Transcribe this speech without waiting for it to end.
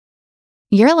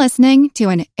You're listening to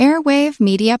an Airwave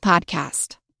Media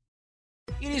Podcast.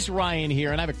 It is Ryan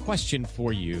here, and I have a question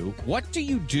for you. What do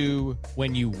you do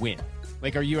when you win?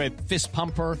 Like, are you a fist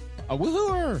pumper, a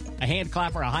woo-hooer, a hand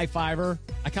clapper, a high-fiver?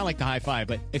 I kind of like the high-five,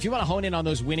 but if you want to hone in on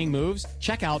those winning moves,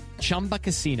 check out Chumba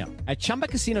Casino. At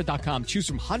ChumbaCasino.com, choose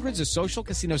from hundreds of social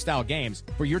casino-style games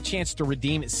for your chance to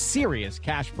redeem serious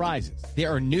cash prizes.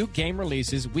 There are new game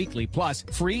releases weekly, plus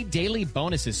free daily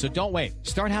bonuses, so don't wait.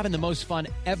 Start having the most fun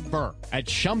ever at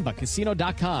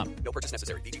ChumbaCasino.com. No purchase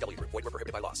necessary. VGW. Void where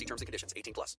prohibited by law. See terms and conditions.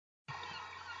 18+.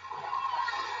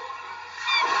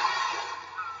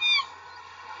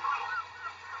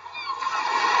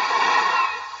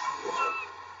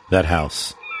 That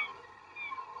house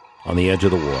on the edge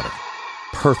of the water,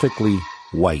 perfectly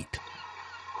white.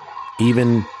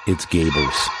 Even its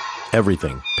gables,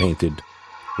 everything painted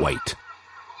white.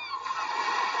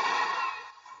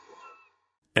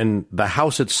 And the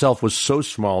house itself was so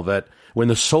small that when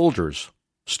the soldiers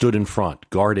stood in front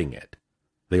guarding it,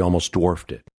 they almost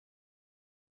dwarfed it.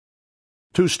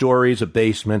 2 stories, a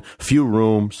basement, few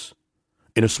rooms,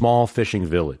 in a small fishing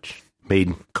village,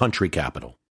 made country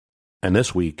capital. And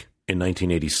this week, in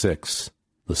 1986,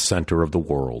 the center of the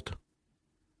world.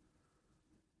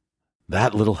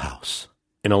 That little house,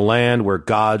 in a land where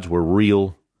gods were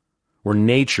real, where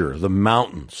nature, the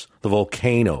mountains, the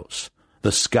volcanoes,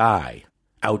 the sky,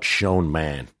 outshone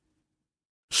man.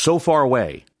 So far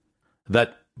away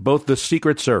that both the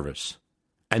Secret Service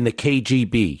and the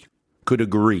KGB could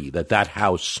agree that that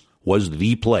house was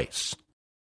the place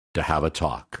to have a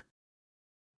talk.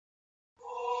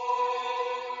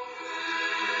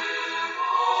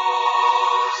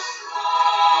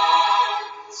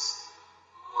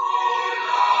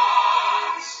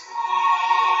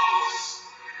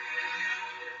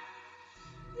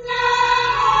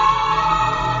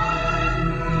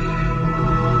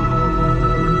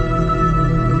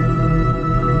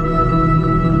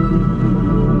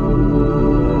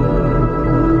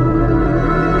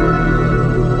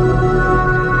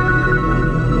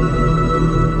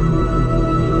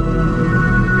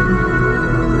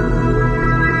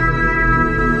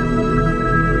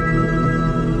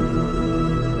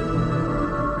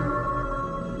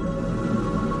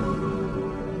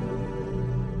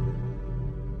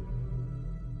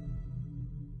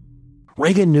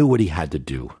 Reagan knew what he had to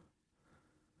do.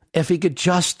 If he could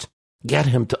just get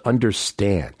him to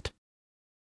understand.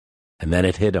 And then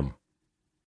it hit him.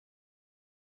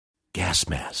 Gas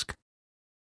mask.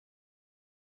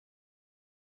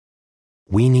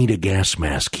 We need a gas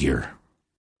mask here.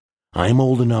 I'm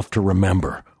old enough to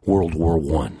remember World War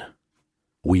I.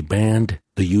 We banned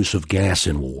the use of gas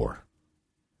in war.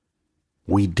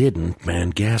 We didn't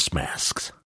ban gas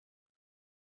masks.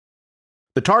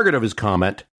 The target of his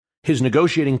comment, his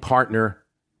negotiating partner,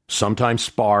 sometimes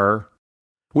sparrer,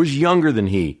 was younger than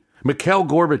he. Mikhail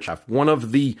Gorbachev, one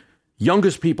of the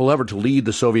youngest people ever to lead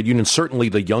the Soviet Union, certainly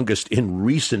the youngest in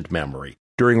recent memory.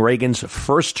 During Reagan's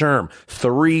first term,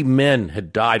 3 men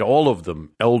had died, all of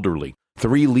them elderly,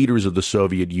 3 leaders of the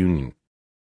Soviet Union.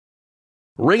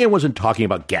 Reagan wasn't talking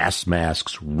about gas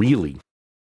masks, really.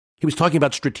 He was talking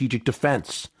about strategic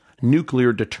defense,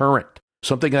 nuclear deterrent,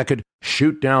 something that could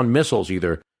shoot down missiles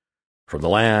either from the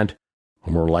land,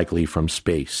 or more likely from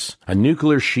space. A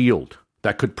nuclear shield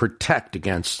that could protect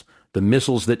against the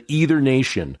missiles that either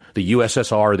nation, the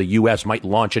USSR or the US, might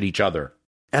launch at each other.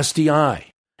 SDI,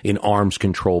 in arms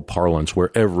control parlance,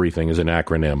 where everything is an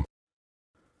acronym,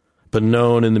 but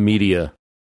known in the media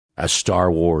as Star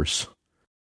Wars.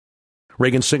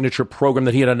 Reagan's signature program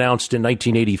that he had announced in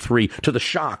 1983 to the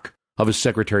shock of his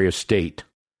Secretary of State.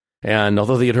 And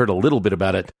although they had heard a little bit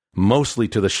about it, mostly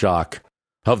to the shock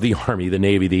of the Army, the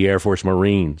Navy, the Air Force,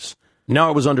 Marines. Now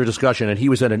it was under discussion, and he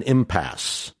was at an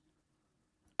impasse.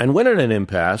 And when at an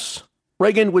impasse,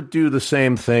 Reagan would do the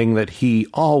same thing that he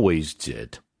always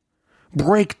did.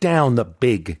 Break down the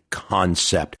big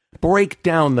concept. Break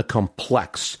down the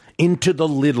complex into the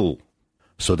little,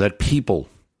 so that people,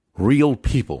 real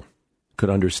people, could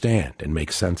understand and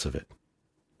make sense of it.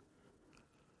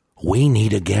 We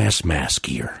need a gas mask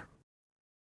here.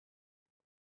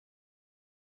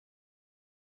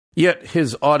 Yet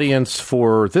his audience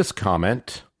for this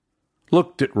comment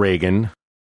looked at Reagan,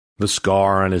 the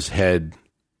scar on his head,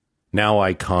 now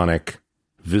iconic,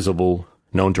 visible,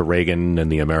 known to Reagan and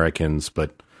the Americans,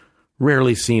 but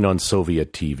rarely seen on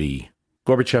Soviet TV.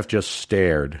 Gorbachev just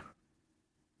stared,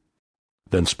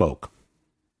 then spoke.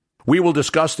 We will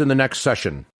discuss in the next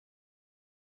session.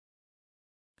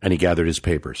 And he gathered his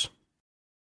papers.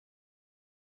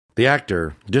 The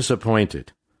actor,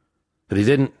 disappointed that he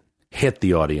didn't hit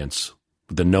the audience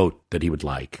with the note that he would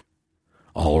like.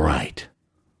 All right.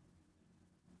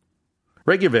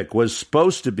 Reykjavik was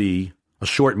supposed to be a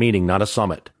short meeting, not a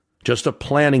summit, just a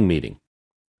planning meeting,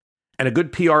 and a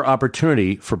good PR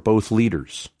opportunity for both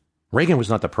leaders. Reagan was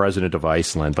not the president of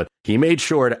Iceland, but he made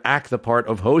sure to act the part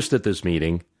of host at this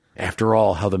meeting. After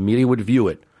all, how the media would view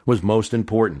it was most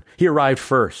important. He arrived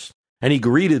first, and he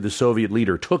greeted the Soviet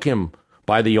leader, took him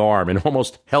by the arm, and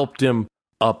almost helped him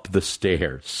up the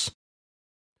stairs.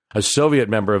 A Soviet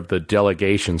member of the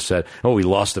delegation said, "Oh, we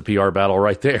lost the PR battle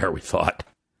right there," we thought.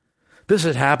 This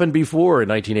had happened before in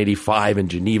 1985 in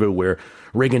Geneva, where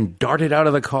Reagan darted out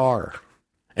of the car.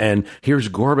 And here's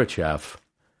Gorbachev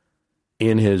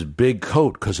in his big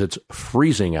coat because it's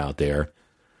freezing out there.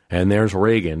 And there's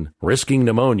Reagan risking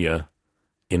pneumonia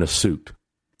in a suit.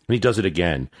 And he does it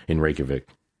again in Reykjavik.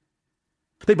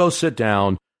 They both sit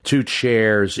down, 2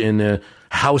 chairs in a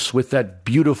house with that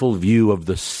beautiful view of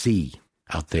the sea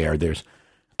out there.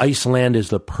 Iceland is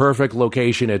the perfect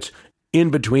location. It's in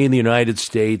between the United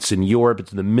States and Europe.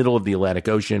 It's in the middle of the Atlantic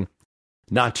Ocean.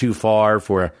 Not too far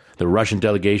for the Russian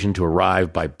delegation to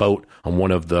arrive by boat on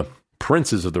one of the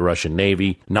princes of the Russian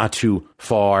Navy. Not too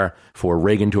far for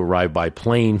Reagan to arrive by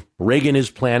plane. Reagan is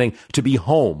planning to be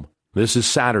home. This is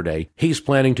Saturday. He's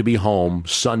planning to be home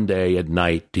Sunday at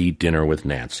night to eat dinner with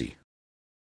Nancy.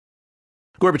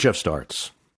 Gorbachev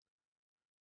starts.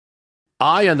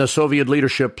 I and the Soviet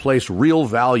leadership place real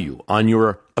value on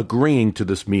your agreeing to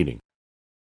this meeting.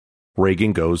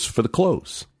 Reagan goes for the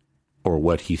close, or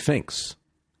what he thinks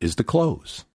is the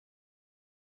close.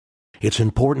 It's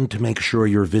important to make sure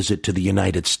your visit to the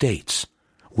United States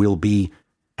will be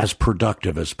as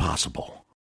productive as possible.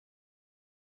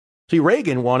 See,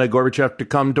 Reagan wanted Gorbachev to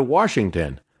come to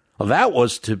Washington. Well, that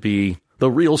was to be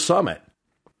the real summit,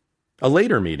 a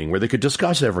later meeting where they could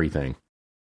discuss everything.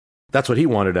 That's what he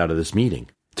wanted out of this meeting,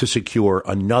 to secure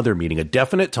another meeting, a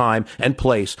definite time and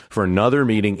place for another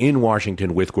meeting in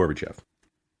Washington with Gorbachev.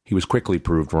 He was quickly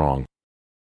proved wrong.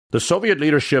 The Soviet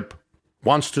leadership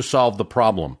wants to solve the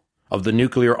problem of the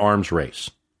nuclear arms race.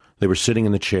 They were sitting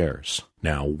in the chairs,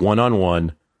 now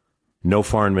one-on-one, no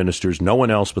foreign ministers, no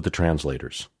one else but the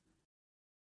translators.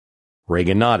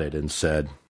 Reagan nodded and said,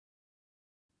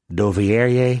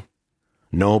 "Dovierje,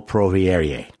 no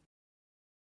provierje."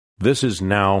 This is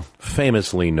now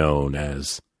famously known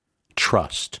as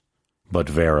trust, but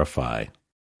verify.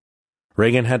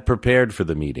 Reagan had prepared for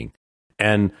the meeting,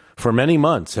 and for many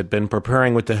months had been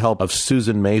preparing with the help of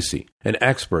Susan Macy, an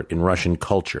expert in Russian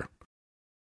culture.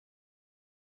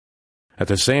 At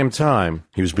the same time,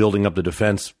 he was building up the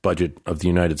defense budget of the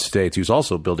United States. He was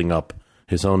also building up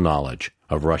his own knowledge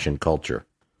of Russian culture,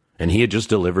 and he had just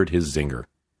delivered his zinger.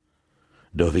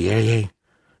 Dovierje,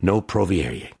 no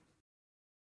provierje.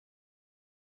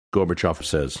 Gorbachev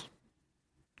says,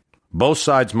 both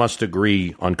sides must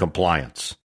agree on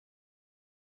compliance.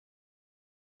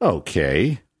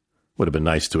 Okay. Would have been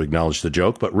nice to acknowledge the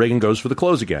joke, but Reagan goes for the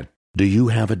close again. Do you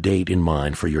have a date in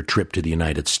mind for your trip to the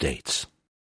United States?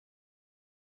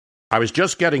 I was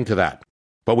just getting to that,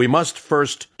 but we must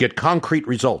first get concrete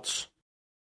results.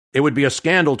 It would be a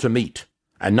scandal to meet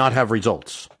and not have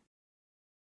results.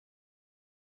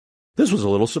 This was a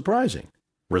little surprising.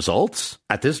 Results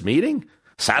at this meeting?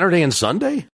 Saturday and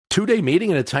Sunday? 2-day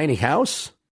meeting in a tiny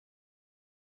house?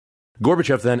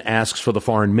 Gorbachev then asks for the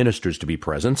foreign ministers to be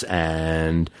present,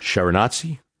 and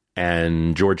Shevardnadze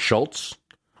and George Shultz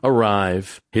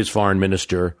arrive, his foreign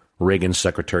minister, Reagan's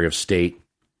Secretary of State.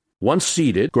 Once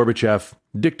seated, Gorbachev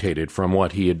dictated from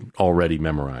what he had already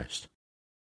memorized.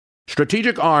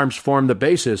 Strategic arms form the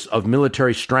basis of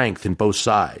military strength in both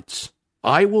sides.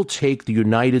 I will take the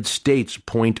United States'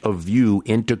 point of view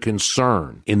into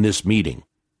concern in this meeting.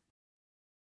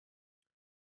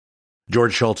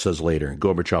 George Shultz says later,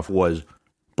 Gorbachev was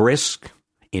brisk,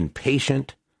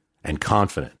 impatient, and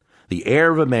confident, the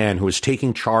air of a man who is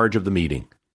taking charge of the meeting.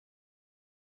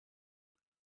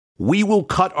 We will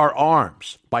cut our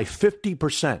arms by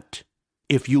 50%,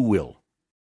 if you will.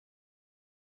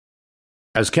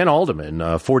 As Ken Alderman,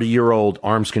 a 40-year-old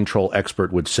arms control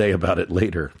expert, would say about it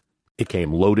later, it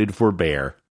came loaded for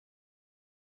bear.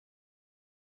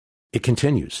 It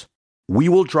continues. We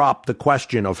will drop the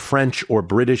question of French or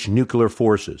British nuclear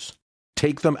forces.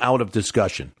 Take them out of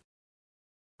discussion.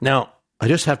 Now, I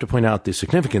just have to point out the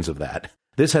significance of that.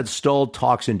 This had stalled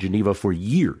talks in Geneva for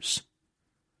years.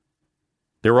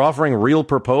 They were offering real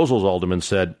proposals, Alderman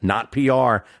said, not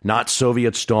PR, not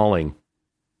Soviet stalling.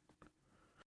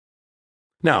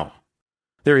 Now,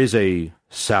 there is a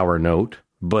sour note,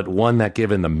 but one that,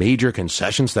 given the major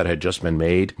concessions that had just been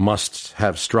made, must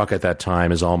have struck at that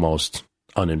time as almost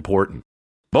unimportant.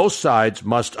 Both sides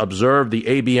must observe the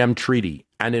ABM treaty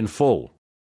and in full.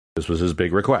 This was his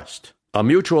big request. A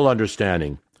mutual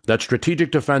understanding that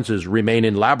strategic defenses remain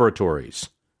in laboratories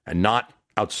and not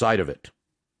outside of it.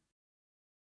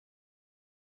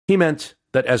 He meant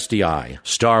that SDI,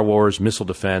 Star Wars, missile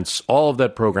defense, all of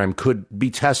that program could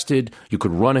be tested. You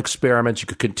could run experiments. You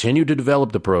could continue to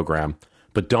develop the program,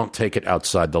 but don't take it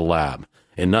outside the lab.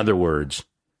 In other words,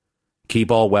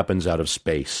 keep all weapons out of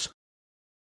space.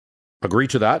 Agree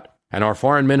to that, and our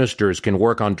foreign ministers can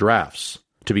work on drafts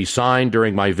to be signed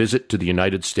during my visit to the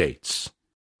United States.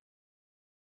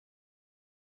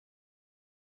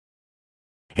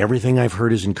 Everything I've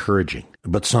heard is encouraging,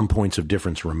 but some points of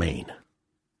difference remain.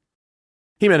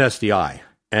 He meant SDI,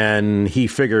 and he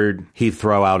figured he'd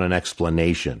throw out an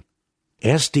explanation.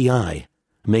 SDI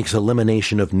makes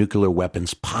elimination of nuclear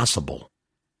weapons possible.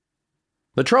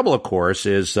 The trouble, of course,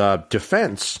 is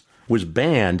defense was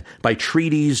banned by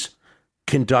treaties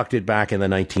conducted back in the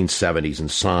 1970s and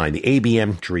signed, the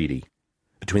ABM Treaty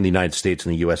between the United States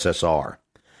and the USSR.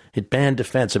 It banned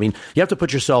defense. I mean, you have to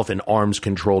put yourself in arms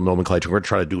control nomenclature. We're going to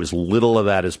try to do as little of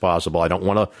that as possible. I don't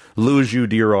want to lose you,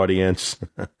 dear audience.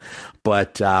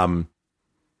 But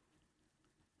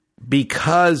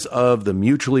because of the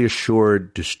mutually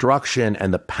assured destruction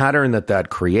and the pattern that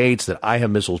creates, that I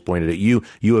have missiles pointed at you,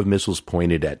 you have missiles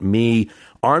pointed at me,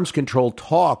 arms control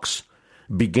talks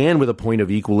began with a point of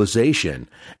equalization.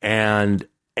 And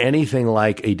anything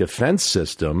like a defense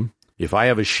system, if I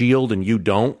have a shield and you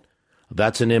don't,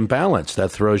 that's an imbalance.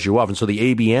 That throws you off. And so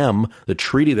the ABM, the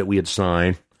treaty that we had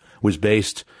signed, was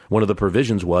based, one of the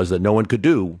provisions was that no one could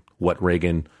do what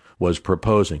Reagan was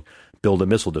proposing, build a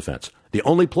missile defense. The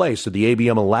only place that the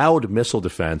ABM allowed missile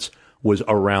defense was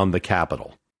around the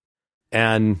capital.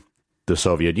 And the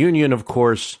Soviet Union, of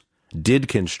course, did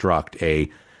construct a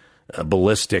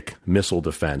ballistic missile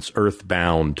defense,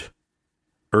 earth-bound,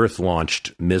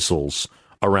 earth-launched missiles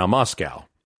around Moscow.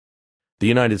 The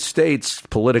United States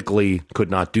politically could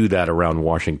not do that around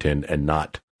Washington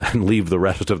and leave the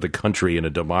rest of the country in a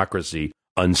democracy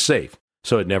unsafe.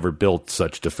 So it never built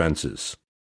such defenses.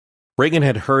 Reagan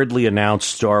had hurriedly announced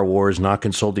Star Wars, not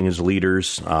consulting his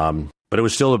leaders, but it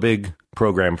was still a big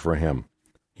program for him.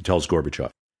 He tells Gorbachev,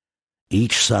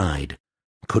 each side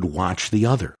could watch the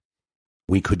other.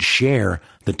 We could share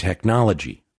the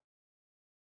technology.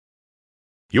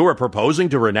 You are proposing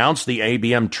to renounce the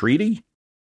ABM treaty?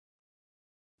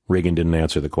 Reagan didn't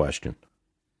answer the question.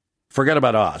 Forget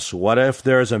about us. What if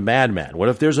there's a madman? What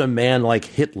if there's a man like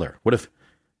Hitler? What if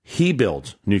he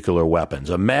builds nuclear weapons?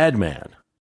 A madman?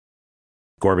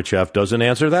 Gorbachev doesn't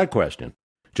answer that question.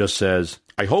 Just says,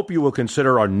 I hope you will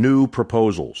consider our new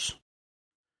proposals.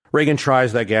 Reagan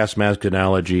tries that gas mask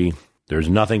analogy. There's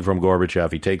nothing from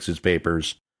Gorbachev. He takes his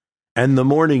papers. And the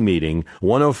morning meeting,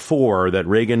 one of 4 that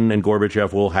Reagan and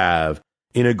Gorbachev will have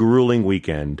in a grueling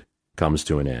weekend, comes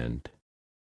to an end.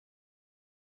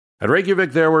 At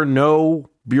Reykjavik, there were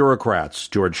no bureaucrats,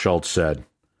 George Shultz said.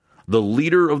 The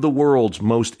leader of the world's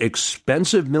most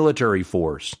expensive military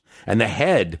force and the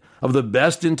head of the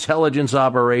best intelligence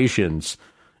operations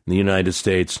in the United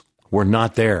States were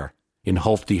not there in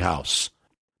Hofty House.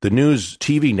 The news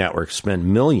TV networks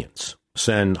spend millions,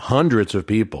 send hundreds of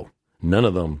people. None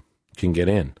of them can get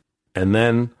in. And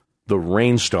then the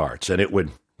rain starts, and it would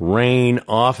rain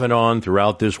off and on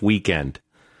throughout this weekend.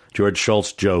 George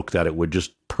Shultz joked that it would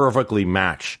just perfectly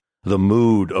match the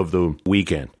mood of the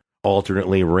weekend,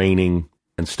 alternately raining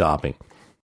and stopping.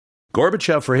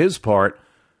 Gorbachev, for his part,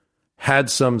 had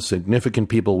some significant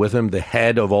people with him. The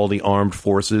head of all the armed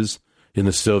forces in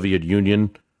the Soviet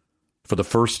Union, for the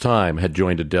first time, had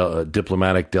joined a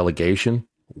diplomatic delegation.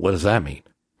 What does that mean?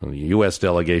 The U.S.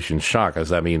 delegation shock. Does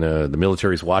that mean the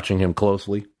military's watching him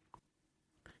closely?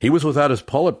 He was without his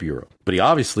Politburo, but he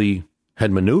obviously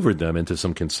had maneuvered them into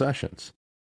some concessions.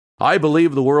 I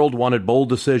believe the world wanted bold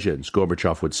decisions,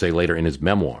 Gorbachev would say later in his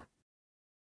memoir.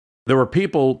 There were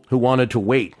people who wanted to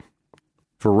wait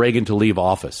for Reagan to leave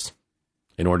office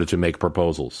in order to make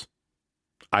proposals.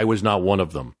 I was not one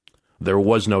of them. There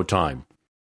was no time.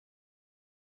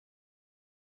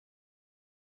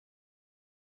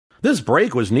 This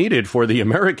break was needed for the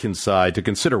American side to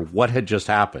consider what had just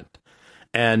happened.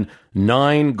 And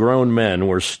 9 grown men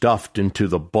were stuffed into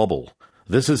the bubble.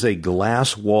 This is a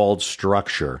glass-walled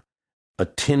structure, a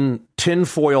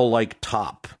tinfoil-like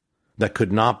top that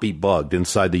could not be bugged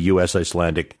inside the U.S.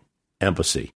 Icelandic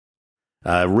embassy.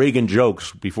 Reagan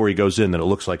jokes before he goes in that it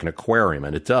looks like an aquarium,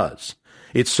 and it does.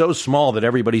 It's so small that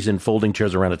everybody's in folding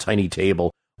chairs around a tiny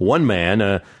table. One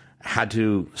man had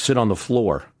to sit on the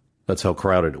floor. That's how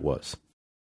crowded it was.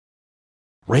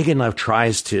 Reagan now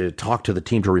tries to talk to the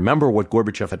team to remember what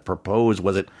Gorbachev had proposed.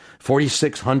 Was it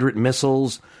 4,600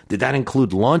 missiles? Did that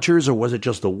include launchers, or was it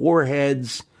just the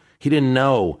warheads? He didn't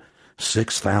know.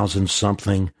 6,000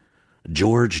 something.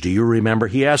 George, do you remember?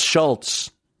 He asked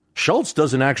Schultz. Schultz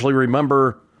doesn't actually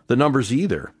remember the numbers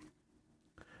either.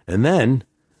 And then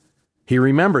he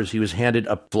remembers he was handed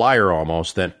a flyer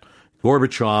almost that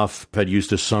Gorbachev had used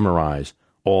to summarize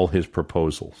all his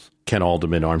proposals. Ken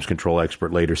Alderman, arms control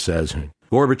expert, later says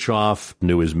Gorbachev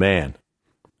knew his man.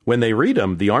 When they read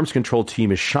him, the arms control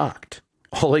team is shocked.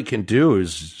 All they can do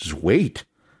is just wait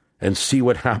and see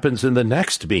what happens in the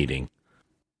next meeting.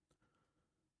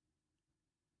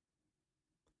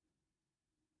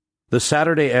 The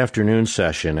Saturday afternoon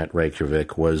session at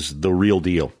Reykjavik was the real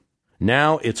deal.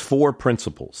 Now it's 4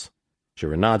 principals: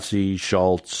 Shevardnadze,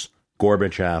 Schultz,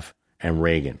 Gorbachev, and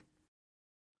Reagan.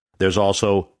 There's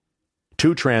also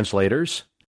 2 translators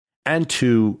and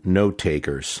 2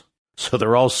 note-takers. So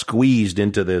they're all squeezed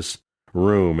into this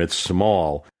room. It's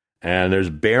small, and there's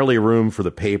barely room for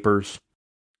the papers.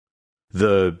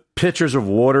 The pitchers of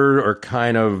water are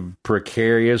kind of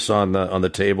precarious on the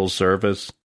table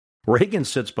surface. Reagan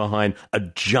sits behind a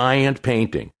giant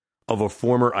painting of a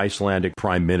former Icelandic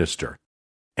prime minister.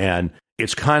 And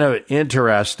it's kind of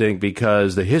interesting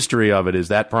because the history of it is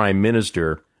that prime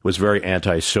minister was very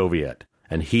anti-Soviet.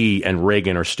 And he and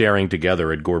Reagan are staring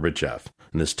together at Gorbachev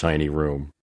in this tiny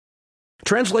room.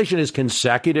 Translation is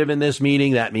consecutive in this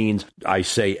meeting. That means I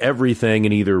say everything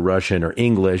in either Russian or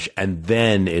English, and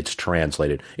then it's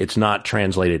translated. It's not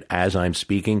translated as I'm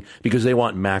speaking because they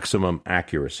want maximum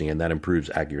accuracy, and that improves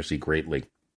accuracy greatly.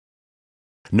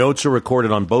 Notes are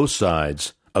recorded on both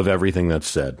sides of everything that's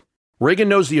said. Reagan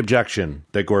knows the objection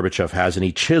that Gorbachev has, and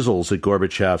he chisels at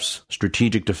Gorbachev's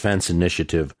Strategic Defense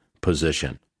Initiative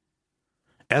position.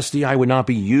 SDI would not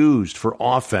be used for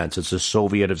offense, as the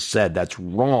Soviet have said. That's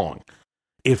wrong.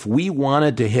 If we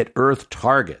wanted to hit Earth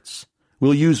targets,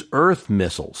 we'll use Earth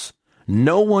missiles.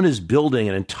 No one is building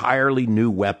an entirely new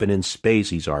weapon in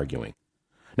space, he's arguing.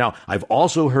 Now, I've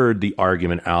also heard the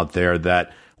argument out there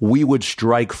that we would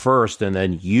strike first and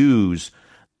then use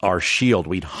our shield.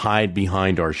 We'd hide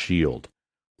behind our shield.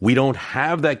 We don't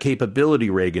have that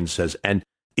capability, Reagan says, and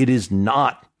it is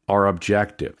not our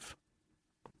objective.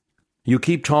 You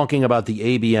keep talking about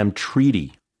the ABM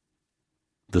treaty.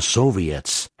 The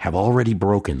Soviets have already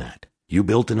broken that. You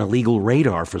built an illegal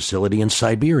radar facility in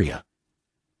Siberia.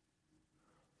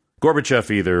 Gorbachev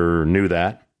either knew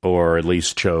that or at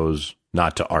least chose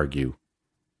not to argue.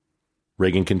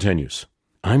 Reagan continues,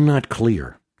 I'm not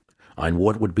clear on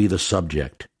what would be the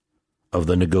subject of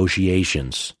the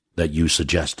negotiations that you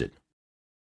suggested.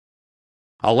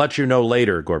 I'll let you know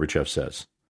later, Gorbachev says.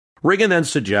 Reagan then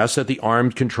suggests that the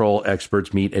armed control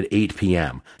experts meet at 8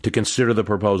 p.m. to consider the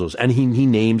proposals, and he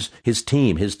names his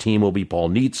team. His team will be Paul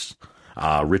Neitz,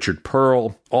 Richard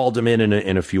Pearl, Alderman,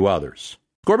 and a few others.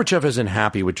 Gorbachev isn't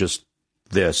happy with just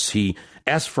this. He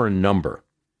asks for a number,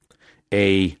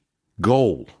 a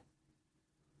goal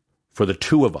for the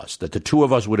two of us, that the two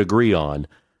of us would agree on.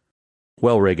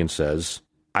 Well, Reagan says,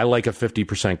 I like a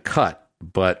 50% cut,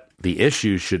 but the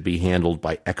issue should be handled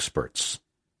by experts.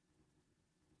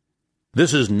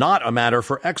 This is not a matter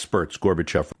for experts,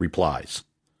 Gorbachev replies.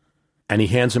 And he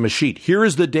hands him a sheet. Here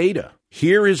is the data.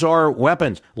 Here is our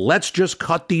weapons. Let's just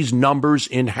cut these numbers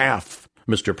in half,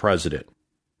 Mr. President.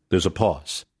 There's a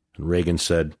pause. And Reagan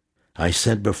said, I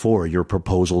said before, your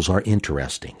proposals are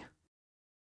interesting.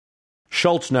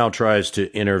 Schultz now tries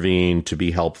to intervene to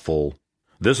be helpful.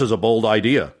 This is a bold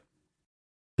idea.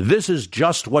 This is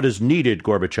just what is needed,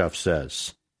 Gorbachev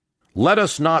says. Let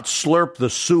us not slurp the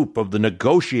soup of the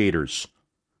negotiators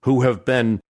who have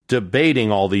been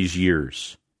debating all these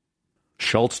years.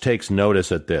 Schultz takes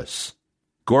notice at this.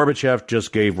 Gorbachev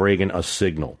just gave Reagan a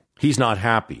signal. He's not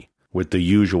happy with the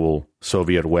usual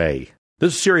Soviet way.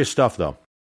 This is serious stuff, though.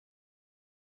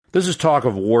 This is talk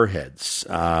of warheads.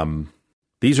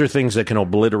 These are things that can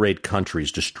obliterate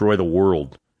countries, destroy the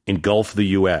world, engulf the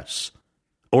U.S.,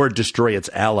 or destroy its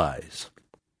allies.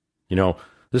 You know,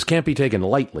 this can't be taken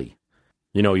lightly.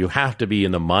 You know, you have to be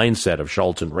in the mindset of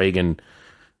Schultz and Reagan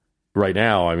right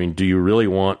now. I mean, do you really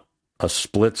want a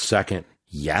split second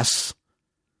yes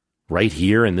right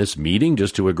here in this meeting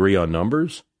just to agree on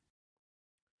numbers?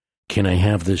 Can I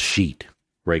have this sheet?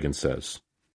 Reagan says.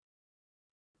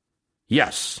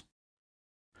 Yes.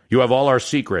 You have all our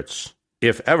secrets.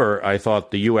 If ever I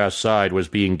thought the U.S. side was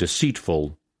being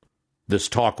deceitful, this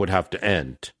talk would have to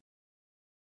end.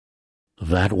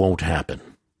 That won't happen,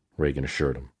 Reagan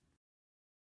assured him.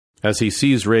 As he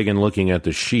sees Reagan looking at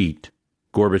the sheet,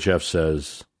 Gorbachev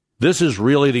says, this is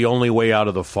really the only way out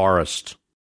of the forest.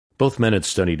 Both men had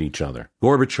studied each other.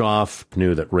 Gorbachev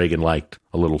knew that Reagan liked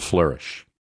a little flourish.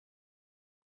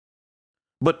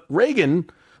 But Reagan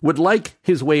would like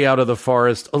his way out of the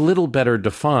forest a little better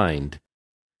defined.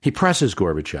 He presses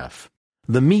Gorbachev.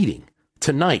 The meeting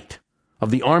tonight of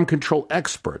the arm control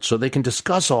experts so they can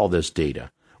discuss all this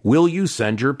data. Will you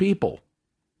send your people?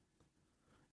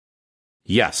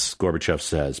 Yes, Gorbachev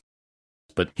says,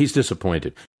 but he's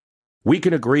disappointed. We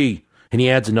can agree, and he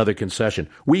adds another concession.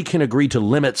 We can agree to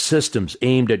limit systems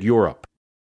aimed at Europe.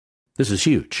 This is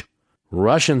huge.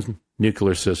 Russian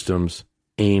nuclear systems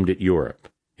aimed at Europe.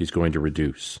 He's going to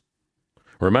reduce.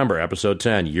 Remember, episode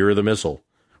 10, Year of the Missile.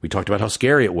 We talked about how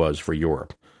scary it was for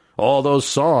Europe. All those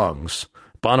songs,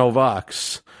 Bono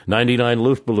Vox, 99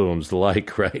 Luftballons, the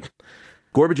like, right?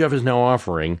 Gorbachev is now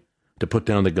offering to put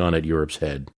down the gun at Europe's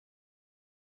head.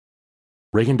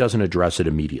 Reagan doesn't address it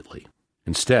immediately.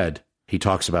 Instead, he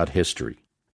talks about history.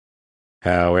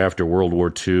 How after World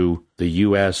War II, the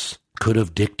U.S. could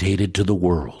have dictated to the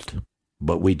world,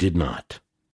 but we did not.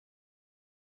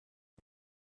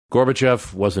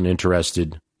 Gorbachev wasn't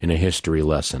interested in a history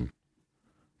lesson.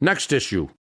 Next issue.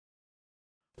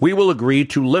 We will agree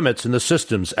to limits in the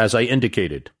systems as I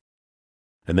indicated.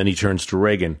 And then he turns to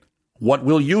Reagan. What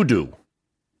will you do?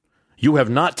 You have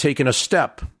not taken a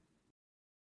step.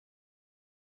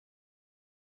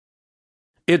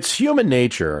 It's human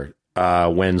nature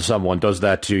when someone does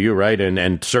that to you, right?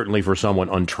 And certainly for someone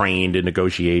untrained in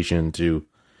negotiation to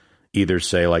either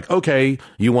say like, okay,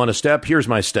 you want a step? Here's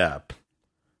my step.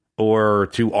 Or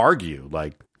to argue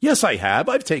like, yes, I have.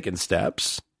 I've taken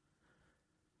steps.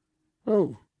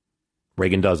 Well,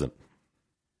 Reagan doesn't.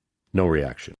 No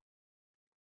reaction.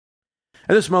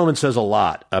 And this moment says a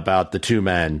lot about the two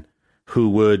men who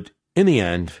would, in the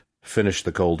end, finish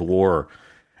the Cold War.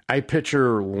 I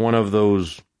picture one of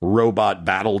those robot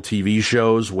battle TV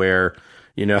shows where,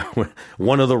 you know,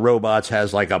 one of the robots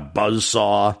has like a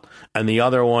buzzsaw and the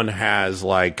other one has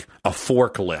like a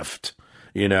forklift,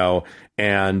 you know,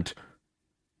 and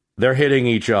they're hitting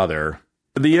each other.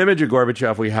 The image of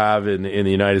Gorbachev we have in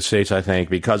the United States, I think,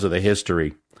 because of the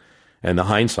history and the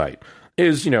hindsight,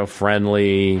 is, you know,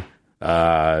 friendly,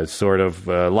 sort of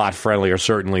a lot friendlier,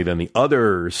 certainly, than the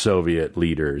other Soviet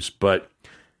leaders. But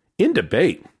in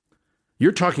debate,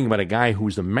 you're talking about a guy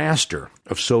who's the master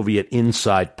of Soviet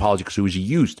inside politics, who was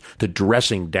used to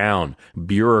dressing down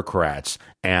bureaucrats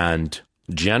and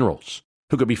generals,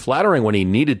 who could be flattering when he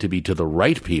needed to be to the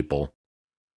right people.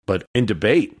 But in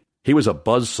debate, he was a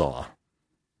buzzsaw.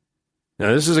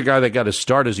 Now, this is a guy that got his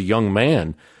start as a young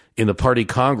man in the party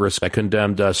Congress that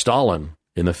condemned Stalin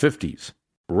in the 50s.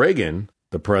 Reagan,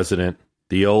 the president,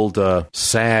 the old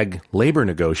SAG labor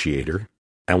negotiator,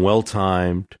 and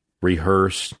well-timed,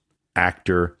 rehearsed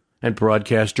actor and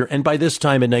broadcaster, and by this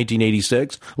time in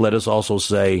 1986, let us also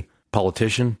say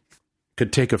politician,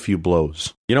 could take a few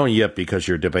blows. You don't yip because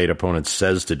your debate opponent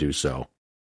says to do so.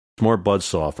 More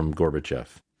buzzsaw from Gorbachev.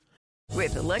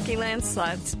 With the Lucky Land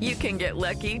Slots, you can get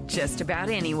lucky just about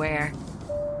anywhere.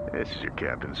 This is your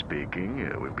captain speaking.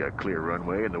 We've got clear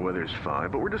runway and the weather's fine,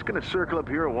 but we're just going to circle up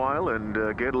here a while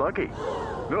and get lucky.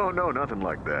 No, nothing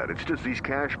like that. It's just these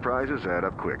cash prizes add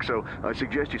up quick. So I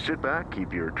suggest you sit back,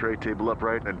 keep your tray table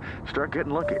upright, and start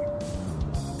getting lucky.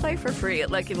 Play for free at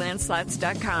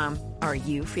LuckyLandSlots.com. Are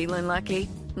you feeling lucky?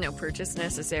 No purchase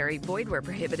necessary. Void where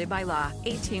prohibited by law.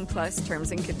 18+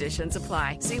 terms and conditions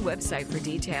apply. See website for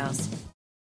details.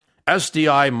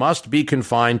 SDI must be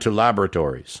confined to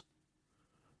laboratories.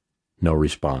 No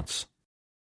response.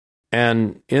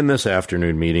 And in this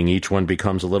afternoon meeting, each one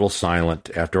becomes a little silent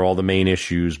after all the main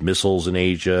issues, missiles in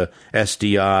Asia,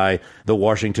 SDI, the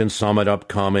Washington summit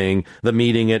upcoming, the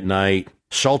meeting at night.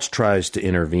 Schultz tries to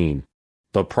intervene.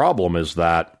 The problem is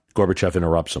that Gorbachev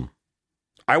interrupts him.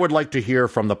 I would like to hear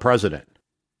from the president.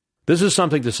 This is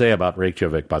something to say about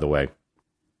Reykjavik, by the way.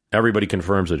 Everybody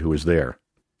confirms it who is there.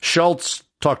 Schultz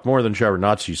talked more than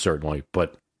Shevardnadze, certainly,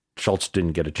 but Schultz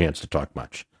didn't get a chance to talk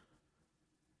much.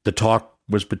 The talk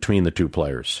was between the two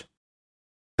players.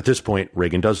 At this point,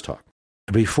 Reagan does talk.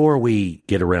 Before we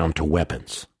get around to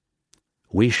weapons,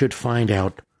 we should find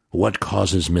out what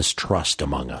causes mistrust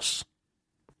among us.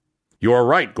 You're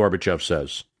right, Gorbachev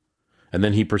says. And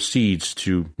then he proceeds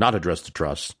to not address the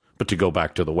trust, but to go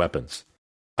back to the weapons.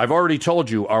 I've already told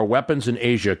you our weapons in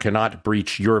Asia cannot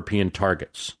breach European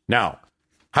targets. Now,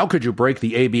 how could you break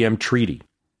the ABM treaty?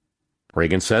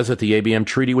 Reagan says that the ABM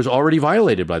treaty was already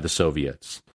violated by the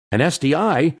Soviets. And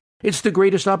SDI, it's the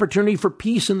greatest opportunity for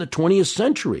peace in the 20th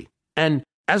century. And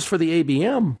as for the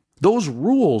ABM, those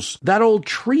rules, that old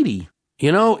treaty,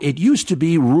 you know, it used to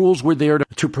be rules were there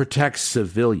to protect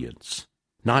civilians,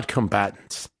 not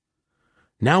combatants.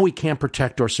 Now we can't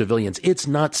protect our civilians. It's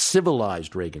not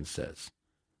civilized, Reagan says.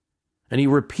 And he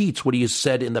repeats what he has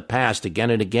said in the past again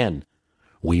and again.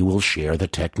 We will share the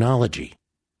technology.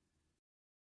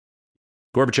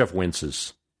 Gorbachev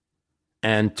winces.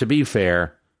 And to be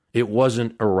fair, it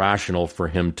wasn't irrational for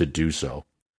him to do so.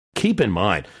 Keep in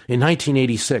mind, in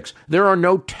 1986, there are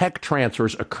no tech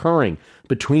transfers occurring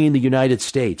between the United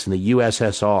States and the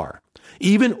USSR.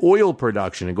 Even oil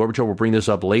production, and Gorbachev will bring this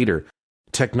up later,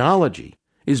 technology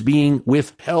is being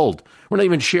withheld. We're not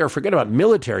even forget about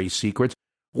military secrets.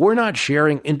 We're not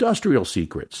sharing industrial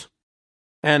secrets.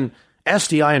 And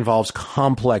SDI involves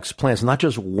complex plans, not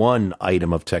just one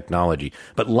item of technology,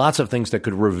 but lots of things that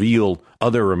could reveal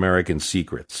other American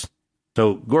secrets.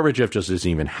 So Gorbachev just isn't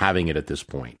even having it at this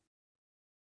point.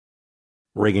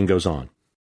 Reagan goes on.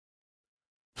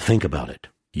 Think about it.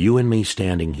 You and me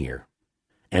standing here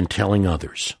and telling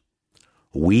others,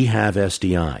 we have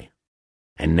SDI,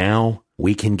 and now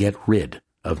we can get rid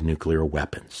of nuclear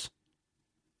weapons.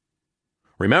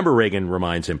 Remember, Reagan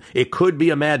reminds him, it could be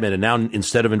a madman, and now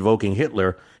instead of invoking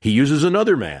Hitler, he uses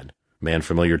another man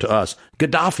familiar to us,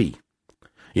 Gaddafi.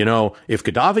 You know, if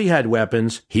Gaddafi had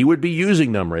weapons, he would be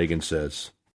using them, Reagan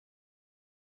says.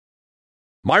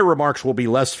 My remarks will be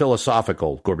less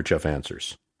philosophical, Gorbachev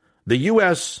answers. The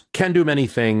U.S. can do many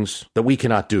things that we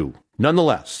cannot do.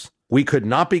 Nonetheless, we could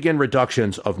not begin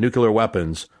reductions of nuclear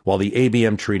weapons while the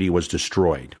ABM treaty was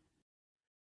destroyed.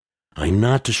 I'm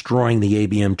not destroying the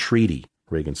ABM treaty,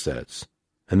 Reagan says.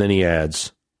 And then he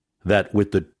adds that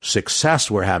with the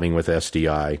success we're having with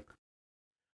SDI,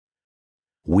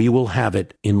 we will have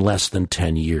it in less than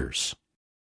 10 years.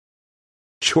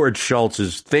 George Shultz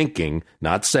is thinking,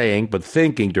 not saying, but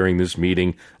thinking during this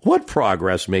meeting, what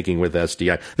progress making with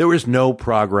SDI? There was no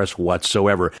progress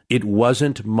whatsoever. It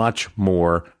wasn't much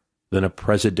more than a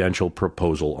presidential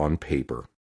proposal on paper.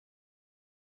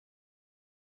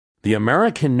 The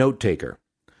American note-taker,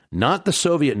 not the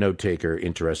Soviet note-taker,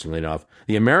 interestingly enough,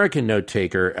 the American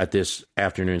note-taker at this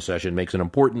afternoon session makes an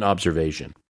important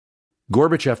observation.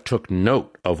 Gorbachev took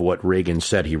note of what Reagan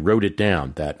said. He wrote it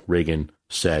down, that Reagan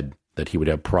said that he would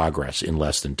have progress in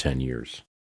less than 10 years.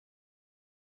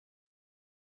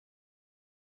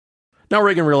 Now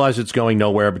Reagan realized it's going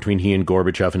nowhere between he and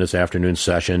Gorbachev in this afternoon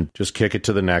session. Just kick it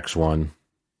to the next one.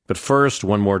 But first,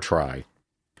 one more try.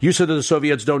 You said that the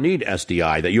Soviets don't need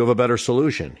SDI, that you have a better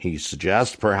solution. He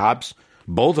suggests perhaps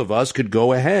both of us could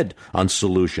go ahead on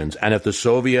solutions. And if the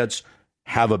Soviets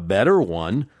have a better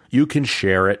one, you can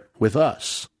share it with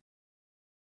us.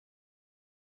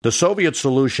 The Soviet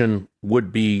solution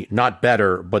would be not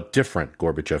better, but different,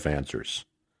 Gorbachev answers.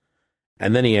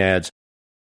 And then he adds,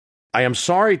 I am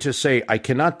sorry to say I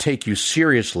cannot take you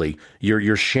seriously,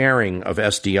 your sharing of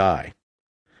SDI.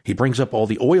 He brings up all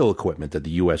the oil equipment that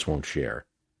the U.S. won't share.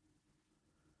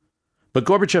 But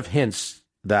Gorbachev hints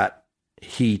that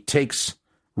he takes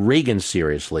Reagan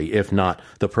seriously, if not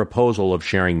the proposal of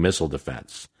sharing missile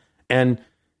defense. And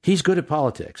he's good at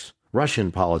politics.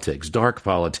 Russian politics, dark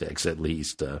politics at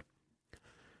least.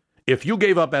 If you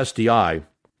gave up SDI,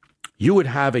 you would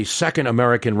have a second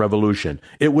American Revolution.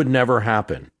 It would never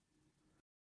happen.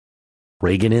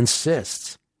 Reagan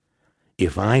insists,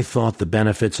 if I thought the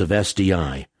benefits of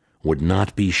SDI would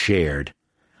not be shared,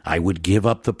 I would give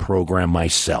up the program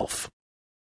myself.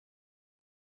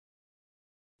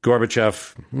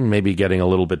 Gorbachev may be getting a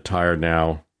little bit tired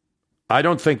now. I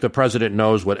don't think the president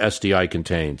knows what SDI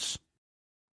contains.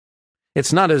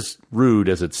 It's not as rude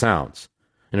as it sounds.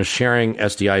 Sharing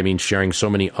SDI means sharing so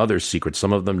many other secrets,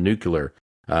 some of them nuclear,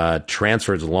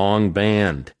 transfers long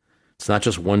banned. It's not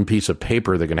just one piece of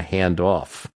paper they're going to hand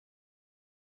off.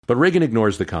 But Reagan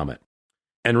ignores the comment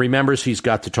and remembers he's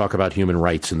got to talk about human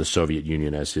rights in the Soviet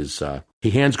Union as his.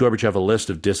 He hands Gorbachev a list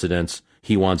of dissidents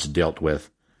he wants dealt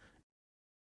with.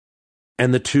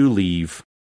 And the two leave.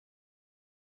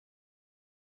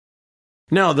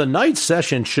 Now, the night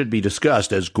session should be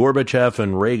discussed as Gorbachev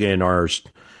and Reagan are,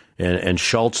 and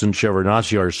Shultz and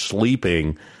Shevardnadze are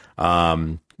sleeping.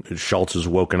 Shultz is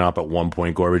woken up at one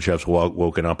point. Gorbachev's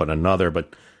woken up at another,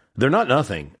 but they're not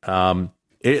nothing.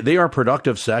 They are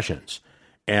productive sessions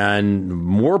and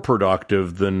more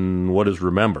productive than what is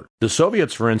remembered. The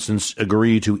Soviets, for instance,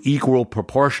 agree to equal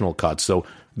proportional cuts. So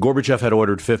Gorbachev had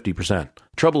ordered 50%.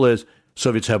 Trouble is,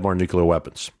 Soviets have more nuclear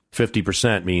weapons.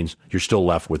 50% means you're still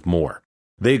left with more.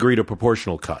 They agree to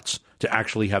proportional cuts to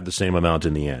actually have the same amount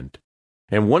in the end.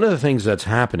 And one of the things that's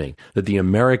happening that the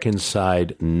American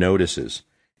side notices,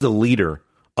 the leader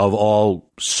of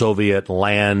all Soviet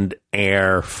land,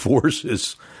 air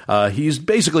forces, he's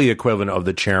basically the equivalent of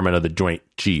the chairman of the Joint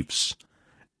Chiefs.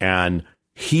 And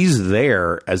he's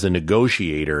there as a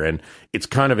negotiator. And it's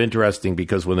kind of interesting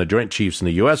because when the Joint Chiefs in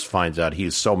the U.S. finds out,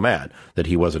 he's so mad that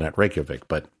he wasn't at Reykjavik,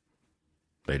 but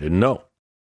they didn't know.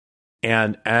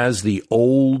 And as the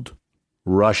old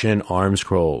Russian arms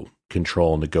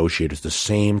control negotiators, the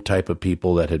same type of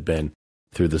people that had been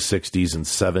through the 60s and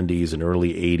 70s and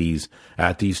early 80s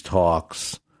at these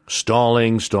talks,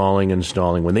 stalling.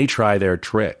 When they try their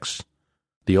tricks,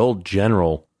 the old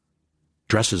general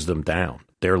dresses them down.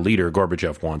 Their leader,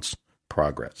 Gorbachev, wants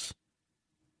progress.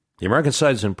 The American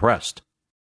side is impressed.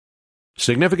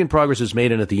 Significant progress is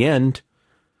made, and at the end,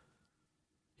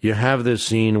 you have this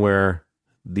scene where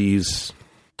these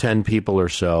 10 people or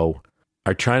so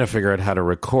are trying to figure out how to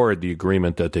record the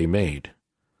agreement that they made.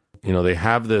 You know, they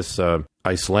have this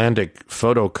Icelandic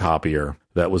photocopier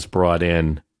that was brought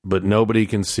in, but nobody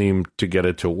can seem to get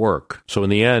it to work. So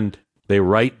in the end, they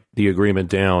write the agreement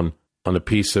down on a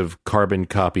piece of carbon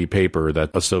copy paper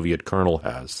that a Soviet colonel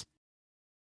has.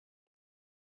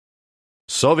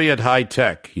 Soviet high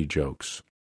tech, he jokes.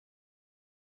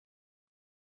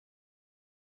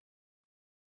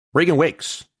 Reagan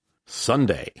wakes.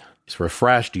 Sunday. He's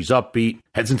refreshed, he's upbeat,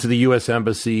 heads into the U.S.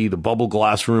 Embassy, the bubble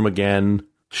glass room again.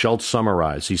 Schultz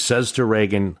summarized. He says to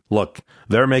Reagan, look,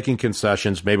 they're making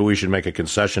concessions. Maybe we should make a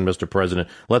concession, Mr. President.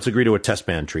 Let's agree to a test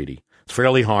ban treaty. It's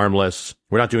fairly harmless.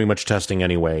 We're not doing much testing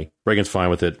anyway. Reagan's fine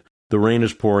with it. The rain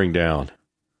is pouring down.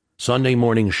 Sunday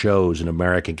morning shows in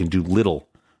America can do little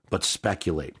but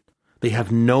speculate. They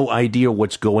have no idea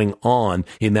what's going on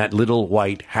in that little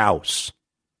White House.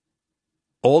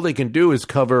 All they can do is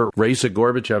cover Raisa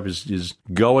Gorbachev is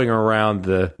going around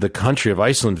the country of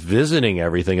Iceland visiting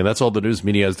everything, and that's all the news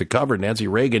media has to cover. Nancy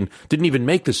Reagan didn't even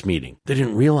make this meeting. They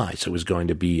didn't realize it was going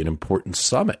to be an important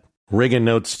summit. Reagan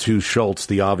notes to Schultz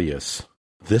the obvious.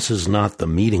 This is not the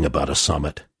meeting about a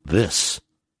summit. This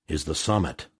is the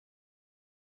summit.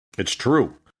 It's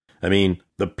true. I mean,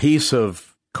 the piece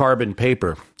of carbon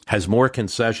paper has more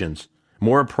concessions,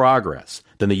 more progress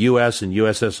than the U.S. and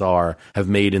USSR have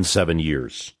made in 7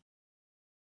 years.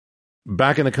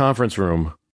 Back in the conference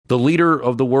room, the leader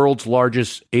of the world's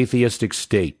largest atheistic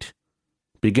state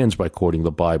begins by quoting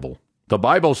the Bible. The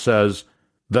Bible says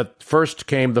that first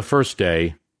came the first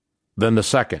day, then the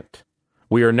second.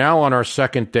 We are now on our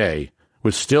second day,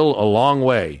 with still a long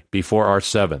way before our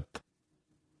seventh.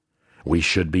 We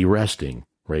should be resting,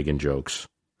 Reagan jokes.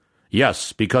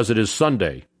 Yes, because it is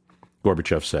Sunday,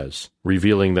 Gorbachev says,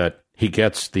 revealing that he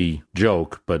gets the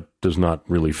joke but does not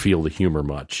really feel the humor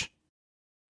much.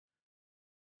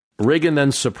 Reagan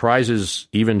then surprises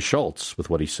even Schultz with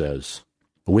what he says.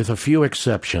 With a few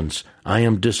exceptions, I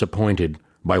am disappointed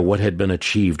by what had been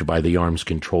achieved by the Arms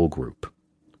Control Group.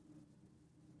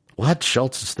 What?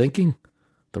 Schultz is thinking?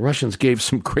 The Russians gave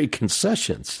some great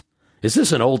concessions. Is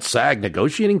this an old SAG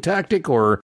negotiating tactic,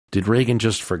 or did Reagan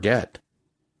just forget?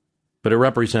 But it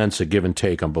represents a give and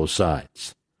take on both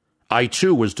sides. I,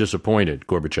 too, was disappointed,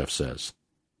 Gorbachev says.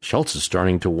 Schultz is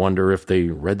starting to wonder if they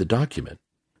read the document.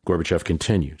 Gorbachev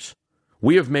continues.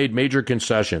 We have made major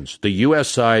concessions. The U.S.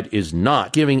 side is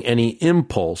not giving any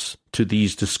impulse to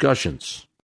these discussions.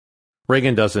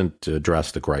 Reagan doesn't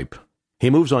address the gripe. He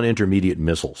moves on intermediate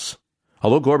missiles.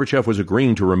 Although Gorbachev was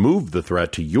agreeing to remove the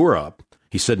threat to Europe,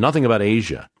 he said nothing about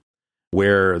Asia,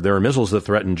 where there are missiles that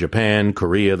threaten Japan,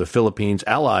 Korea, the Philippines,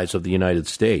 allies of the United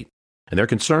States, and they're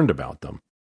concerned about them.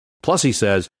 Plus, he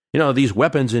says, these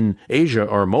weapons in Asia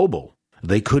are mobile.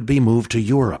 They could be moved to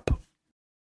Europe.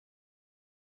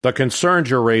 The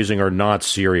concerns you're raising are not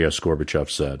serious,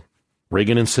 Gorbachev said.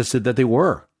 Reagan insisted that they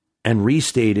were, and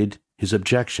restated his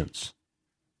objections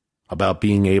about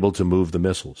being able to move the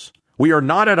missiles. We are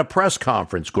not at a press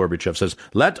conference, Gorbachev says.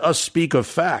 Let us speak of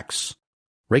facts.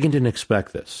 Reagan didn't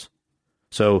expect this.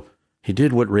 So he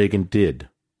did what Reagan did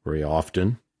very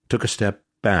often, took a step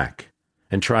back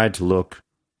and tried to look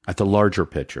at the larger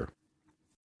picture.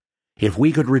 If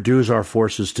we could reduce our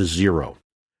forces to zero,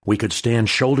 we could stand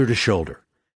shoulder to shoulder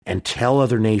and tell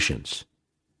other nations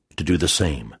to do the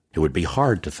same. It would be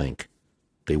hard to think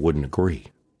they wouldn't agree.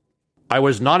 I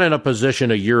was not in a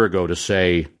position a year ago to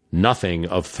say nothing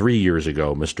of 3 years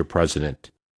ago, Mr.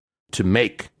 President, to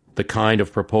make the kind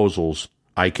of proposals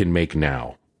I can make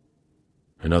now.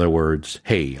 In other words,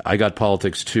 hey, I got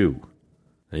politics too.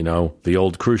 The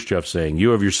old Khrushchev saying,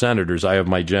 you have your senators, I have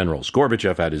my generals.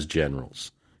 Gorbachev had his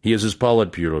generals. He has his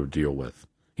Politburo to deal with.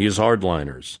 He has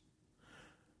hardliners.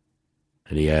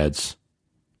 And he adds,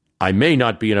 I may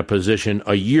not be in a position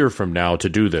a year from now to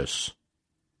do this.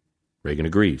 Reagan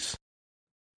agrees.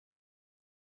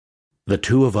 The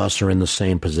two of us are in the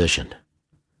same position.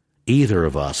 Either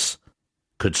of us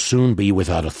could soon be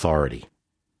without authority.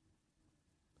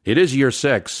 It is year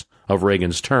 6 of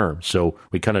Reagan's term, so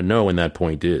we kind of know when that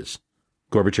point is.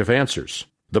 Gorbachev answers,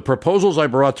 the proposals I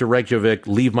brought to Reykjavik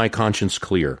leave my conscience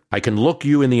clear. I can look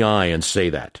you in the eye and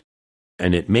say that.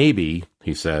 And it may be,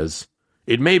 he says,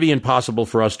 it may be impossible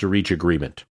for us to reach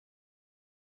agreement.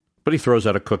 But he throws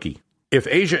out a cookie. If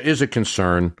Asia is a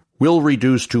concern, we'll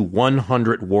reduce to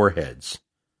 100 warheads.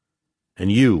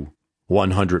 And you,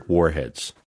 100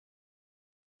 warheads.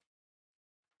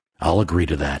 I'll agree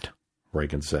to that,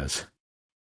 Reagan says.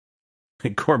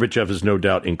 Gorbachev is no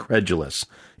doubt incredulous.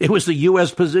 It was the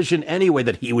U.S. position anyway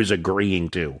that he was agreeing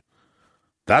to.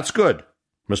 That's good,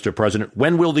 Mr. President.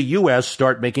 When will the U.S.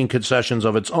 start making concessions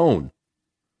of its own?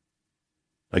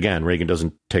 Again, Reagan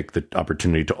doesn't take the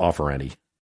opportunity to offer any.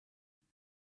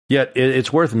 Yet,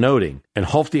 it's worth noting, in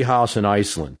House in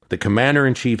Iceland, the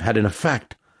commander-in-chief had in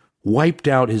effect wiped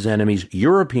out his enemy's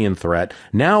European threat,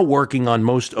 now working on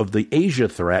most of the Asia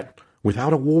threat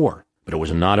without a war. But it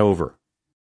was not over.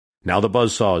 Now the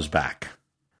buzzsaw is back.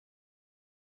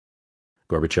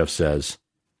 Gorbachev says,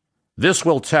 "This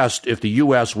will test if the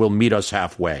U.S. will meet us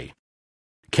halfway.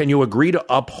 Can you agree to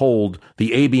uphold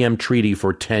the ABM treaty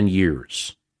for 10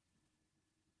 years?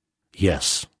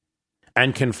 Yes.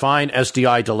 And confine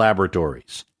SDI to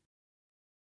laboratories?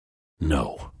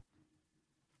 No.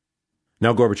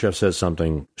 Now Gorbachev says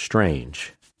something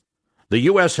strange. The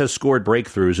U.S. has scored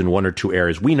breakthroughs in one or two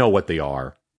areas. We know what they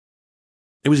are.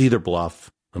 It was either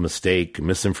bluff, a mistake,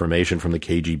 misinformation from the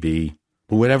KGB.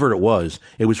 Whatever it was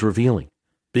revealing,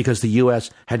 because the U.S.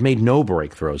 had made no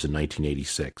breakthroughs in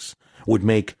 1986, would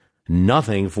make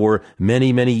nothing for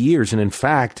many, many years, and in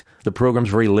fact, the program's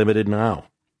very limited now.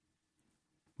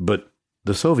 But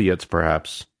the Soviets,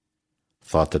 perhaps,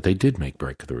 thought that they did make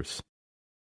breakthroughs.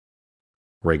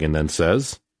 Reagan then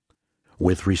says,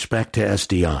 "With respect to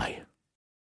SDI,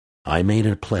 I made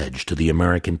a pledge to the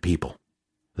American people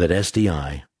that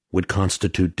SDI would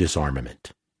constitute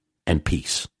disarmament and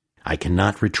peace. I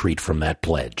cannot retreat from that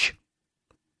pledge."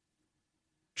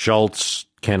 Schultz,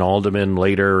 Ken Alderman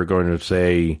later are going to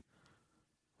say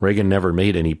Reagan never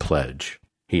made any pledge.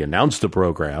 He announced the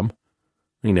program.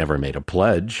 He never made a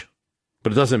pledge.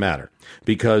 But it doesn't matter,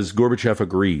 because Gorbachev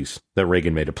agrees that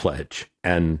Reagan made a pledge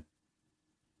and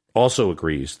also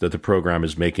agrees that the program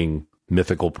is making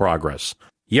mythical progress.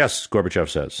 Yes, Gorbachev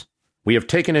says, we have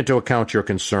taken into account your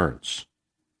concerns.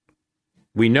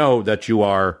 We know that you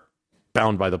are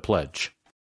bound by the pledge.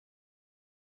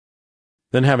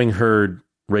 Then, having heard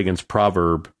Reagan's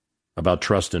proverb about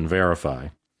trust and verify,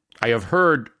 I have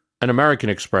heard an American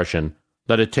expression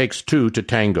that it takes two to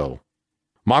tango.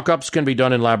 Mock-ups can be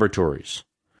done in laboratories.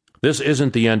 This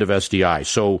isn't the end of SDI.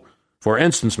 So, for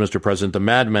instance, Mr. President, the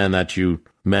madmen that you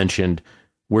mentioned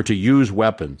were to use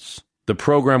weapons. The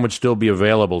program would still be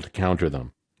available to counter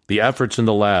them. The efforts in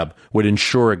the lab would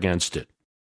ensure against it.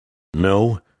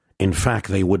 No, in fact,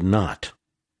 they would not,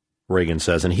 Reagan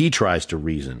says, and he tries to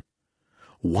reason.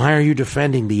 Why are you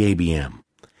defending the ABM?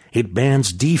 It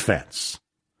bans defense.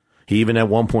 He even at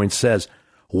one point says,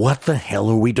 what the hell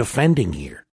are we defending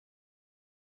here?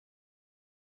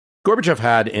 Gorbachev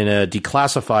had in a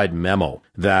declassified memo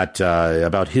that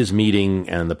about his meeting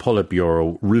and the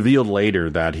Politburo revealed later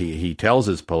that he tells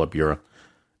his Politburo,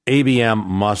 ABM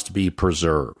must be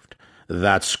preserved,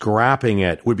 that scrapping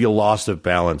it would be a loss of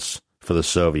balance for the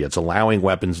Soviets. Allowing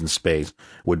weapons in space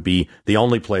would be the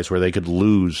only place where they could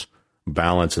lose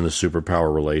balance in the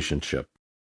superpower relationship.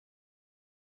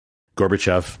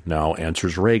 Gorbachev now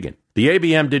answers Reagan. The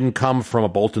ABM didn't come from a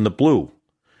bolt in the blue.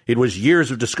 It was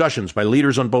years of discussions by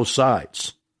leaders on both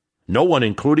sides. No one,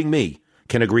 including me,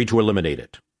 can agree to eliminate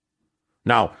it.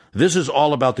 Now, this is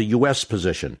all about the U.S.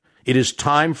 position. It is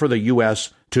time for the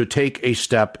U.S. to take a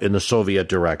step in the Soviet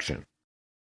direction.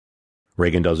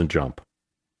 Reagan doesn't jump.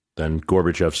 Then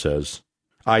Gorbachev says,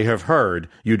 I have heard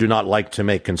you do not like to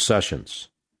make concessions.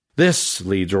 This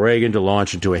leads Reagan to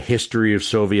launch into a history of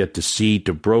Soviet deceit,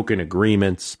 of broken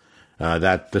agreements,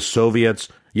 that the Soviets,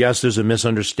 yes, there's a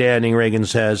misunderstanding, Reagan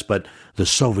says, but the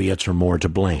Soviets are more to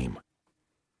blame.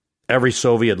 Every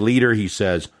Soviet leader, he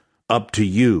says, up to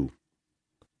you,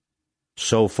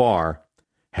 so far,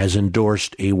 has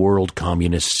endorsed a world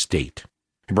communist state.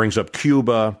 He brings up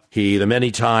Cuba. The many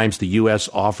times the U.S.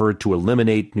 offered to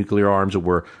eliminate nuclear arms that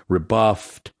were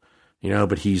rebuffed,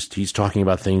 but he's talking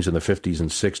about things in the 50s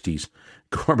and 60s.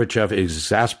 Gorbachev is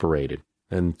exasperated,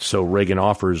 and so Reagan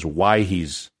offers why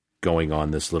he's going on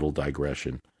this little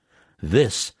digression.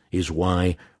 This is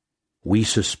why we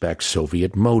suspect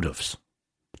Soviet motives.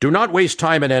 Do not waste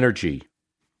time and energy.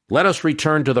 Let us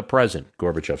return to the present,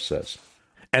 Gorbachev says,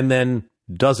 and then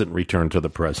doesn't return to the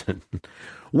present.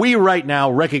 We right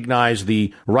now recognize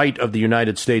the right of the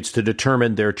United States to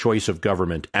determine their choice of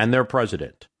government and their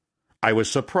president. I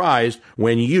was surprised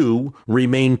when you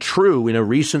remained true in a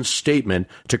recent statement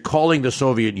to calling the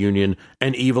Soviet Union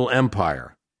an evil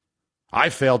empire. I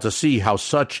fail to see how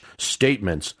such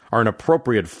statements are an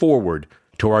appropriate forward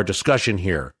to our discussion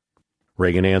here.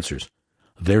 Reagan answers,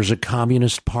 there's a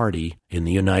communist party in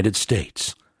the United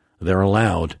States. they're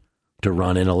allowed to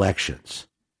run in elections.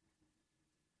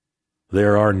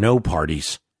 There are no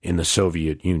parties in the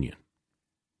Soviet Union.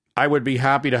 I would be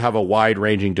happy to have a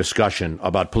wide-ranging discussion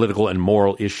about political and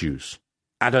moral issues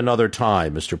at another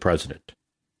time, Mr. President.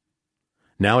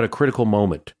 Now, at a critical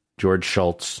moment, George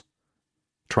Shultz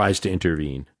tries to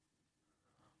intervene.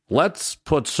 Let's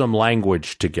put some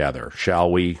language together,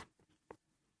 shall we?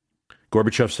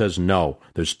 Gorbachev says no,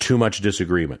 there's too much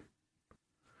disagreement.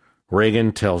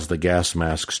 Reagan tells the gas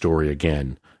mask story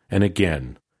again and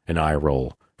again, an eye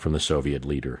roll from the Soviet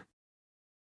leader.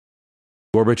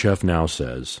 Gorbachev now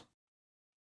says,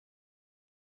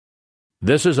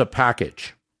 "This is a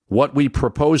package. What we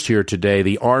proposed here today,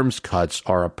 the arms cuts,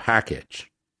 are a package."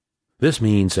 This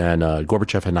means, and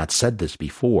Gorbachev had not said this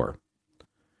before,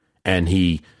 and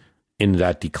he, in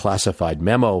that declassified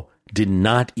memo, did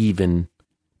not even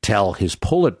tell his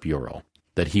Politburo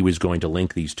that he was going to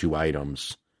link these two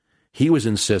items. He was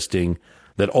insisting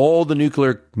that all the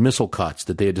nuclear missile cuts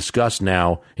that they had discussed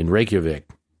now in Reykjavik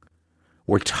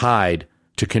were tied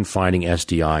to confining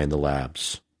SDI in the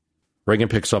labs. Reagan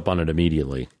picks up on it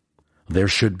immediately. There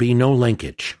should be no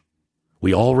linkage.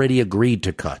 We already agreed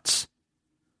to cuts.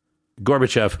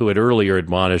 Gorbachev, who had earlier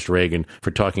admonished Reagan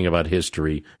for talking about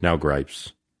history, now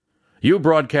gripes. You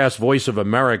broadcast Voice of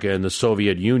America in the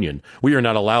Soviet Union. We are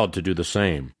not allowed to do the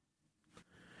same.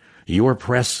 Your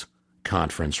press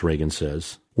conference, Reagan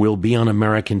says, will be on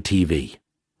American TV.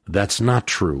 That's not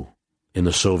true in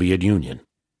the Soviet Union.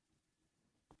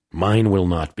 Mine will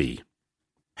not be.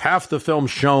 Half the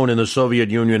films shown in the Soviet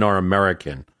Union are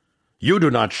American. You do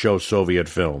not show Soviet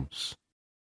films.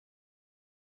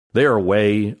 They are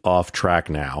way off track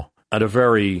now, at a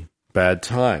very bad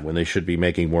time when they should be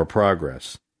making more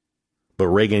progress. But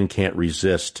Reagan can't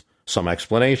resist some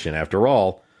explanation. After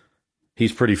all,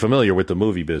 he's pretty familiar with the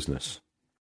movie business.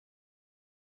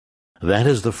 That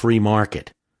is the free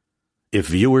market. If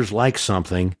viewers like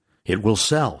something, it will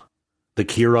sell. The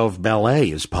Kirov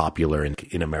Ballet is popular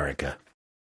in America.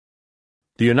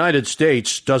 The United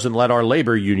States doesn't let our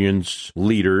labor unions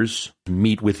leaders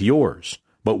meet with yours,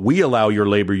 but we allow your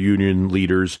labor union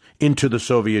leaders into the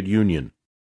Soviet Union.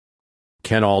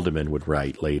 Ken Alderman would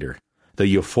write later, the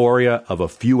euphoria of a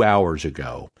few hours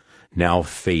ago now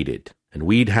faded, and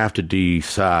we'd have to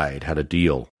decide how to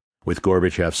deal with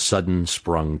Gorbachev's sudden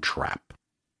sprung trap.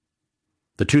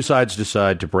 The two sides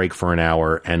decide to break for an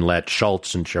hour and let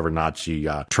Shultz and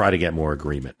Shevardnadze try to get more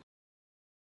agreement.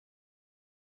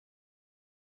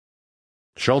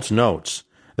 Shultz notes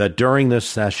that during this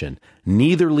session,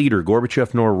 neither leader,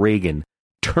 Gorbachev nor Reagan,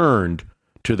 turned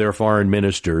to their foreign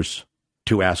ministers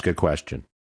to ask a question.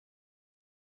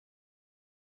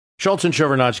 Shultz and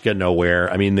Shevardnadze get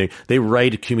nowhere. I mean, they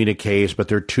write communiques, but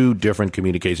they're two different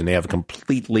communiques, and they have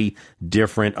completely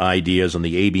different ideas on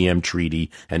the ABM treaty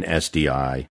and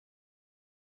SDI.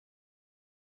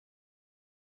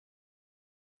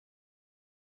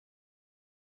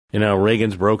 You know,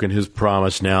 Reagan's broken his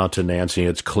promise now to Nancy.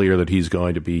 It's clear that he's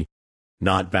going to be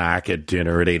not back at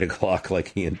dinner at 8 o'clock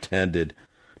like he intended.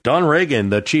 Don Reagan,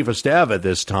 the chief of staff at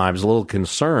this time, is a little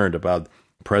concerned about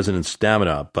the president's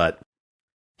stamina, but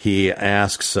he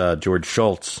asks George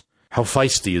Shultz, how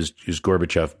feisty is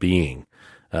Gorbachev being?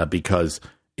 Because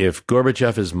if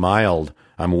Gorbachev is mild,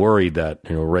 I'm worried that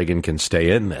Reagan can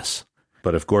stay in this.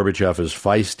 But if Gorbachev is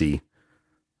feisty,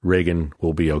 Reagan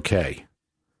will be okay.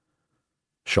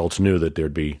 Shultz knew that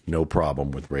there'd be no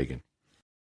problem with Reagan.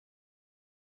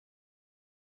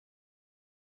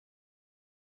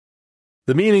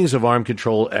 The meetings of arms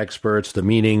control experts, the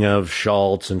meeting of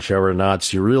Shultz and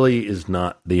Shevardnadze really is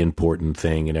not the important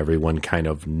thing, and everyone kind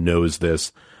of knows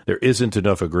this. There isn't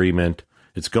enough agreement.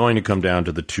 It's going to come down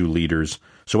to the two leaders.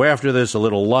 So after this, a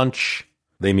little lunch,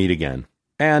 they meet again.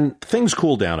 And things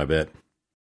cool down a bit.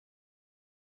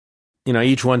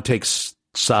 Each one takes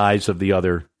sides of the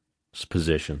other's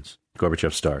positions.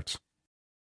 Gorbachev starts.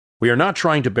 We are not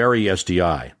trying to bury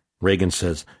SDI. Reagan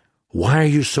says, why are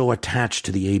you so attached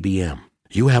to the ABM?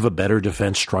 You have a better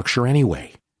defense structure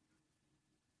anyway.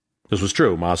 This was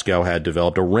true. Moscow had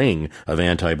developed a ring of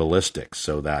anti-ballistics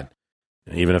so that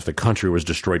even if the country was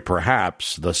destroyed,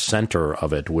 perhaps the center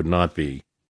of it would not be.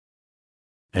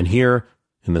 And here,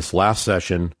 in this last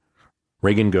session,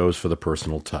 Reagan goes for the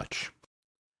personal touch.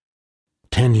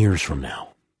 10 years from now,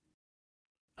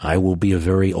 I will be a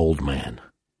very old man.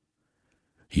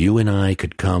 You and I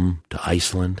could come to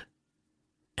Iceland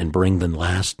and bring the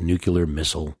last nuclear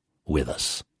missile with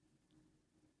us.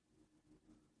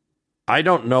 I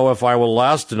don't know if I will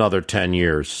last another 10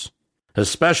 years,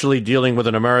 especially dealing with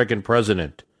an American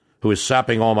president who is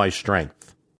sapping all my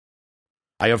strength.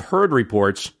 I have heard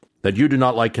reports that you do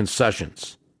not like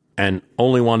concessions. and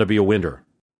only want to be a winner.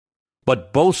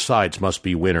 But both sides must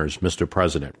be winners, Mr.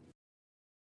 President.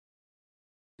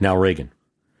 Now, Reagan,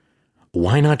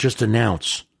 why not just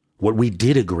announce what we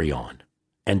did agree on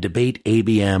and debate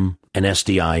ABM and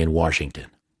SDI in Washington?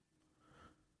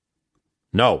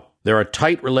 No, there are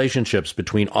tight relationships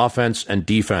between offense and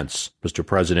defense, Mr.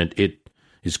 President. It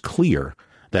is clear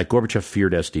that Gorbachev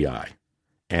feared SDI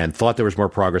and thought there was more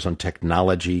progress on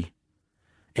technology.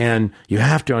 And you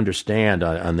have to understand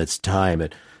on this time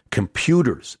that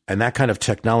computers and that kind of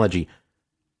technology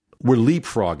were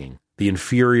leapfrogging the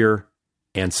inferior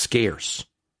and scarce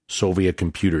Soviet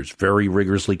computers, very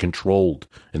rigorously controlled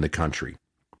in the country.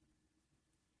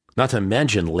 Not to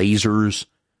mention lasers,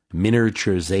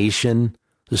 miniaturization.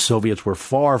 The Soviets were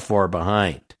far, far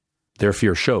behind. Their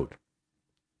fear showed.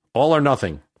 All or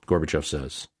nothing, Gorbachev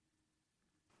says.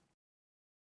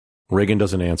 Reagan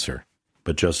doesn't answer,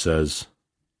 but just says,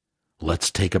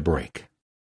 let's take a break.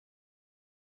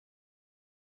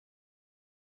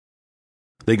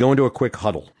 They go into a quick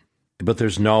huddle, but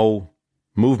there's no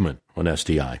movement on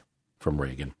SDI from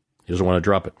Reagan. He doesn't want to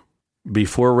drop it.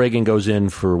 Before Reagan goes in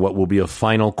for what will be a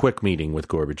final quick meeting with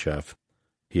Gorbachev,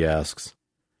 he asks,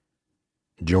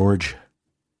 George,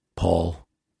 Paul,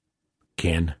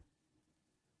 Ken,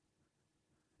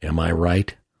 am I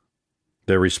right?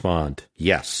 They respond,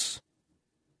 yes.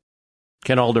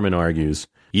 Ken Alderman argues,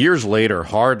 years later,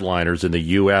 hardliners in the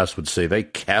U.S. would say they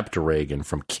kept Reagan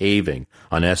from caving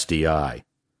on SDI.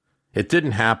 It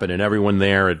didn't happen, and everyone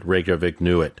there at Reykjavik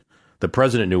knew it. The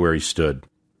president knew where he stood.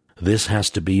 This has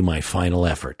to be my final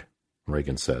effort,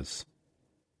 Reagan says.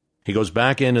 He goes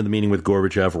back into the meeting with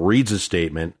Gorbachev, reads his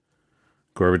statement.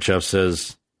 Gorbachev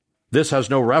says, this has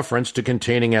no reference to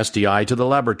containing SDI to the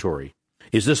laboratory.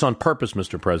 Is this on purpose,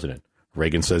 Mr. President?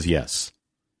 Reagan says yes,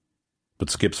 but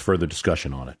skips further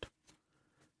discussion on it.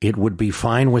 It would be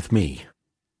fine with me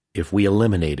if we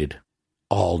eliminated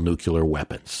all nuclear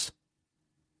weapons.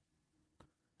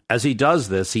 As he does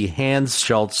this, he hands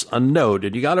Schultz a note.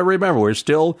 And you got to remember, we're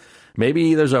still,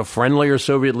 maybe there's a friendlier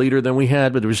Soviet leader than we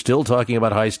had, but we're still talking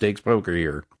about high-stakes poker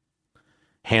here.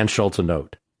 Hands Schultz a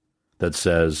note that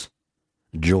says,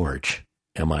 George,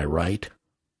 am I right?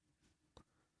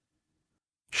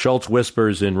 Schultz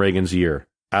whispers in Reagan's ear,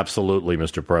 absolutely,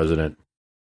 Mr. President.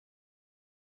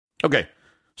 Okay,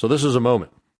 so this is a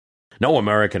moment. No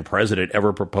American president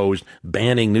ever proposed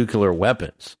banning nuclear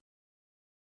weapons.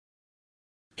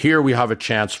 Here we have a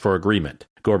chance for agreement,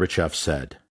 Gorbachev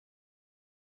said.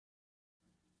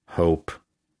 Hope.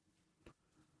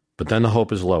 But then the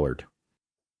hope is lowered.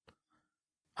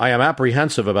 I am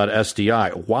apprehensive about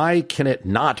SDI. Why can it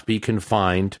not be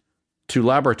confined to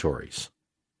laboratories?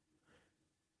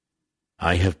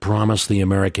 I have promised the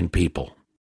American people.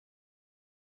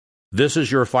 This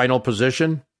is your final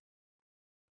position?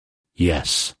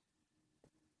 Yes.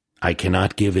 I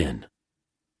cannot give in.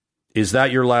 Is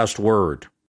that your last word?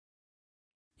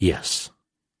 Yes.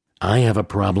 I have a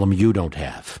problem you don't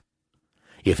have.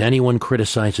 If anyone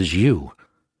criticizes you,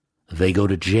 they go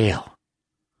to jail.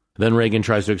 Then Reagan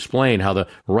tries to explain how the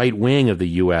right wing of the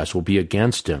U.S. will be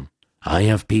against him. I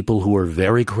have people who are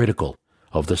very critical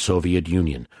of the Soviet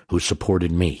Union who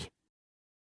supported me.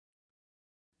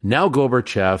 Now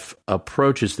Gorbachev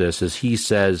approaches this, as he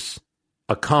says,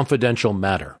 a confidential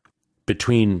matter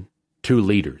between two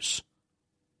leaders.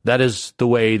 That is the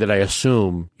way that I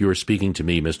assume you are speaking to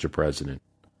me, Mr. President.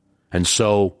 And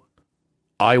so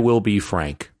I will be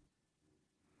frank.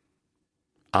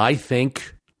 I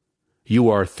think you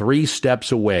are 3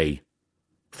 steps away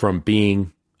from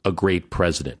being a great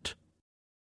president.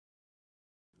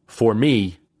 For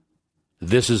me,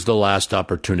 this is the last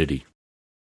opportunity.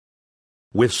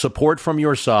 With support from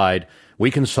your side, we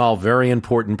can solve very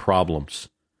important problems.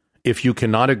 If you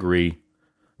cannot agree,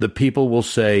 the people will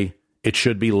say it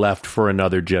should be left for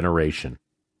another generation.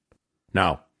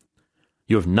 Now,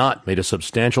 you have not made a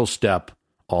substantial step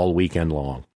all weekend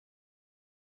long.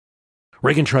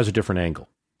 Reagan tries a different angle.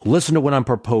 Listen to what I'm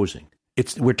proposing.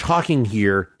 We're talking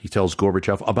here, he tells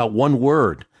Gorbachev, about one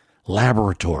word,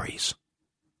 laboratories.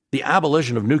 The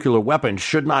abolition of nuclear weapons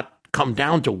should not come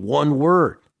down to one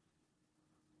word.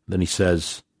 Then he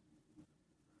says,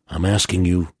 I'm asking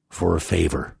you for a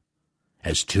favor.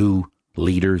 As 2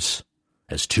 leaders,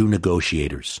 as 2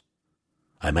 negotiators,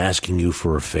 I'm asking you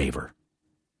for a favor.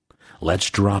 Let's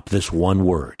drop this one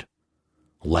word,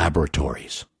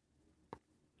 laboratories.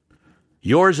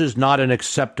 Yours is not an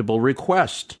acceptable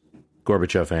request,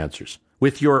 Gorbachev answers.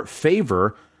 With your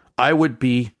favor, I would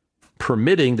be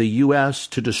permitting the U.S.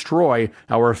 to destroy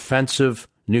our offensive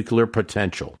nuclear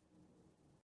potential.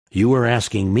 You are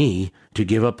asking me to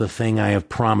give up the thing I have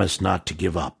promised not to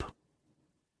give up.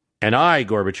 And I,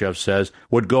 Gorbachev says,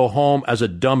 would go home as a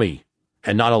dummy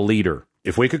and not a leader.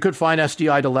 If we could confine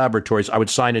SDI to laboratories, I would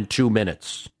sign in 2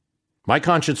 minutes. My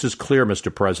conscience is clear,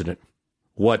 Mr. President.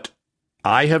 What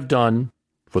I have done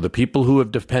for the people who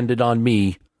have depended on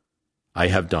me, I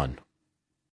have done.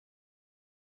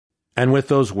 And with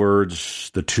those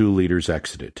words, the two leaders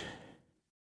exited.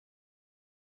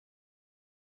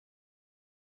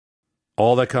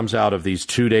 All that comes out of these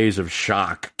 2 days of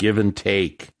shock, give and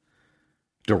take,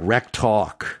 direct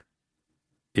talk,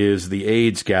 is the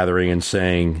aides gathering and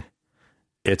saying,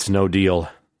 it's no deal.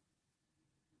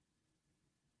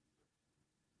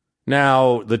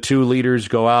 Now, the two leaders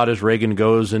go out as Reagan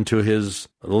goes into his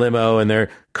limo, and there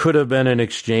could have been an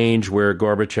exchange where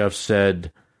Gorbachev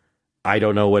said, I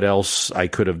don't know what else I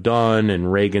could have done,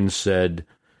 and Reagan said,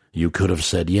 you could have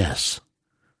said yes.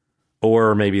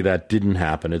 Or maybe that didn't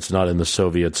happen. It's not in the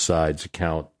Soviet side's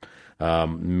account.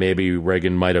 Maybe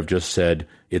Reagan might have just said,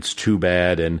 it's too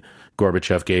bad, and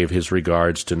Gorbachev gave his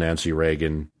regards to Nancy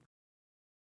Reagan.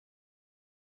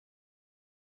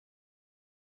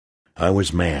 I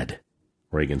was mad,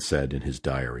 Reagan said in his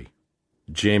diary.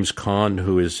 James Caan,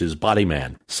 who is his body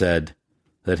man, said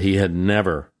that he had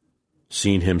never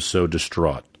seen him so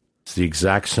distraught. It's the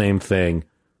exact same thing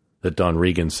that Don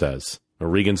Regan says.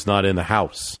 Regan's not in the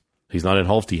house. He's not in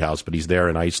Holfty House, but he's there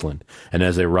in Iceland. And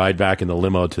as they ride back in the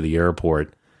limo to the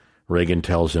airport, Reagan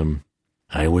tells him,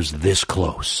 I was this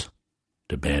close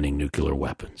to banning nuclear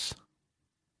weapons.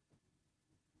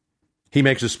 He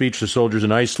makes a speech to soldiers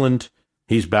in Iceland.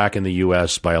 He's back in the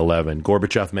U.S. by 11.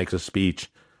 Gorbachev makes a speech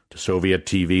to Soviet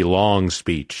TV, long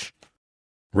speech.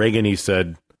 Reagan, he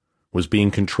said, was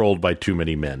being controlled by too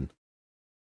many men.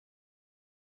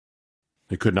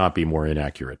 It could not be more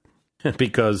inaccurate.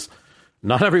 Because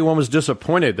not everyone was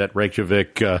disappointed that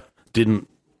Reykjavik didn't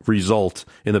result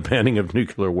in the banning of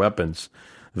nuclear weapons,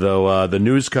 though the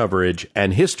news coverage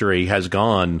and history has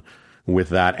gone with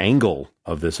that angle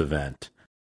of this event.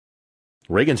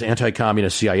 Reagan's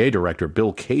anti-communist CIA director,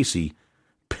 Bill Casey,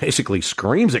 basically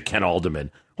screams at Ken Haldeman,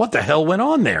 what the hell went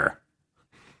on there?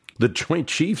 The Joint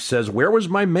Chief says, where was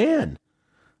my man?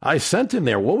 I sent him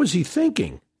there. What was he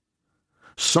thinking?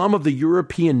 Some of the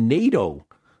European NATO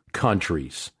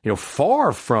countries,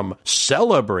 far from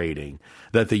celebrating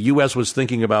that the U.S. was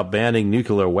thinking about banning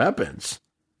nuclear weapons,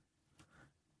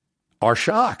 are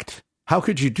shocked. How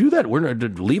could you do that? We're going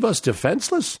to leave us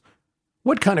defenseless?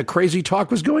 What kind of crazy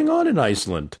talk was going on in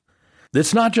Iceland?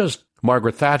 It's not just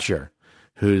Margaret Thatcher,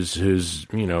 who's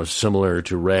similar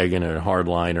to Reagan, a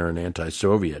hardliner and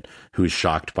anti-Soviet, who's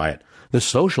shocked by it. The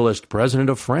socialist president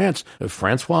of France,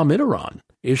 Francois Mitterrand,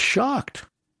 is shocked.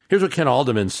 Here's what Ken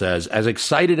Haldeman says. As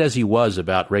excited as he was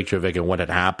about Reykjavik and what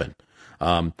had happened,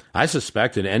 I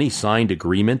suspect that any signed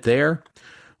agreement there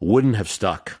wouldn't have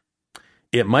stuck.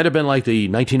 It might have been like the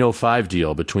 1905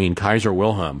 deal between Kaiser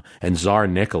Wilhelm and Tsar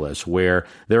Nicholas, where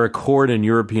their accord in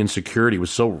European security was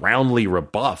so roundly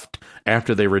rebuffed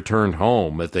after they returned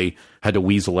home that they had to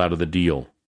weasel out of the deal.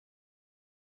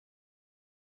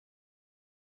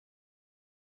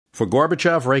 For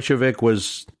Gorbachev, Reykjavik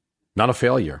was not a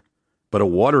failure, but a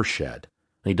watershed.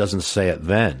 He doesn't say it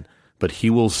then, but he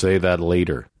will say that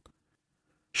later.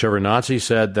 Shevardnadze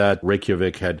said that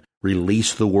Reykjavik had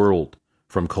released the world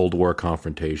from Cold War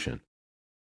confrontation.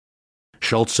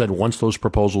 Schultz said once those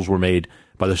proposals were made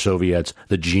by the Soviets,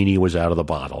 the genie was out of the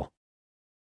bottle.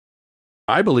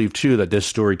 I believe, too, that this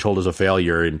story told as a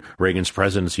failure in Reagan's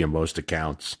presidency on most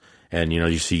accounts. And,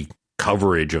 you see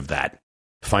coverage of that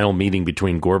final meeting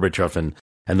between Gorbachev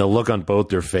and the look on both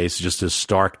their faces, just as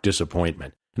stark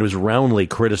disappointment. It was roundly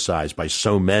criticized by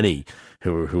so many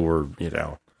who were,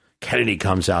 Kennedy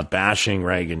comes out bashing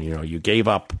Reagan, you gave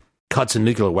up cuts in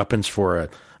nuclear weapons for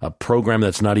a program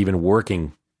that's not even working.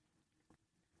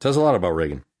 It says a lot about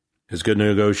Reagan. His good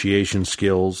negotiation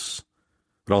skills,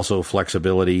 but also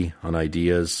flexibility on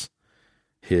ideas,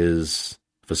 his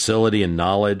facility and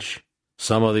knowledge.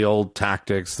 Some of the old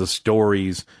tactics, the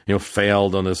stories,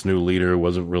 failed on this new leader,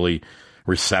 wasn't really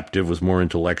receptive, was more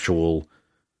intellectual.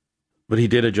 But he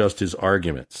did adjust his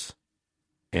arguments,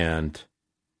 and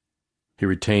he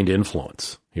retained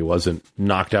influence. He wasn't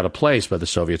knocked out of place by the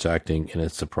Soviets acting in a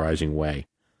surprising way.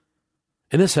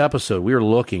 In this episode, we are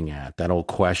looking at that old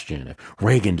question if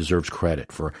Reagan deserves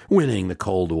credit for winning the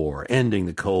Cold War, ending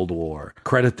the Cold War,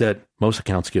 credit that most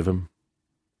accounts give him.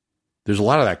 There's a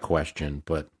lot of that question,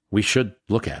 but we should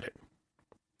look at it.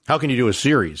 How can you do a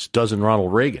series, dozen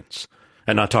Ronald Reagans,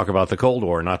 and not talk about the Cold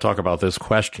War, not talk about this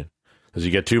question? Does he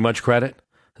get too much credit?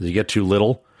 Does he get too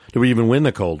little? Do we even win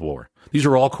the Cold War? These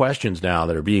are all questions now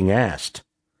that are being asked.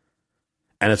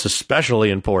 And it's especially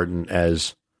important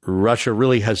as Russia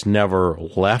really has never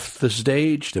left the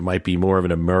stage. There might be more of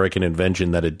an American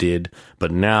invention that it did,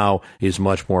 but now is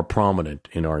much more prominent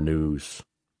in our news.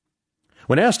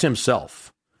 When asked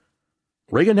himself,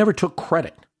 Reagan never took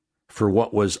credit for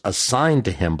what was assigned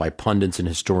to him by pundits and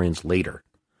historians later.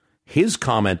 His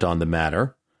comment on the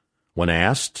matter, when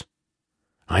asked,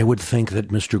 I would think that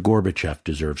Mr. Gorbachev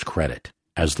deserves credit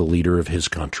as the leader of his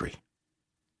country.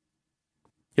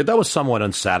 Yet that was somewhat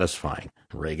unsatisfying.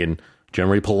 Reagan,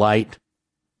 generally polite,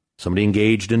 somebody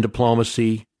engaged in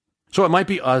diplomacy. So it might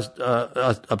be up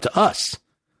to us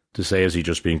to say, is he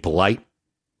just being polite?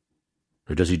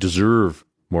 Or does he deserve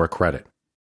more credit?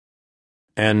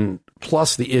 And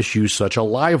plus the issue's such a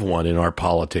live one in our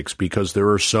politics because there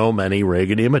are so many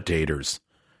Reagan imitators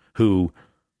who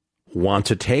want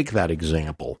to take that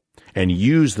example and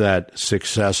use that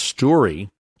success story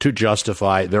to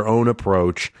justify their own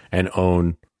approach and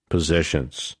own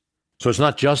positions. So it's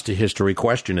not just a history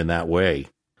question in that way.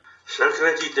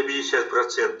 Сократить на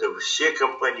 50% все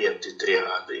компоненты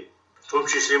триады. В том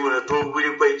числе мы готовы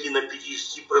были пойти на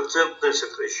 50%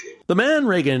 сокращение. The man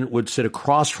Reagan would sit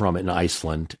across from in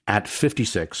Iceland at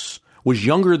 56 was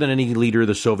younger than any leader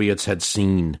the Soviets had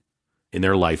seen in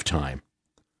their lifetime.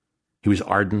 He was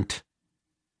ardent.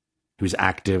 He was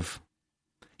active.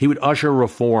 He would usher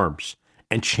reforms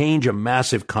and change a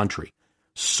massive country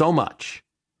so much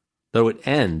that it would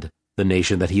end the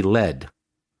nation that he led,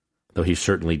 though he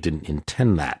certainly didn't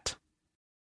intend that.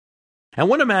 And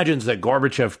one imagines that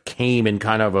Gorbachev came in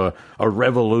kind of a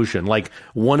revolution, like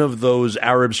one of those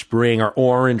Arab Spring or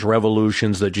Orange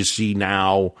revolutions that you see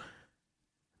now,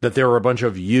 that there were a bunch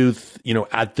of youth,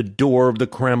 at the door of the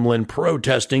Kremlin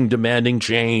protesting, demanding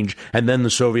change, and then the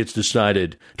Soviets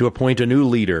decided to appoint a new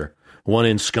leader, one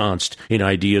ensconced in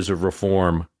ideas of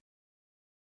reform.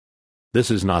 This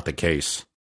is not the case.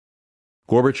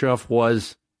 Gorbachev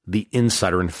was the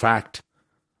insider, in fact,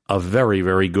 a very,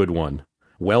 very good one.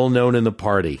 Well known in the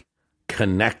party,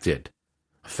 connected,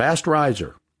 fast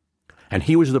riser. And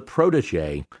he was the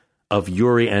protege of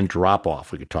Yuri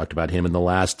Andropov. We talked about him in the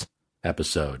last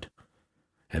episode.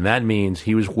 And that means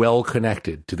he was well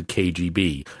connected to the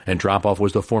KGB. Andropov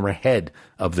was the former head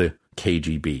of the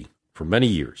KGB for many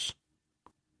years.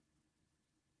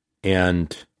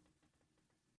 And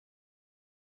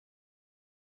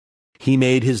he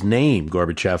made his name,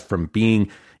 Gorbachev, from being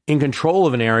in control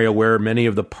of an area where many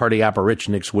of the party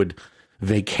apparatchiks would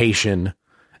vacation,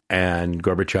 and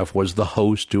Gorbachev was the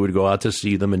host who would go out to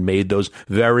see them and made those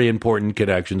very important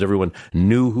connections. Everyone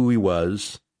knew who he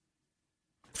was.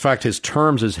 In fact, his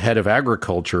terms as head of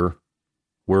agriculture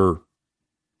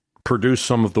produced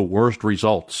some of the worst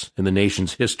results in the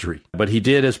nation's history. But he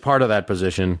did, as part of that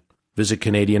position, visit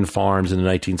Canadian farms in the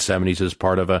 1970s as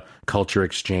part of a culture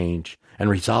exchange and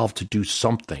resolved to do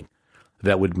something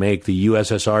that would make the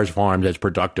USSR's farms as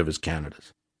productive as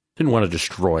Canada's. Didn't want to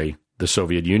destroy the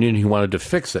Soviet Union. He wanted to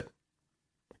fix it.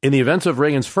 In the events of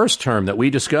Reagan's first term that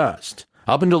we discussed,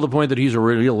 up until the point that he's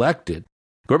reelected,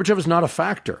 Gorbachev is not a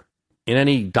factor in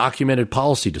any documented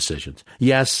policy decisions.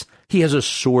 Yes, he has a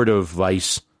sort of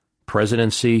vice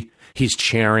presidency. He's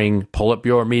chairing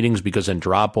Politburo meetings because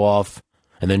Andropov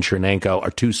and then Chernenko are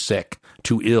too sick,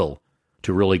 too ill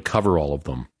to really cover all of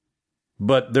them.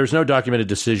 But there's no documented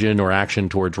decision or action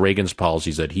towards Reagan's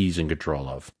policies that he's in control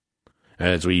of. And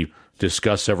as we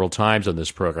discussed several times on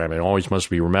this program, it always must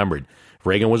be remembered, if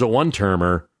Reagan was a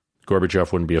one-termer,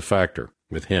 Gorbachev wouldn't be a factor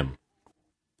with him.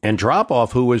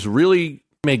 Andropov, who was really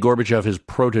made Gorbachev his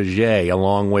protege,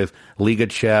 along with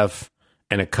Ligachev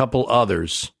and a couple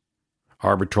others,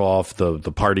 Arbatov,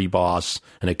 the party boss,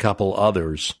 and a couple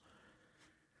others,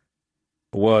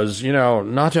 was,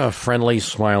 not a friendly,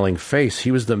 smiling face.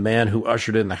 He was the man who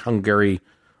ushered in the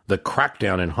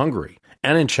crackdown in Hungary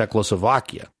and in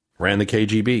Czechoslovakia, ran the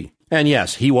KGB. And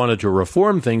yes, he wanted to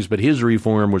reform things, but his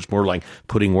reform was more like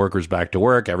putting workers back to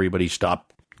work. Everybody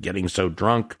stopped getting so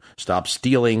drunk, stopped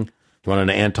stealing. He wanted an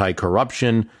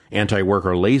anti-corruption,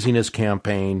 anti-worker laziness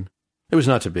campaign. It was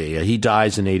not to be. He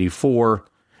dies in 1984,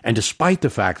 and despite the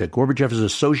fact that Gorbachev is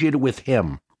associated with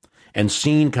him, and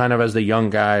seen kind of as the young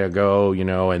guy ago,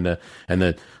 and the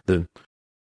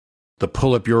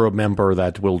Politburo member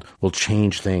that will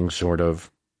change things, sort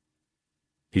of.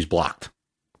 He's blocked.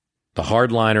 The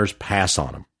hardliners pass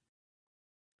on him.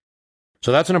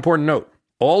 So that's an important note.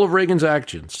 All of Reagan's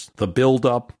actions, the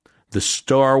buildup, the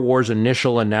Star Wars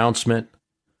initial announcement,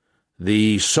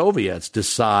 the Soviets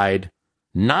decide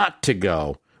not to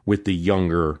go with the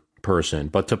younger person,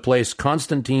 but to place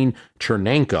Konstantin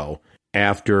Chernenko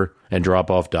after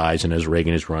Andropov dies and as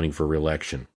Reagan is running for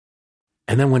re-election.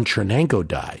 And then when Chernenko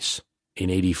dies in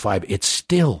 1985, it's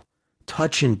still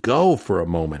touch and go for a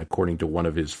moment, according to one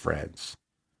of his friends.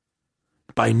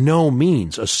 By no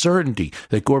means a certainty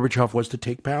that Gorbachev was to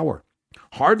take power.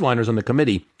 Hardliners on the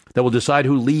committee that will decide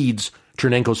who leads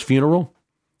Chernenko's funeral,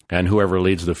 and whoever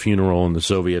leads the funeral in the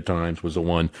Soviet times was the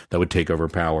one that would take over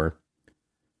power.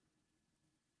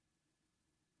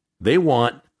 They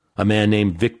want a man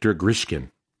named Viktor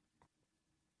Grishkin,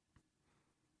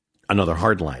 another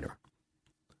hardliner.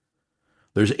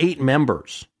 There's 8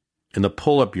 members in the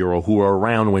Politburo who are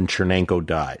around when Chernenko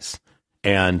dies.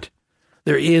 And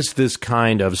there is this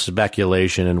kind of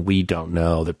speculation, and we don't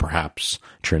know, that perhaps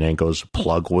Chernenko's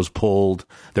plug was pulled.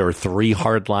 There are 3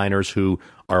 hardliners who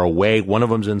are away. One of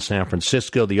them's in San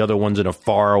Francisco. The other one's in a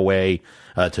faraway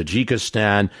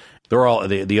Tajikistan. They're all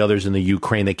the others in the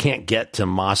Ukraine. They can't get to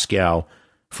Moscow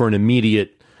for an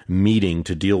immediate meeting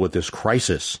to deal with this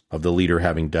crisis of the leader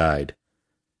having died.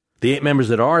 The 8 members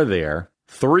that are there,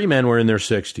 3 men were in their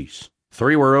 60s,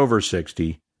 3 were over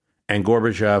 60, and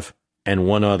Gorbachev and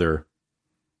one other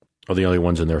are the only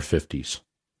ones in their 50s.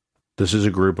 This is a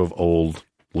group of old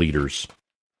leaders.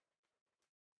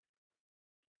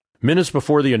 Minutes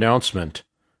before the announcement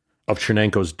of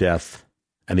Chernenko's death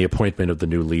and the appointment of the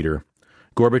new leader,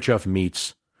 Gorbachev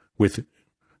meets with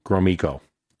Gromyko.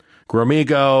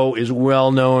 Gromyko is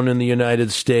well known in the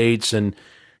United States, and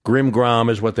Grim Grom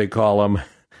is what they call him.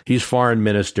 He's foreign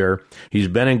minister. He's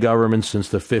been in government since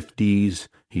the 50s.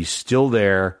 He's still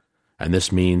there, and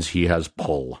this means he has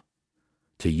pull.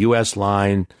 To U.S.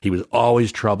 line, he was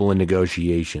always trouble in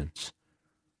negotiations.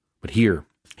 But here,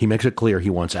 he makes it clear he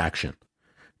wants action,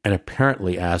 and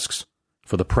apparently asks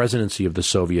for the presidency of the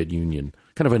Soviet Union,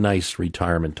 kind of a nice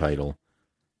retirement title,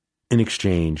 in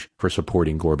exchange for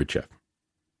supporting Gorbachev.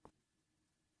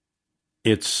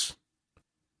 It's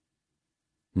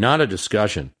not a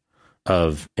discussion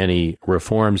of any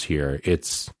reforms here.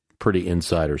 It's pretty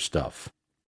insider stuff.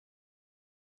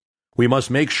 We must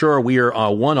make sure we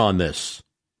are one on this,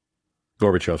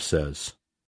 Gorbachev says.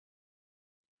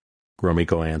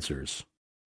 Gromyko answers,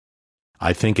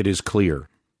 I think it is clear.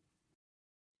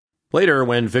 Later,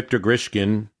 when Viktor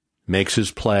Grishkin makes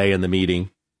his play in the meeting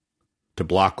to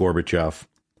block Gorbachev,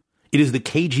 it is the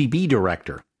KGB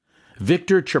director,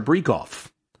 Viktor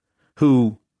Chebrikov,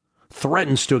 who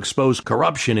threatens to expose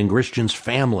corruption in Grishkin's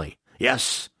family.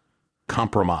 Yes,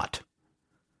 compromat.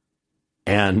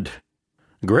 And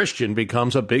Grishkin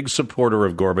becomes a big supporter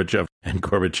of Gorbachev, and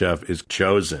Gorbachev is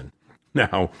chosen.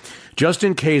 Now, just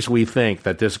in case we think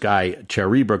that this guy,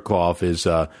 Chebrikov,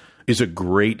 is a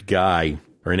great guy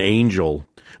or an angel,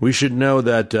 we should know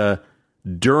that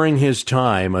during his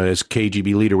time as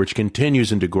KGB leader, which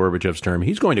continues into Gorbachev's term,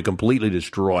 he's going to completely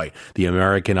destroy the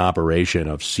American operation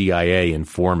of CIA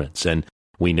informants. And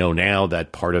we know now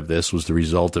that part of this was the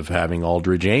result of having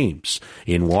Aldrich Ames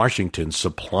in Washington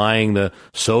supplying the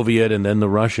Soviet and then the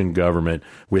Russian government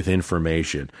with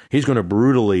information. He's going to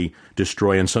brutally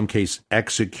destroy, in some case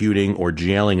executing or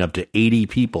jailing up to 80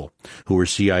 people who were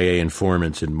CIA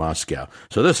informants in Moscow.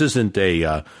 So this isn't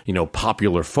a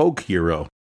popular folk hero,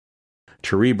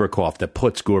 Chebrikov, that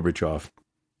puts Gorbachev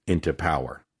into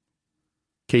power.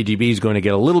 KGB is going to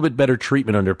get a little bit better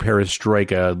treatment under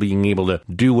perestroika, being able to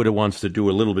do what it wants to do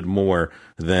a little bit more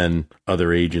than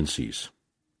other agencies.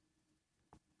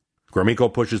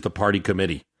 Gromyko pushes the party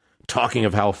committee, talking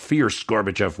of how fierce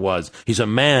Gorbachev was. He's a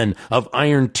man of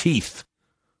iron teeth.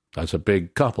 That's a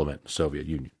big compliment, Soviet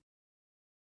Union.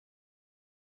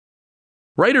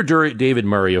 Writer David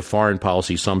Murray of Foreign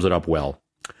Policy sums it up well.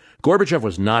 Gorbachev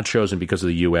was not chosen because of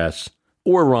the U.S.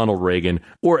 or Ronald Reagan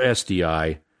or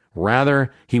SDI.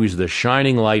 Rather, he was the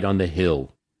shining light on the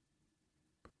hill.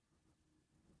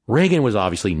 Reagan was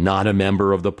obviously not a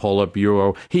member of the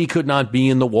Politburo. He could not be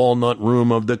in the walnut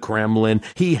room of the Kremlin.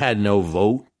 He had no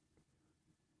vote.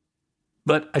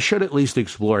 But I should at least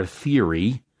explore a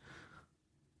theory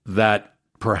that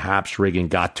perhaps Reagan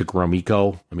got to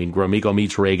Gromyko. I mean, Gromyko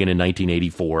meets Reagan in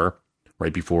 1984,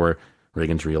 right before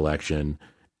Reagan's reelection.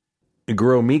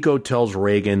 Gromyko tells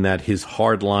Reagan that his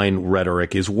hardline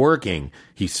rhetoric is working.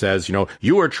 He says,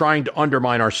 you are trying to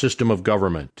undermine our system of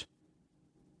government.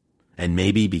 And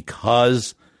maybe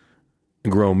because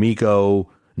Gromyko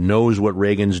knows what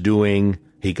Reagan's doing,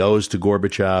 he goes to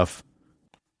Gorbachev.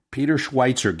 Peter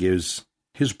Schweitzer gives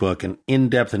his book an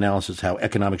in-depth analysis of how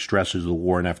economic stresses of the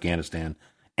war in Afghanistan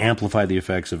amplify the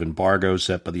effects of embargoes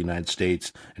set by the United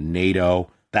States and NATO.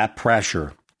 That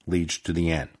pressure leads to the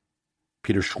end.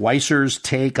 Peter Schweitzer's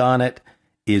take on it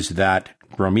is that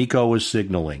Gromyko was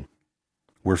signaling,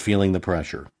 we're feeling the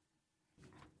pressure.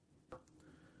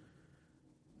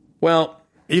 Well,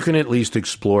 you can at least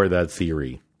explore that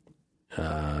theory.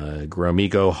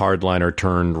 Gromyko, hardliner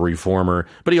turned reformer,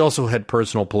 but he also had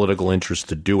personal political interest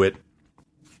to do it.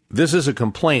 This is a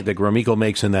complaint that Gromyko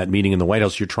makes in that meeting in the White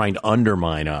House. You're trying to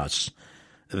undermine us.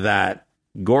 That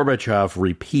Gorbachev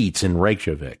repeats in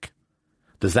Reykjavik.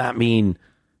 Does that mean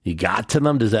you got to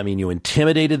them? Does that mean you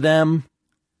intimidated them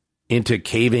into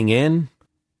caving in?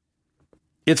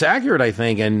 It's accurate, I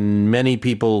think, and many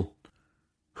people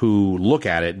who look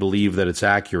at it believe that it's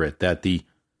accurate, that the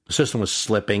system was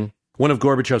slipping. One of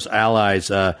Gorbachev's allies,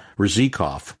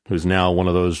 Ryzhikov, who's now one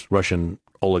of those Russian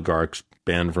oligarchs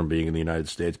banned from being in the United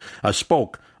States,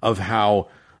 spoke of how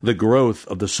the growth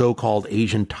of the so-called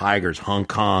Asian tigers, Hong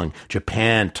Kong,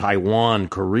 Japan, Taiwan,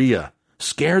 Korea,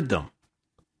 scared them.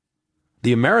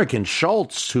 The American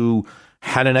Schultz, who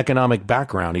had an economic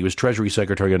background, he was Treasury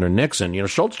Secretary under Nixon,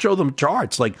 Schultz showed them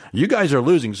charts like, you guys are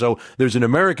losing. So there's an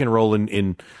American role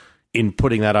in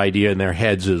putting that idea in their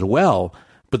heads as well,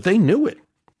 but they knew it.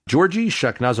 Georgy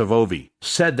Shekhnazovovy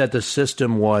said that the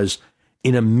system was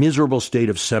in a miserable state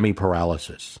of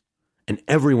semi-paralysis, and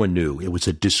everyone knew it was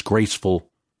a disgraceful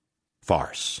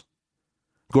farce.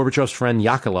 Gorbachev's friend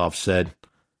Yakovlev said,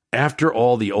 after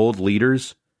all the old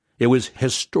leaders, it was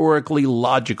historically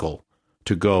logical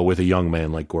to go with a young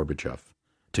man like Gorbachev,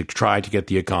 to try to get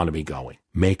the economy going,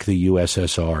 make the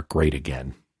USSR great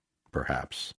again,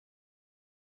 perhaps.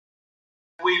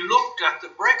 We looked at the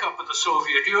breakup of the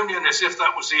Soviet Union as if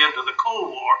that was the end of the Cold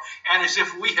War and as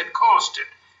if we had caused it.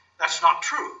 That's not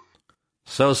true.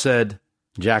 So said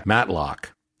Jack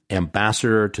Matlock,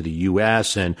 ambassador to the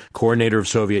U.S. and coordinator of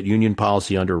Soviet Union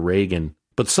policy under Reagan.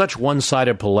 But such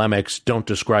one-sided polemics don't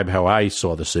describe how I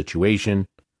saw the situation.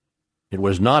 It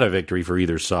was not a victory for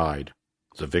either side.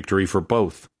 It was a victory for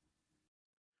both.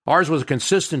 Ours was a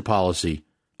consistent policy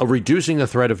of reducing the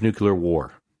threat of nuclear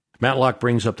war. Matlock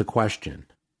brings up the question,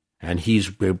 and he's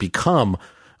become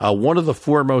one of the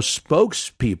foremost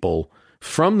spokespeople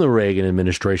from the Reagan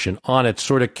administration on it,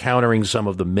 sort of countering some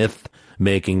of the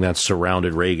myth-making that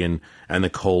surrounded Reagan and the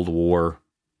Cold War.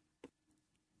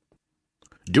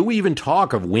 Do we even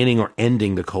talk of winning or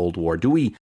ending the Cold War? Do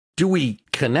we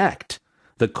connect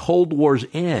the Cold War's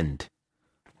end,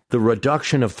 the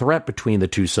reduction of threat between the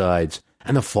two sides,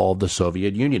 and the fall of the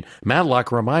Soviet Union?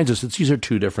 Matlock reminds us that these are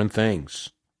two different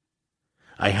things.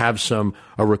 I have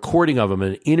a recording of him,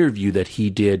 an interview that he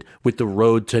did with the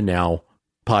Road to Now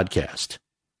podcast.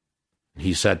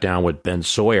 He sat down with Ben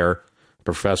Sawyer,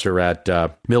 professor at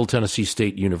Middle Tennessee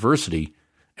State University,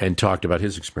 and talked about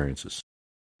his experiences.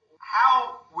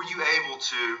 How were you able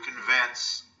to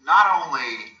convince not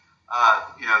only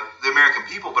the American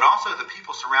people, but also the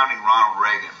people surrounding Ronald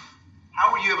Reagan? How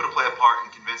were you able to play a part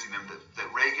in convincing them that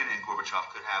Reagan and Gorbachev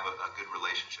could have a good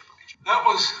relationship with each other? That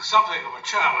was something of a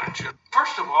challenge.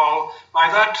 First of all, by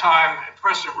that time,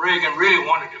 President Reagan really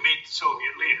wanted to meet the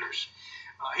Soviet leaders.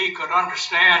 He could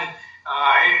understand,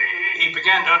 he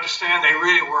began to understand they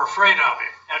really were afraid of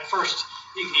him. At first,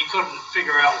 he couldn't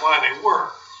figure out why they were.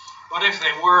 But if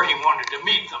they were, he wanted to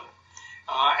meet them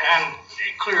and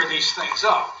clear these things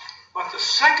up. But the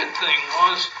second thing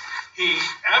was he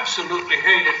absolutely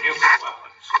hated nuclear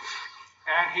weapons.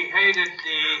 And he hated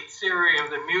the theory of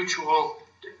the mutual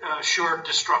assured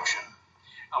destruction.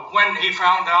 When he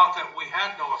found out that we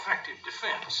had no effective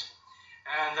defense,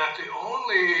 and that the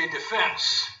only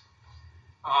defense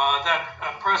that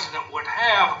a president would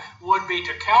have would be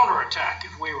to counterattack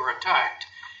if we were attacked,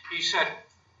 he said,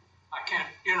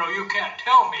 you can't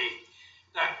tell me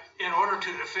that in order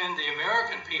to defend the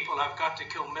American people, I've got to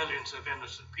kill millions of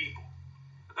innocent people.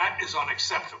 That is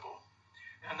unacceptable.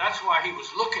 And that's why he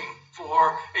was looking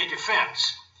for a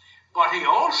defense. But he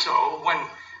also, when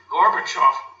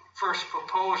Gorbachev first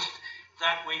proposed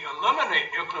that we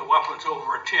eliminate nuclear weapons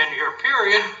over a 10-year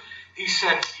period, he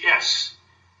said, yes,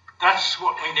 that's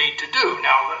what we need to do.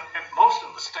 Now, most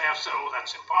of the staff said,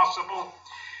 that's impossible.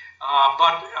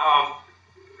 But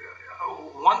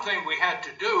one thing we had to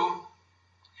do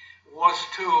was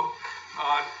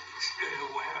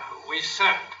we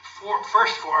set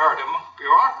first for our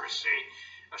bureaucracy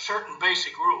certain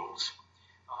basic rules.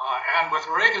 And with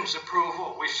Reagan's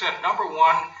approval, we said, number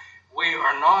one, we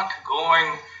are not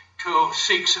going to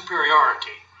seek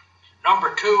superiority.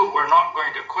 Number two, we're not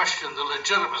going to question the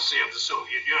legitimacy of the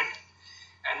Soviet Union.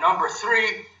 And number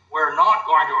three, we're not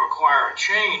going to require a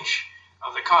change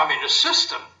of the communist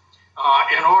system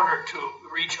in order to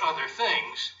reach other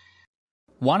things.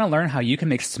 Want to learn how you can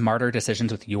make smarter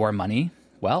decisions with your money?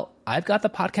 Well, I've got the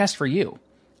podcast for you.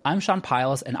 I'm Sean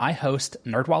Piles, and I host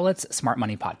NerdWallet's Smart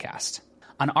Money Podcast.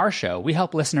 On our show, we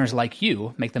help listeners like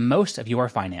you make the most of your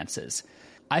finances.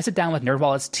 I sit down with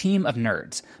NerdWallet's team of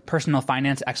nerds, personal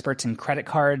finance experts in credit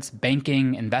cards,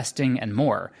 banking, investing, and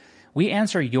more. We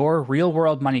answer your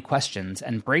real-world money questions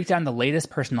and break down the latest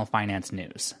personal finance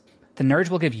news. The Nerds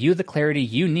will give you the clarity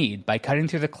you need by cutting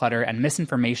through the clutter and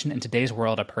misinformation in today's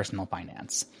world of personal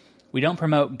finance. We don't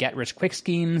promote get-rich-quick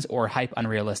schemes or hype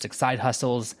unrealistic side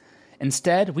hustles.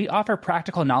 Instead, we offer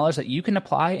practical knowledge that you can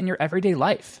apply in your everyday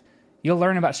life. You'll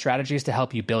learn about strategies to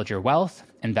help you build your wealth,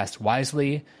 invest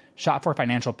wisely, shop for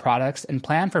financial products, and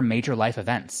plan for major life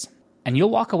events. And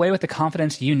you'll walk away with the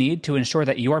confidence you need to ensure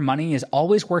that your money is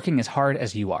always working as hard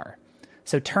as you are.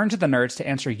 So turn to the Nerds to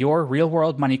answer your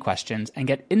real-world money questions and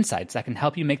get insights that can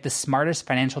help you make the smartest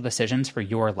financial decisions for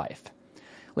your life.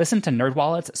 Listen to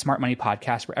NerdWallet's Smart Money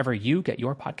Podcast wherever you get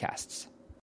your podcasts.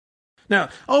 Now,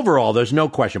 overall, there's no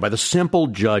question by the simple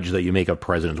judge that you make of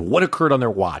presidents, what occurred on their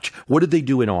watch? What did they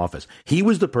do in office? He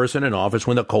was the person in office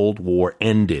when the Cold War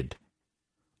ended,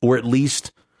 or at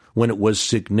least when it was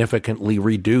significantly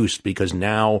reduced, because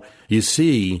now you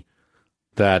see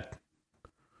that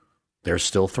there's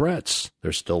still threats.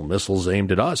 There's still missiles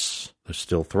aimed at us. There's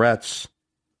still threats.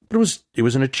 But it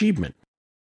was an achievement.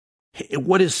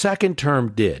 What his second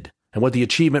term did, and what the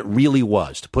achievement really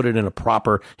was, to put it in a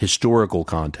proper historical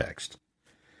context.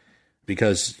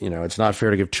 Because, it's not fair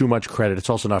to give too much credit. It's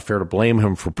also not fair to blame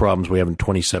him for problems we have in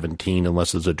 2017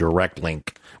 unless there's a direct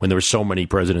link when there were so many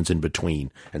presidents in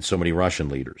between and so many Russian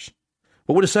leaders.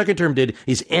 But what his second term did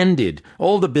is ended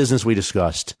all the business we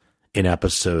discussed in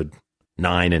episode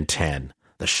 9 and 10,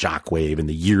 the shockwave and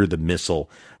the year of the missile.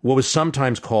 What was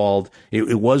sometimes called,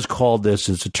 it was called this,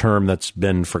 it's a term that's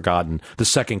been forgotten, the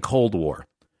Second Cold War.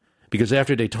 Because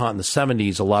after détente in the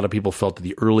 70s, a lot of people felt that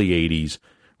the early 80s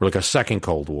were like a second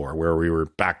Cold War, where we were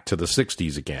back to the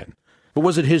 60s again. But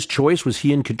was it his choice? Was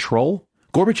he in control?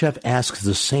 Gorbachev asks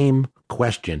the same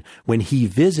question when he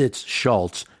visits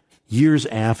Shultz years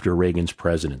after Reagan's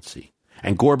presidency.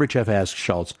 And Gorbachev asks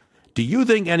Shultz, do you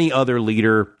think any other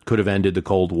leader could have ended the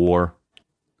Cold War?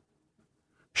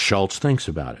 Shultz thinks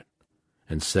about it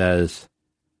and says,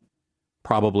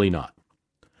 probably not.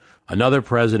 Another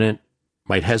president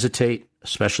might hesitate,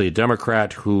 especially a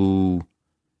Democrat who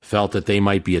felt that they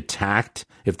might be attacked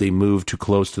if they moved too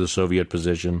close to the Soviet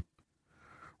position.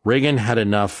 Reagan had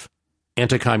enough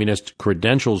anti-communist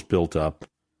credentials built up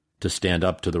to stand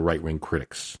up to the right-wing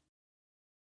critics.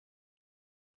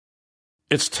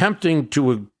 It's tempting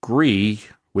to agree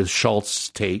with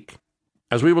Shultz's take.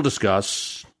 As we will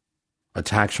discuss,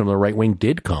 attacks from the right wing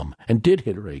did come and did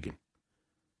hit Reagan.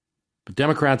 But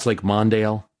Democrats like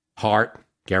Mondale,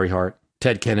 Gary Hart,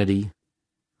 Ted Kennedy,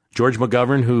 George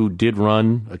McGovern, who did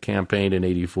run a campaign in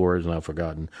 84, is now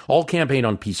forgotten, all campaigned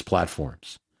on peace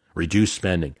platforms. Reduce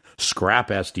spending, scrap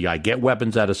SDI, get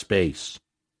weapons out of space.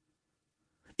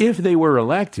 If they were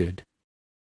elected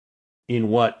in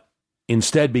what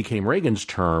instead became Reagan's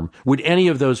term, would any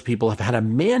of those people have had a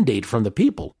mandate from the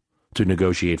people to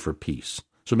negotiate for peace?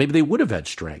 So maybe they would have had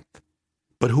strength.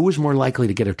 But who was more likely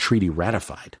to get a treaty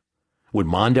ratified? Would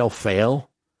Mondale fail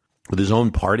with his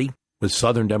own party, with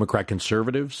Southern Democrat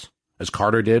conservatives, as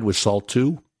Carter did with SALT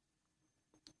II?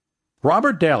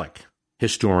 Robert Dallek,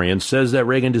 historian, says that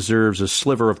Reagan deserves a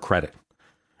sliver of credit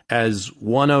as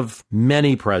one of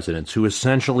many presidents who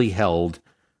essentially held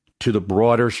to the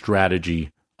broader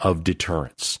strategy of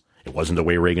deterrence. It wasn't the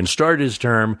way Reagan started his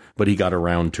term, but he got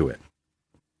around to it.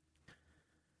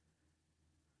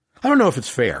 I don't know if it's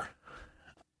fair.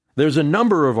 There's a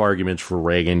number of arguments for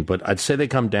Reagan, but I'd say they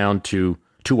come down to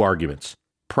two arguments: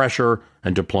 pressure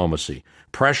and diplomacy.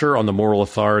 Pressure on the moral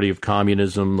authority of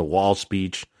communism, the Wall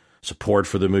speech, support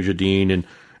for the Mujahideen in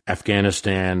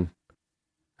Afghanistan,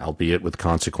 albeit with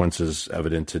consequences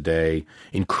evident today,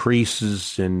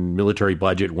 increases in military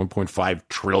budget, $1.5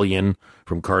 trillion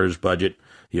from Carter's budget,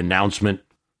 the announcement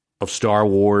of Star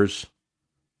Wars,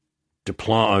 a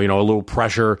little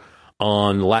pressure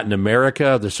on Latin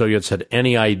America. The Soviets had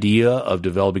any idea of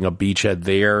developing a beachhead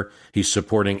there. He's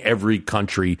supporting every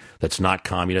country that's not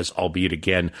communist, albeit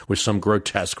again with some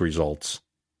grotesque results.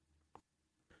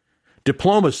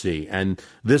 Diplomacy, and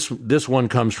this one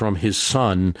comes from his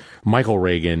son, Michael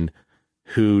Reagan,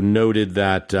 who noted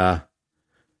that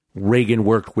Reagan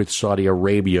worked with Saudi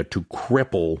Arabia to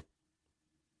cripple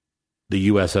the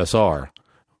USSR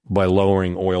by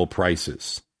lowering oil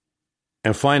prices.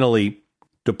 And finally,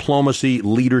 diplomacy,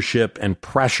 leadership, and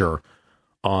pressure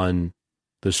on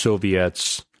the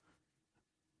Soviets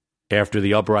after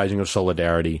the uprising of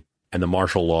Solidarity and the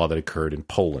martial law that occurred in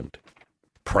Poland.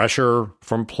 Pressure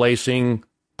from placing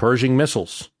Pershing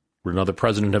missiles. Would another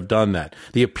president have done that?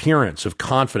 The appearance of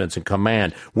confidence and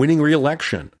command, winning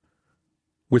re-election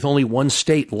with only one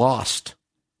state lost,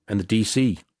 and the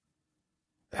D.C.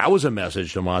 That was a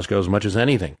message to Moscow as much as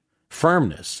anything.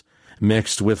 Firmness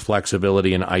mixed with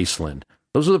flexibility in Iceland.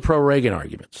 Those are the pro-Reagan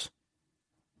arguments.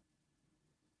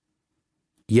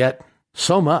 Yet,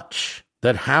 so much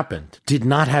that happened did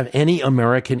not have any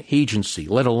American agency,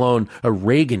 let alone a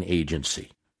Reagan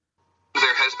agency.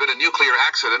 There has been a nuclear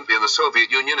accident in the Soviet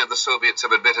Union, and the Soviets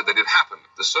have admitted that it happened.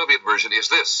 The Soviet version is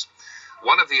this.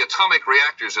 One of the atomic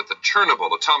reactors at the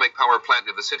Chernobyl atomic power plant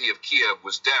in the city of Kiev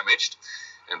was damaged,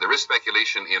 and there is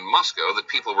speculation in Moscow that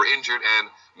people were injured and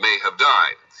may have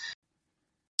died.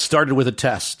 It started with a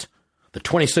test. The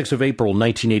 26th of April,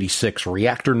 1986,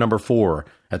 reactor number 4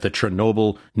 at the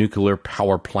Chernobyl nuclear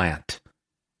power plant.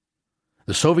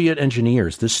 The Soviet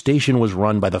engineers, this station was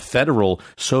run by the federal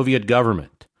Soviet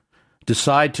government,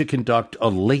 decide to conduct a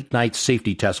late-night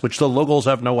safety test, which the locals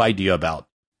have no idea about.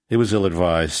 It was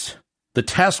ill-advised. The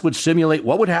test would simulate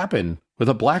what would happen with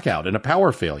a blackout and a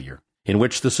power failure, in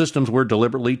which the systems were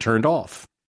deliberately turned off.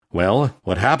 Well,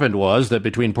 what happened was that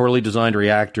between poorly designed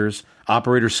reactors,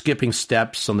 operators skipping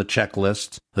steps on the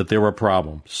checklist, that there were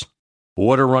problems.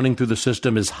 Water running through the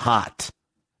system is hot.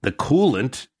 The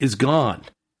coolant is gone.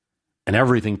 And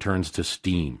everything turns to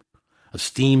steam. A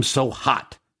steam so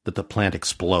hot that the plant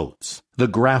explodes. The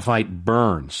graphite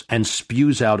burns and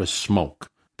spews out as smoke.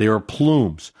 There are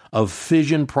plumes of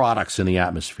fission products in the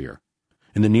atmosphere.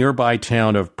 In the nearby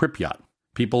town of Pripyat,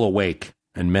 people awake,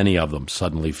 and many of them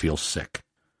suddenly feel sick.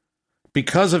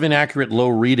 Because of inaccurate low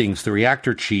readings, the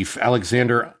reactor chief,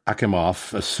 Alexander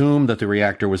Akimov, assumed that the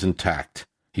reactor was intact.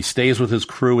 He stays with his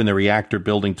crew in the reactor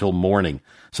building till morning,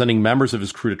 sending members of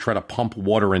his crew to try to pump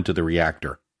water into the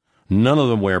reactor. None of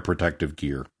them wear protective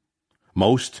gear.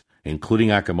 Most, including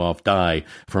Akimov, die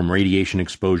from radiation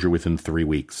exposure within 3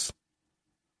 weeks.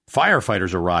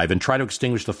 Firefighters arrive and try to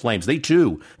extinguish the flames. They,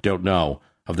 too, don't know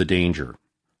of the danger.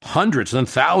 Hundreds and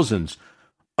thousands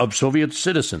of Soviet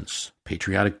citizens,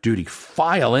 patriotic duty,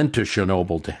 file into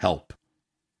Chernobyl to help.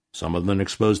 Some of them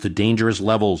exposed to dangerous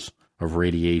levels of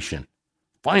radiation.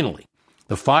 Finally,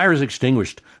 the fire is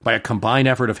extinguished by a combined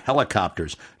effort of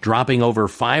helicopters dropping over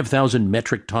 5,000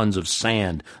 metric tons of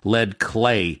sand, lead,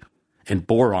 clay, and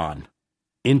boron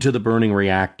into the burning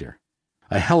reactor.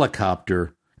 A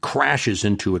helicopter crashes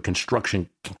into a construction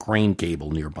crane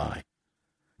cable nearby,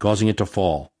 causing it to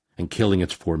fall and killing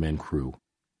its 4-man crew.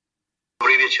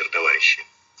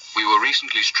 We were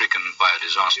recently stricken by a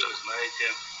disaster,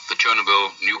 the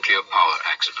Chernobyl nuclear power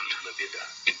accident.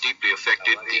 It deeply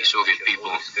affected the Soviet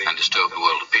people and disturbed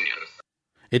world opinion.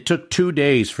 It took 2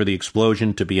 days for the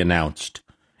explosion to be announced,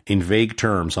 in vague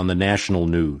terms, on the national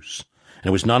news. And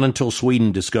it was not until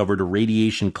Sweden discovered a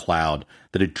radiation cloud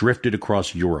that had drifted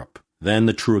across Europe. Then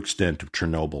the true extent of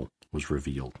Chernobyl was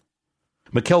revealed.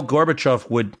 Mikhail Gorbachev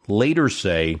would later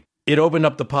say, it opened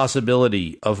up the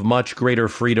possibility of much greater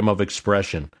freedom of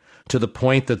expression, to the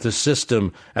point that the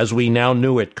system, as we now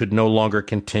knew it, could no longer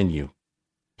continue.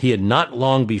 He had not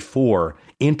long before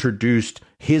introduced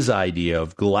his idea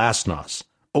of glasnost,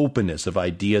 openness of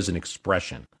ideas and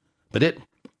expression, but it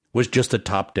was just a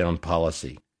top-down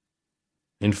policy.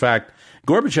 In fact,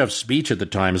 Gorbachev's speech at the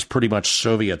time is pretty much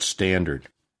Soviet standard.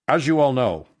 As you all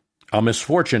know, a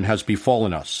misfortune has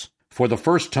befallen us. For the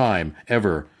first time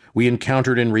ever, we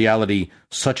encountered in reality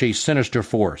such a sinister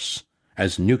force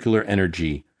as nuclear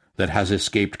energy that has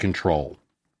escaped control.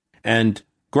 And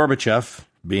Gorbachev,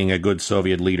 being a good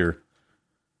Soviet leader,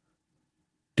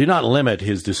 did not limit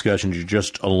his discussion to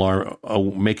just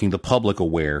making the public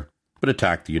aware, but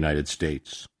attacked the United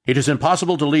States. It is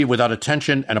impossible to leave without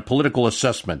attention and a political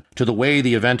assessment to the way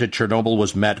the event at Chernobyl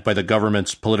was met by the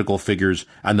government's political figures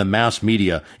and the mass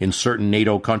media in certain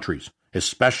NATO countries,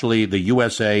 especially the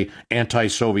USA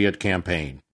anti-Soviet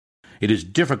campaign. It is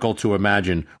difficult to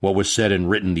imagine what was said and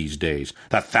written these days,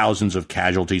 that thousands of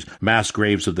casualties, mass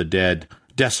graves of the dead,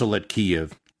 desolate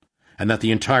Kiev, and that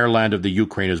the entire land of the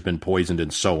Ukraine has been poisoned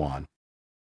and so on.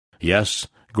 Yes,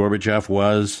 Gorbachev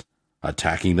was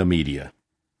attacking the media.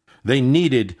 They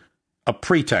needed a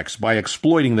pretext by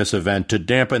exploiting this event to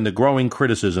dampen the growing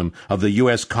criticism of the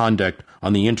U.S. conduct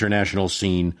on the international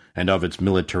scene and of its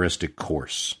militaristic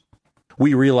course.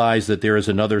 We realize that there is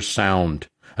another sound,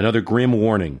 another grim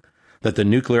warning, that the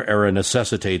nuclear era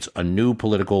necessitates a new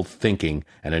political thinking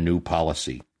and a new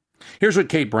policy. Here's what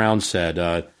Kate Brown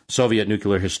said, Soviet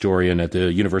nuclear historian at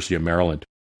the University of Maryland.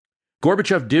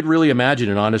 Gorbachev did really imagine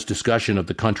an honest discussion of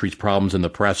the country's problems in the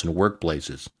press and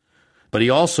workplaces, but he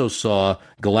also saw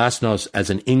glasnost as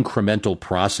an incremental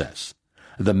process.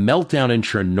 The meltdown in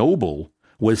Chernobyl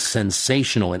was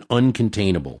sensational and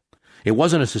uncontainable. It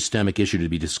wasn't a systemic issue to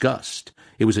be discussed.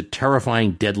 It was a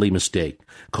terrifying, deadly mistake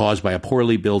caused by a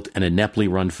poorly built and ineptly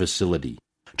run facility.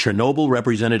 Chernobyl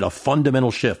represented a fundamental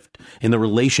shift in the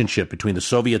relationship between the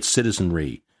Soviet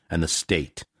citizenry and the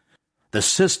state. The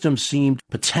system seemed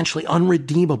potentially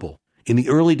unredeemable. In the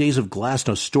early days of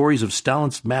Glasnost, stories of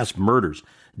Stalin's mass murders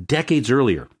decades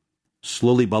earlier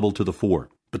slowly bubbled to the fore,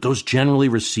 but those generally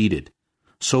receded.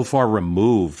 So far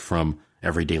removed from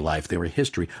everyday life, they were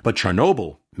history. But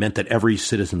Chernobyl meant that every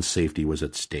citizen's safety was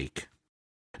at stake.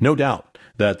 No doubt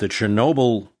that the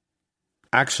Chernobyl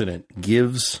accident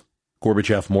gives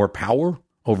Gorbachev more power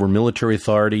over military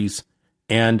authorities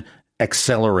and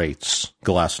accelerates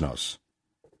Glasnost.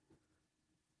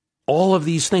 All of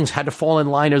these things had to fall in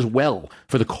line as well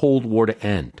for the Cold War to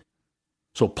end.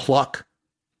 So pluck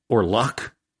or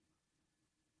luck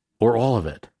or all of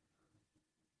it.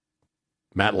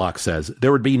 Matlock says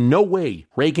there would be no way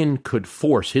Reagan could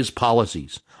force his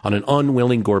policies on an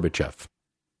unwilling Gorbachev.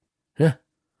 Yeah.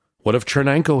 What if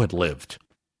Chernenko had lived?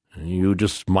 You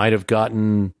just might have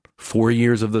gotten 4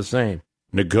 years of the same.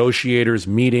 Negotiators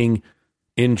meeting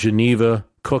in Geneva,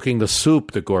 cooking the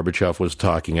soup that Gorbachev was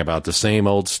talking about, the same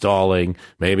old stalling,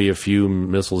 maybe a few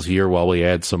missiles here while we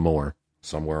add some more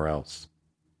somewhere else.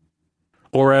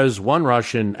 Or as one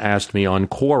Russian asked me on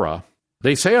Quora,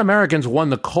 they say Americans won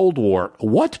the Cold War.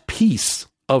 What piece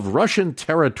of Russian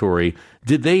territory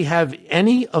did they have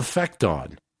any effect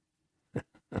on?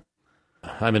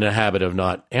 I'm in a habit of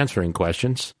not answering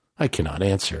questions I cannot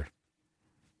answer.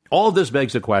 All of this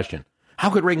begs the question, how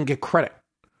could Reagan get credit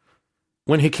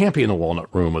when he can't be in the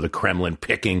walnut room of the Kremlin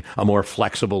picking a more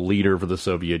flexible leader for the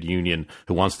Soviet Union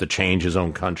who wants to change his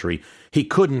own country? He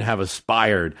couldn't have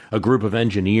aspired a group of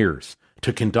engineers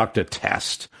to conduct a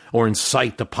test or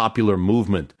incite the popular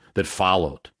movement that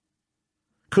followed.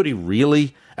 Could he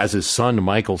really, as his son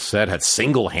Michael said, had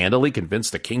single-handedly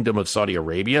convinced the Kingdom of Saudi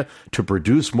Arabia to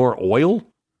produce more oil?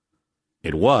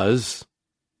 It was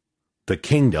the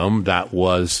kingdom that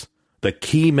was the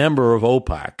key member of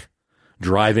OPEC,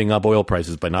 driving up oil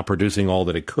prices by not producing all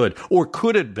that it could. Or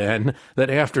could it have been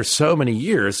that after so many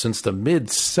years, since the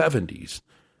mid-70s,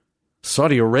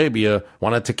 Saudi Arabia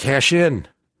wanted to cash in?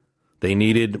 They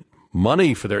needed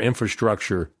money for their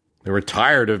infrastructure. They were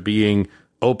tired of being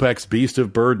OPEC's beast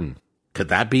of burden. Could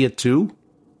that be it too?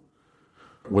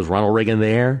 Was Ronald Reagan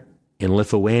there in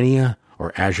Lithuania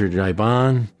or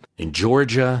Azerbaijan, in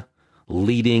Georgia,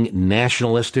 leading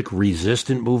nationalistic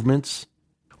resistant movements?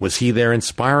 Was he there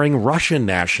inspiring Russian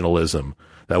nationalism?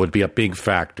 That would be a big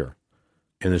factor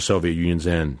in the Soviet Union's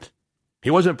end.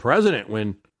 He wasn't president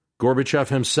when Gorbachev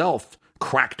himself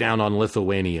cracked down on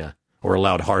Lithuania or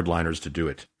allowed hardliners to do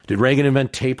it. Did Reagan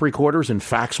invent tape recorders and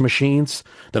fax machines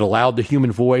that allowed the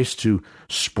human voice to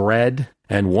spread,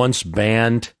 and once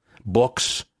banned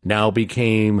books now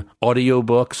became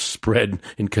audiobooks spread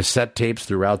in cassette tapes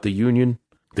throughout the Union?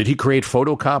 Did he create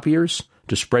photocopiers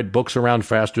to spread books around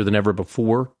faster than ever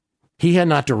before? He had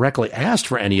not directly asked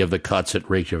for any of the cuts at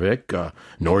Reykjavik,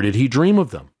 nor did he dream of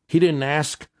them. He didn't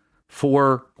ask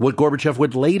for what Gorbachev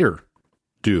would later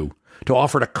do, to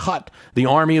offer to cut the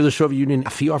army of the Soviet Union.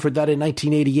 He offered that in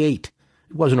 1988.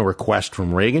 It wasn't a request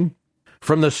from Reagan.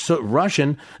 From the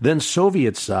Russian, then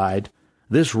Soviet side,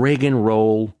 this Reagan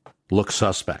role looked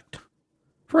suspect.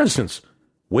 For instance,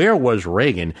 where was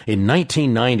Reagan in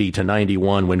 1990 to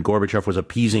 91 when Gorbachev was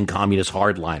appeasing communist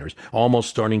hardliners, almost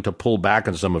starting to pull back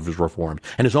on some of his reforms,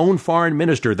 and his own foreign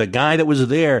minister, the guy that was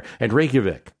there at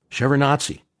Reykjavik,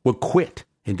 Shevardnadze, would quit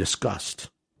in disgust?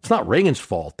 It's not Reagan's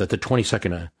fault that the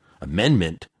 22nd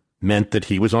Amendment meant that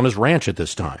he was on his ranch at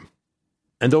this time.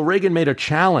 And though Reagan made a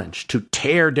challenge to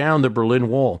tear down the Berlin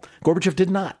Wall, Gorbachev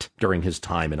did not during his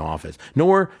time in office,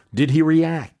 nor did he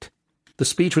react. The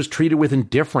speech was treated with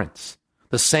indifference,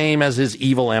 the same as his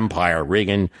evil empire,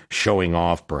 Reagan showing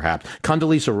off, perhaps.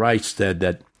 Condoleezza Rice said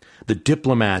that the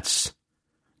diplomats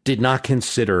did not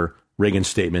consider Reagan's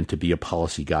statement to be a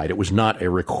policy guide. It was not a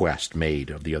request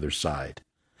made of the other side.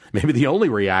 Maybe the only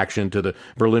reaction to the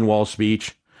Berlin Wall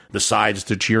speech, besides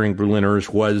the cheering Berliners,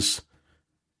 was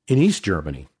in East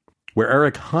Germany, where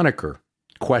Erich Honecker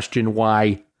questioned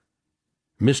why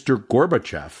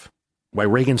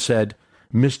Reagan said,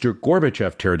 Mr.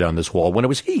 Gorbachev tear down this wall, when it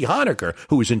was he, Honecker,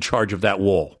 who was in charge of that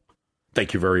wall.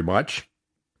 Thank you very much.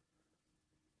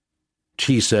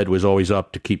 He said was always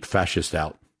up to keep fascists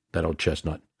out, that old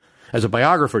chestnut. As a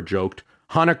biographer joked,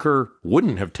 Honecker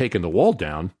wouldn't have taken the wall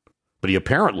down, but he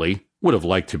apparently would have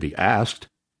liked to be asked.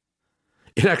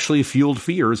 It actually fueled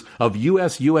fears of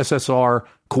U.S.-USSR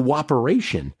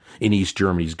cooperation in East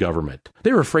Germany's government.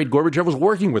 They were afraid Gorbachev was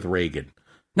working with Reagan.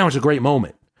 Now it's a great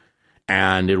moment,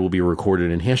 and it will be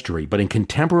recorded in history, but in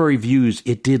contemporary views,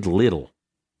 it did little.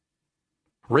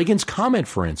 Reagan's comment,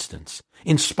 for instance,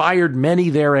 inspired many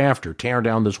thereafter to tear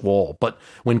down this wall, but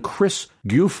when Chris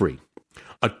Giuffre,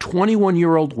 a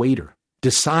 21-year-old waiter,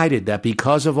 decided that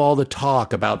because of all the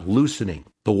talk about loosening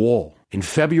the wall, In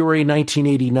February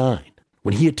 1989,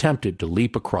 when he attempted to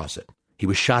leap across it, he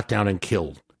was shot down and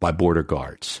killed by border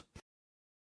guards.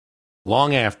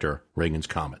 Long after Reagan's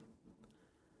comment.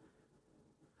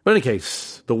 But in any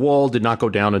case, the wall did not go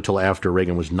down until after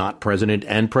Reagan was not president,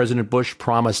 and President Bush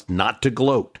promised not to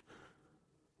gloat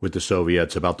with the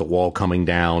Soviets about the wall coming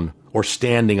down or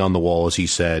standing on the wall, as he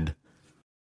said.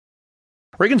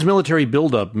 Reagan's military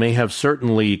buildup may have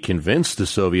certainly convinced the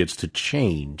Soviets to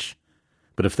change,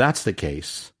 but if that's the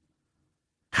case,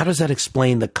 how does that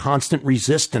explain the constant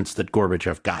resistance that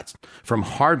Gorbachev got from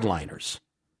hardliners,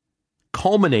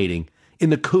 culminating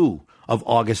in the coup of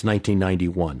August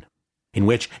 1991, in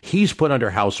which he's put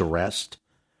under house arrest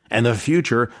and the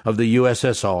future of the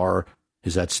USSR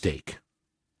is at stake?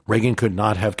 Reagan could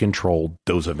not have controlled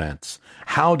those events.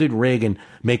 How did Reagan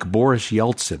make Boris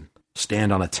Yeltsin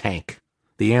stand on a tank?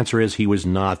 The answer is he was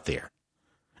not there.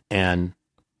 And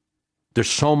there's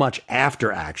so much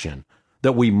after action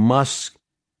that we must,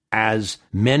 as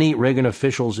many Reagan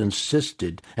officials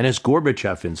insisted, and as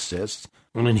Gorbachev insists,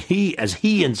 and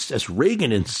as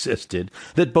Reagan insisted,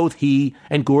 that both he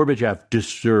and Gorbachev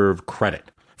deserve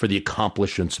credit for the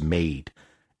accomplishments made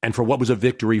and for what was a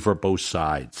victory for both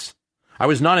sides. I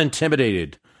was not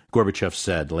intimidated, Gorbachev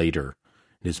said later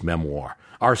in his memoir.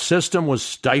 Our system was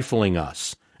stifling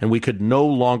us, and we could no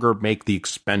longer make the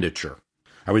expenditure.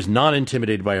 I was not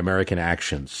intimidated by American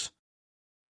actions.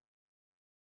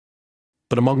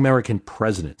 But among American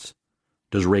presidents,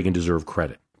 does Reagan deserve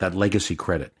credit? That legacy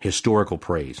credit, historical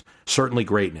praise, certainly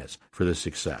greatness for this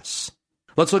success.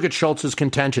 Let's look at Schultz's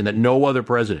contention that no other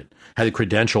president had the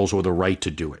credentials or the right to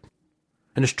do it.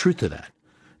 And there's truth to that,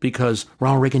 because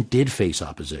Ronald Reagan did face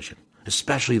opposition,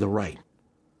 especially the right.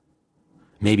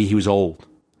 Maybe he was old.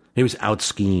 He was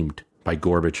out-schemed by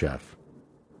Gorbachev.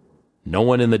 No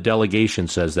one in the delegation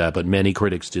says that, but many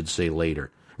critics did say later.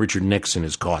 Richard Nixon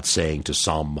is caught saying to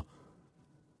some,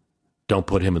 don't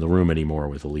put him in the room anymore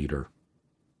with the leader.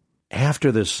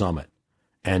 After this summit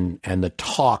and the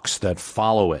talks that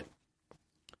follow it,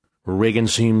 Reagan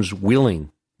seems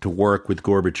willing to work with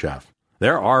Gorbachev.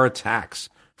 There are attacks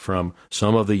from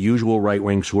some of the usual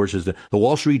right-wing sources. The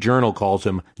Wall Street Journal calls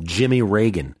him Jimmy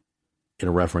Reagan in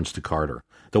a reference to Carter.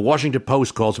 The Washington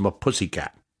Post calls him a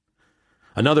pussycat.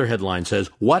 Another headline says,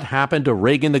 what happened to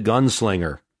Reagan the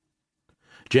gunslinger?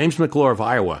 James McClure of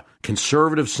Iowa,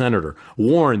 conservative senator,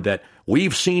 warned that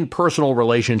we've seen personal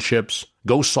relationships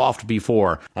go soft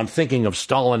before. I'm thinking of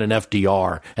Stalin and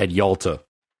FDR at Yalta.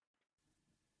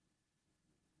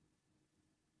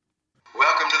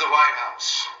 Welcome to the White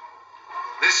House.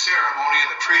 This ceremony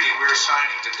and the treaty we're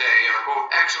signing today are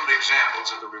both excellent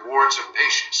examples of the rewards of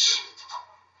patience.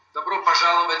 Добро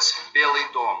пожаловать в Белый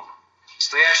дом.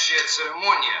 Настоящая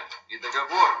церемония и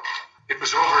договор. It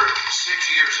was over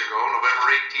 6 years ago, November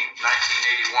 18,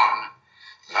 1981,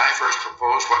 that I first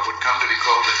proposed what would come to be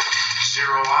called the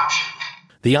zero option.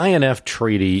 The INF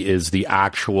Treaty is the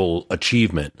actual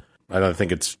achievement. I don't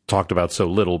think it's talked about so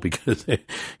little because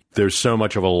there's so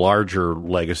much of a larger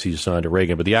legacy signed to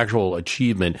Reagan, but the actual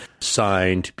achievement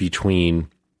signed between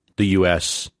the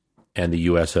U.S. and the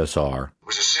USSR. It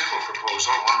was a simple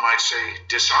proposal, one might say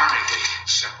disarmingly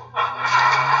simple.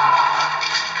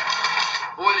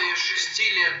 Более 6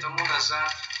 лет тому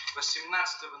назад, 18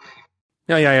 ноября.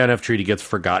 Now, the INF Treaty gets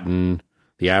forgotten.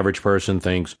 The average person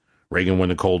thinks Reagan won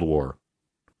the Cold War.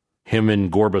 Him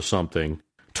and Gorba something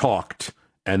talked,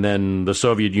 and then the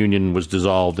Soviet Union was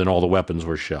dissolved and all the weapons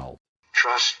were shelved.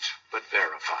 Trust but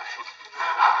verify.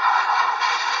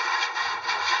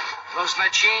 Но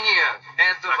значение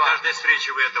этого... На каждой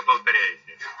встрече вы это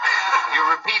повторяете. You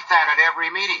repeat that at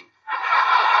every meeting.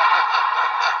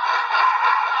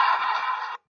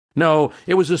 No,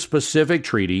 it was a specific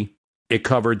treaty. It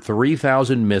covered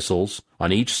 3,000 missiles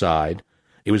on each side.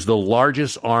 It was the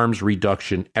largest arms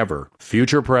reduction ever.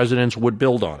 Future presidents would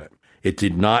build on it. It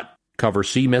did not cover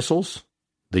sea missiles.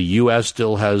 The U.S.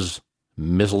 still has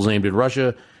missiles aimed at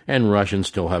Russia, and Russians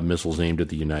still have missiles aimed at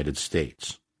the United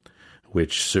States,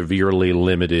 which severely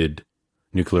limited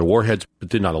nuclear warheads, but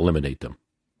did not eliminate them.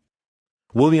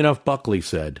 William F. Buckley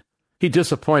said, he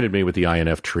disappointed me with the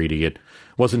INF Treaty. It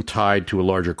wasn't tied to a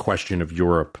larger question of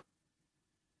Europe.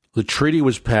 The treaty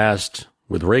was passed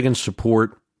with Reagan's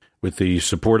support, with the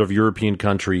support of European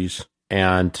countries,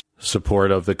 and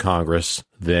support of the Congress,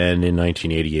 then in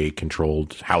 1988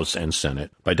 controlled House and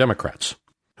Senate by Democrats,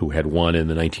 who had won in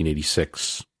the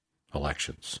 1986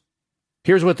 elections.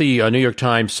 Here's what the New York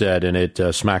Times said, and it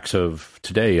smacks of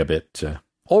today a bit.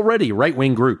 Already,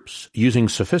 right-wing groups using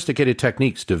sophisticated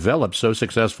techniques developed so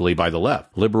successfully by the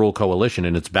left liberal coalition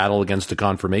in its battle against the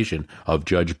confirmation of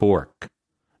Judge Bork.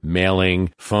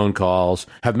 mailing, phone calls,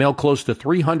 have mailed close to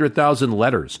 300,000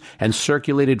 letters and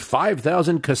circulated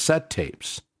 5,000 cassette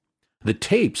tapes. The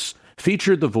tapes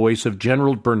featured the voice of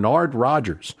General Bernard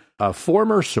Rogers, a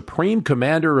former Supreme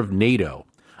Commander of NATO,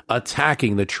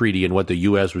 attacking the treaty and what the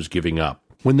U.S. was giving up.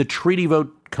 When the treaty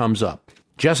vote comes up,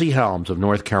 Jesse Helms of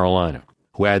North Carolina,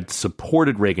 who had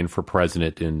supported Reagan for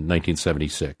president in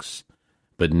 1976,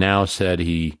 but now said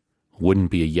he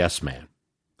wouldn't be a yes man,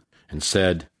 and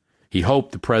said he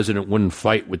hoped the president wouldn't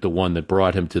fight with the one that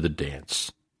brought him to the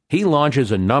dance. He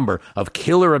launches a number of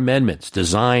killer amendments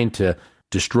designed to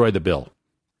destroy the bill.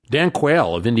 Dan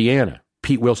Quayle of Indiana,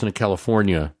 Pete Wilson of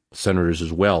California, senators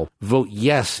as well, vote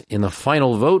yes in the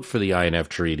final vote for the INF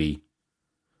Treaty,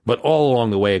 but all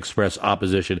along the way express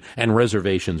opposition and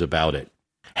reservations about it.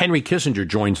 Henry Kissinger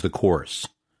joins the chorus,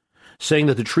 saying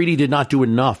that the treaty did not do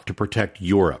enough to protect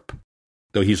Europe,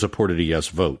 though he supported a yes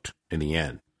vote in the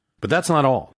end. But that's not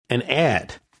all. An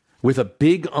ad with a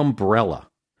big umbrella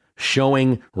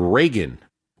showing Reagan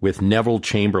with Neville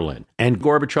Chamberlain and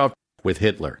Gorbachev with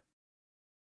Hitler.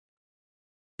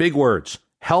 Big words.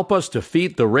 Help us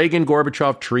defeat the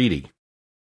Reagan-Gorbachev treaty.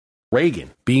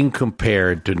 Reagan being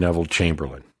compared to Neville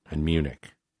Chamberlain in Munich.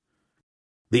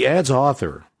 The ad's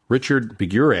author, Richard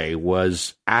Bigure,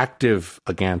 was active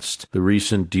against the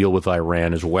recent deal with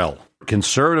Iran as well.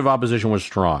 Conservative opposition was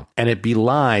strong, and it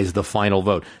belies the final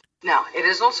vote. Now, it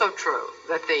is also true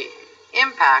that the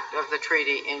impact of the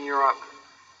treaty in Europe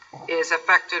is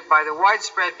affected by the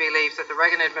widespread belief that the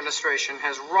Reagan administration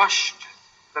has rushed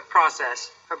the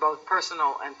process for both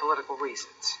personal and political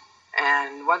reasons.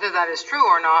 And whether that is true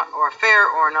or not, or fair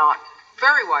or not,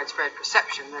 very widespread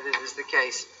perception that it is the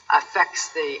case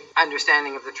affects the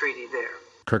understanding of the treaty there.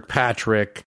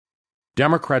 Kirkpatrick,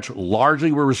 Democrats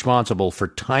largely were responsible for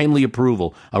timely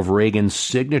approval of Reagan's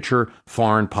signature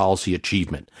foreign policy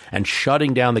achievement and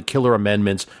shutting down the killer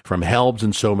amendments from Helms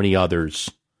and so many others.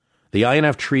 The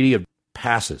INF Treaty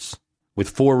passes with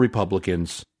 4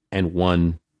 Republicans and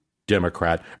 1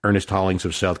 Democrat, Ernest Hollings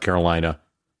of South Carolina,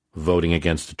 voting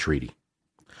against the treaty.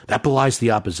 That belies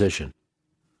the opposition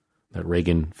that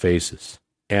Reagan faces.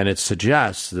 And it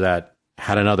suggests that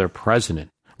had another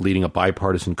president leading a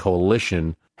bipartisan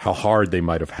coalition, how hard they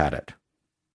might have had it.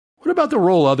 What about the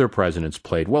role other presidents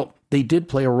played? Well, they did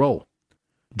play a role.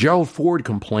 Gerald Ford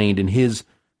complained in his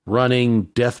running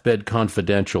Deathbed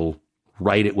Confidential,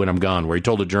 Write It When I'm Gone, where he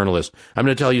told a journalist, I'm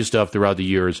going to tell you stuff throughout the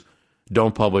years,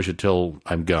 don't publish it till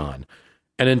I'm gone.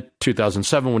 And in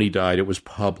 2007, when he died, it was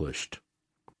published.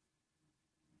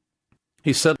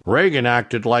 He said Reagan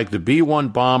acted like the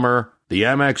B-1 bomber, the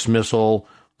MX missile,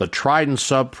 the Trident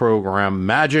sub-program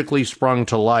magically sprung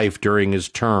to life during his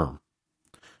term.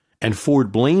 And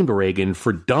Ford blamed Reagan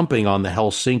for dumping on the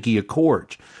Helsinki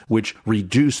Accords, which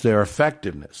reduced their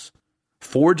effectiveness.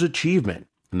 Ford's achievement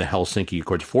in the Helsinki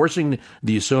Accords, forcing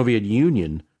the Soviet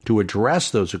Union to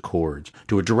address those accords,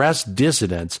 to address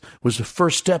dissidents, was the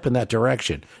first step in that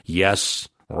direction. Yes,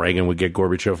 Reagan would get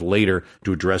Gorbachev later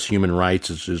to address human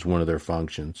rights as one of their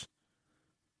functions.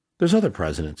 There's other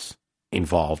presidents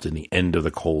involved in the end of the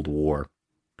Cold War.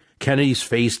 Kennedy's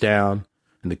face down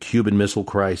in the Cuban Missile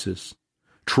Crisis,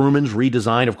 Truman's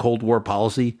redesign of Cold War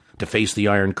policy to face the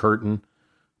Iron Curtain,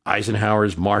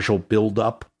 Eisenhower's Marshall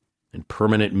buildup and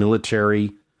permanent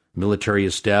military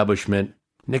establishment,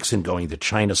 Nixon going to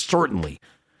China certainly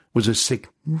was a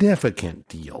significant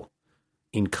deal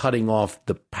in cutting off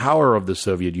the power of the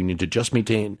Soviet Union to just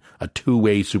maintain a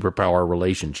two-way superpower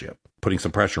relationship, putting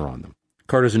some pressure on them.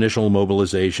 Carter's initial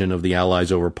mobilization of the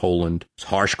Allies over Poland, his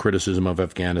harsh criticism of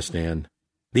Afghanistan,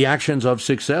 the actions of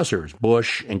successors,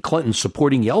 Bush and Clinton,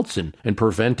 supporting Yeltsin and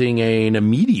preventing an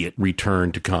immediate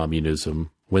return to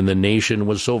communism when the nation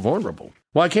was so vulnerable.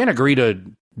 Well, I can't agree to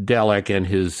Dalek and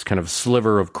his kind of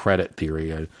sliver of credit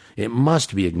theory. It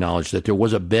must be acknowledged that there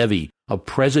was a bevy of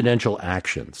presidential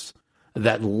actions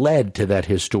that led to that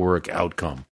historic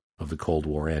outcome of the Cold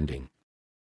War ending.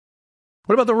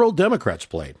 What about the role Democrats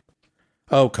played?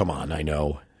 Oh, come on, I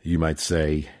know, you might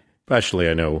say, especially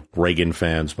I know Reagan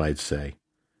fans might say,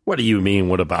 what do you mean,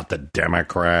 what about the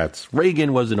Democrats?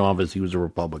 Reagan was in office, he was a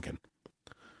Republican.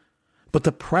 But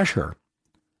the pressure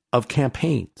of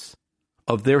campaigns,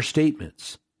 of their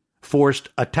statements, forced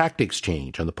a tactics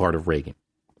change on the part of Reagan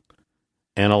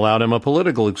and allowed him a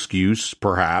political excuse,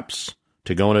 perhaps,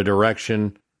 to go in a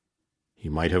direction he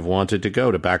might have wanted to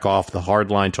go, to back off the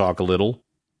hardline talk a little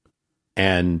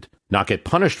and not get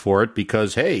punished for it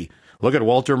because, hey, look at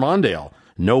Walter Mondale,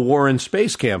 no war in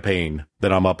space campaign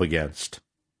that I'm up against.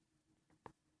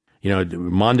 You know,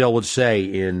 Mondale would say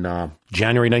in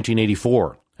January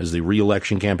 1984, as the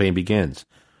re-election campaign begins,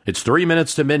 it's 3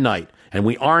 minutes to midnight, and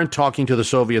we aren't talking to the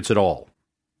Soviets at all.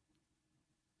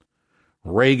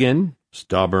 Reagan,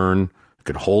 stubborn,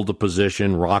 could hold the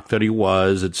position, rock that he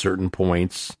was at certain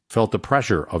points, felt the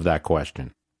pressure of that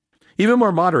question. Even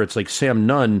more moderates like Sam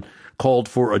Nunn called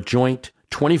for a joint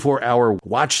 24-hour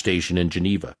watch station in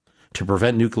Geneva to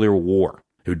prevent nuclear war.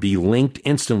 It would be linked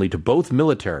instantly to both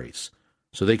militaries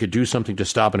so they could do something to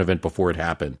stop an event before it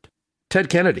happened. Ted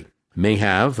Kennedy may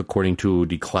have, according to a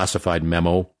declassified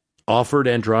memo, offered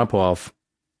Andropov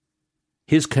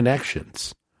his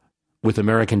connections with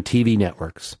American TV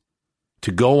networks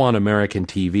to go on American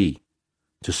TV,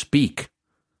 to speak,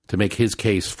 to make his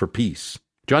case for peace.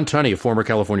 John Tunney, a former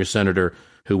California senator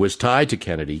who was tied to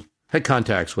Kennedy, had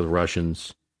contacts with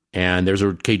Russians, and there's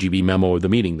a KGB memo of the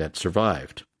meeting that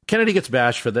survived. Kennedy gets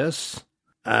bashed for this.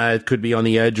 It could be on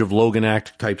the edge of Logan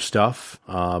Act type stuff,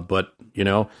 but,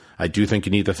 I do think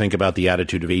you need to think about the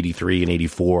attitude of 83 and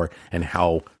 84 and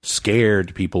how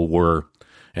scared people were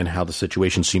and how the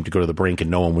situation seemed to go to the brink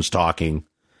and no one was talking.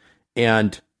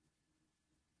 And,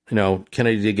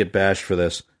 Kennedy did get bashed for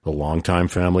this. The longtime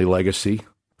family legacy,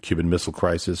 Cuban Missile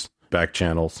Crisis, back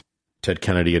channels. Ted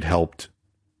Kennedy had helped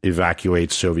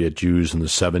evacuate Soviet Jews in the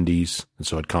 70s, and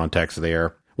so had contacts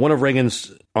there. One of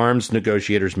Reagan's arms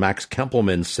negotiators, Max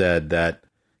Kempelman, said that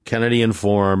Kennedy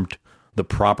informed the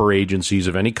proper agencies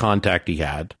of any contact he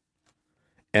had,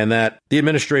 and that the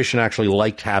administration actually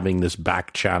liked having this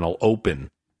back channel open.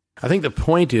 I think the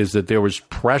point is that there was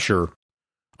pressure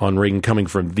on Reagan coming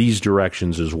from these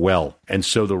directions as well. And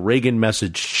so the Reagan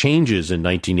message changes in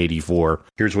 1984.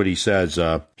 Here's what he says.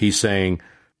 He's saying,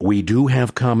 "We do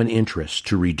have common interests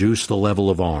to reduce the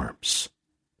level of arms.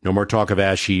 No more talk of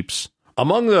ash heaps."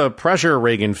 Among the pressure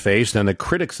Reagan faced and the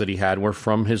critics that he had were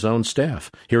from his own staff.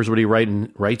 Here's what he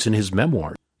writes in his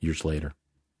memoir years later.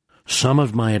 "Some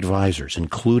of my advisors,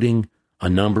 including a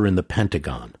number in the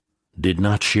Pentagon, did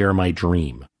not share my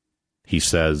dream," he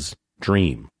says,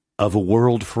 dream, "of a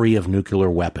world free of nuclear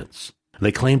weapons.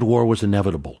 They claimed war was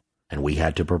inevitable, and we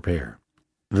had to prepare.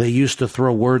 They used to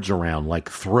throw words around like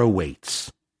throw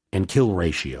weights and kill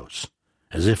ratios,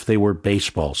 as if they were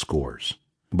baseball scores.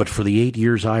 But for the 8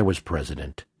 years I was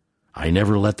president, I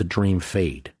never let the dream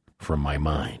fade from my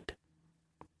mind."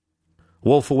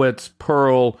 Wolfowitz,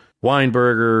 Pearl,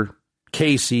 Weinberger,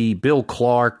 Casey, Bill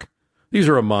Clark, these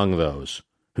are among those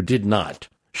who did not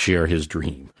share his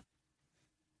dream.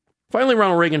 Finally,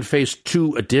 Ronald Reagan faced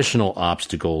two additional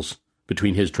obstacles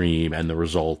between his dream and the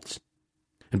results.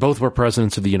 And both were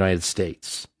presidents of the United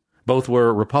States. Both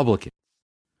were Republicans.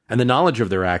 And the knowledge of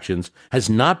their actions has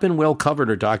not been well covered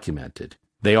or documented.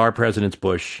 They are Presidents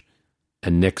Bush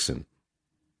and Nixon.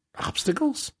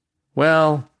 Obstacles?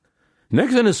 Well,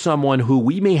 Nixon is someone who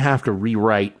we may have to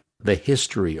rewrite the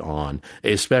history on,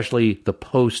 especially the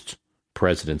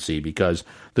post-presidency, because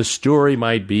the story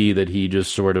might be that he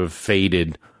just sort of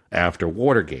faded after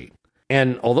Watergate.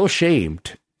 And although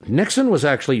shamed, Nixon was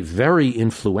actually very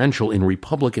influential in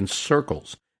Republican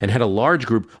circles and had a large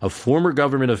group of former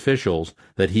government officials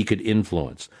that he could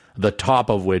influence, the top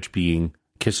of which being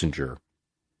Kissinger.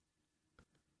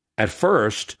 At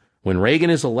first, when Reagan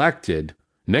is elected,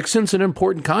 Nixon's an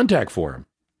important contact for him.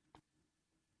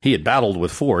 He had battled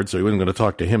with Ford, so he wasn't going to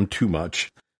talk to him too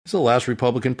much. He's the last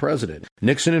Republican president.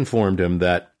 Nixon informed him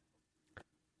that,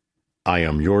 "I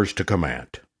am yours to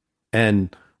command."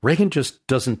 And Reagan just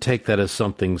doesn't take that as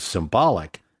something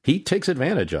symbolic. He takes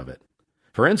advantage of it.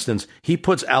 For instance, he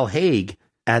puts Al Haig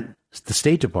at the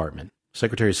State Department,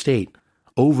 Secretary of State,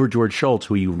 over George Shultz,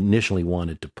 who he initially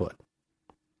wanted to put.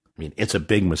 I mean, it's a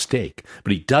big mistake,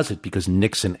 but he does it because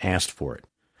Nixon asked for it.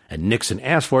 And Nixon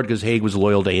asked for it because Haig was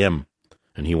loyal to him,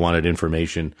 and he wanted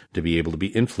information to be able to be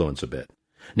influenced a bit.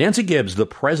 Nancy Gibbs, the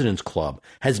President's Club,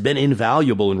 has been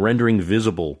invaluable in rendering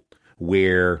visible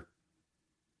where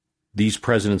these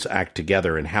presidents act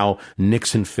together and how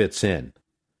Nixon fits in.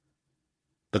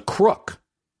 The crook,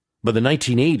 by the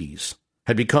 1980s,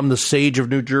 had become the sage of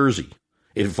New Jersey,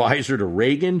 advisor to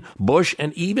Reagan, Bush,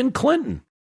 and even Clinton.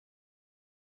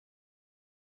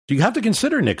 You have to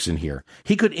consider Nixon here.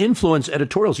 He could influence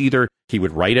editorials. Either he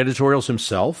would write editorials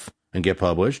himself and get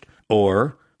published,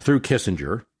 or through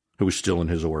Kissinger, who was still in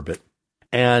his orbit.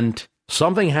 And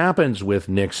something happens with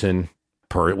Nixon.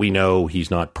 We know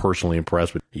he's not personally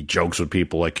impressed with. He jokes with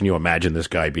people like, "Can you imagine this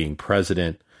guy being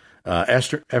president?"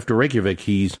 After Reykjavik,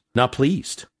 he's not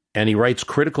pleased, and he writes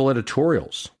critical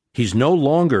editorials. He's no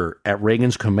longer at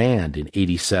Reagan's command in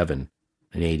 87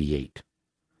 and 88.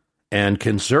 And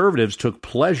conservatives took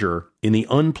pleasure in the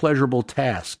unpleasurable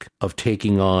task of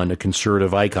taking on a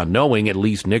conservative icon, knowing at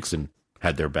least Nixon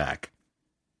had their back.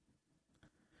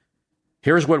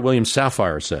 Here's what William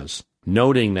Safire says,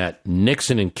 noting that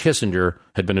Nixon and Kissinger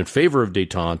had been in favor of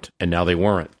détente, and now they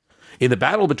weren't. In the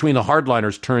battle between the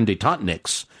hardliners turned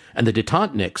detentniks and the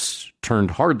detentniks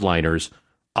turned hardliners,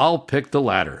 I'll pick the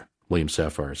latter, William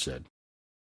Safire said.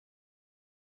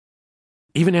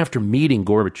 Even after meeting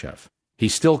Gorbachev, he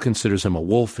still considers him a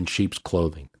wolf in sheep's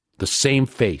clothing. The same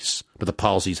face, but the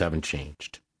policies haven't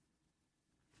changed.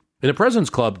 In the President's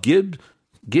Club,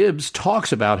 Gibbs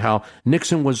talks about how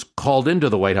Nixon was called into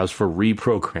the White House for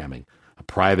reprogramming. A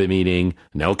private meeting,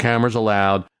 no cameras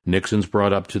allowed, Nixon's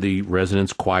brought up to the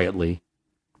residence quietly.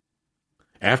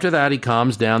 After that, he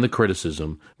calms down the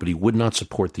criticism, but he would not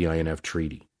support the INF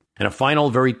Treaty. And a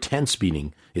final, very tense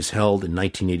meeting is held in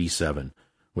 1987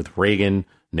 with Reagan,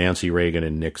 Nancy Reagan,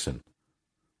 and Nixon.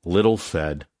 Little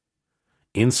said.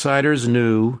 Insiders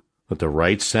knew that the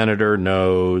right senator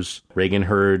knows. Reagan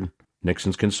heard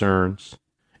Nixon's concerns,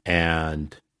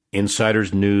 and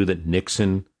insiders knew that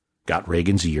Nixon got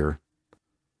Reagan's ear.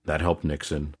 That helped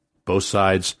Nixon. Both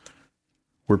sides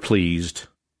were pleased,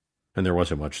 and there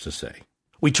wasn't much to say.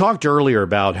 We talked earlier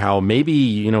about how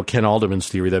maybe, Ken Alderman's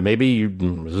theory that maybe it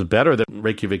was better that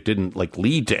Reykjavik didn't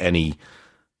lead to any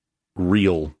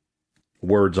real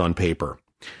words on paper,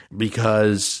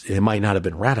 because it might not have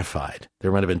been ratified.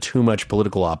 There might have been too much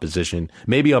political opposition,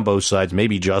 maybe on both sides,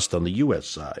 maybe just on the U.S.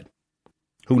 side.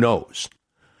 Who knows?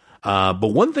 But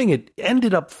one thing it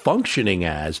ended up functioning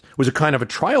as was a kind of a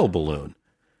trial balloon.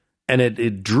 And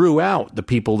it drew out the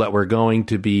people that were going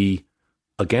to be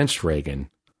against Reagan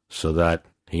so that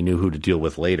he knew who to deal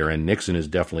with later. And Nixon is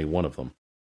definitely one of them.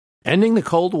 Ending the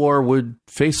Cold War would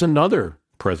face another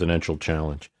presidential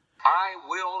challenge. I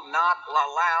will not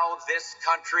allow this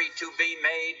country to be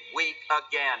made weak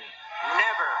again.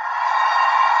 Never.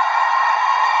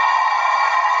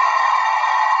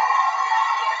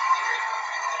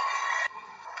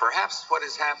 Perhaps what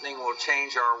is happening will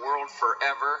change our world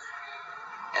forever,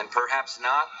 and perhaps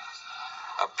not.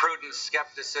 A prudent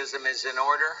skepticism is in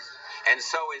order, and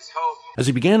so is hope. As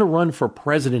he began to run for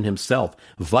president himself,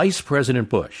 Vice President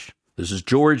Bush, this is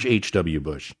George H.W.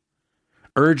 Bush,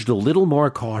 urged a little more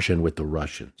caution with the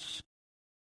Russians.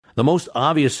 The most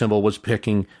obvious symbol was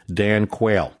picking Dan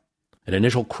Quayle, an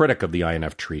initial critic of the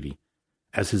INF Treaty,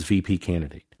 as his VP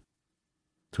candidate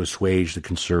to assuage the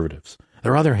conservatives.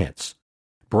 There are other hints.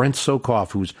 Brent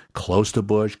Sokoff, who's close to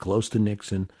Bush, close to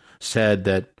Nixon, said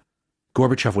that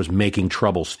Gorbachev was making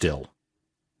trouble still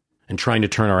and trying to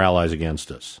turn our allies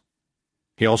against us.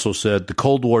 He also said the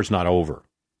Cold War's not over.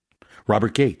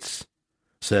 Robert Gates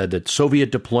said that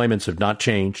Soviet deployments have not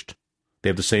changed. They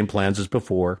have the same plans as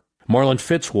before. Marlon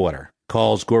Fitzwater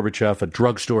calls Gorbachev a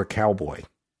drugstore cowboy.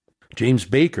 James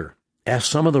Baker asked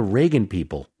some of the Reagan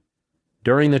people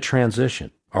during the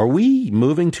transition, are we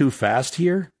moving too fast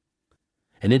here?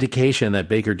 An indication that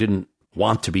Baker didn't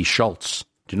want to be Schultz,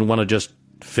 didn't want to just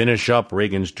finish up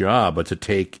Reagan's job, but to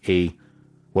take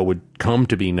what would come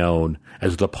to be known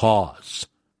as the pause,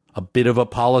 a bit of a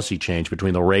policy change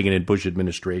between the Reagan and Bush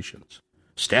administrations.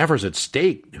 Staffers at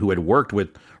State who had worked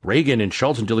with Reagan and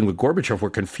Schultz in dealing with Gorbachev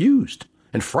were confused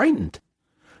and frightened.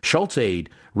 Schultz aide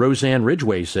Roseanne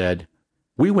Ridgway said,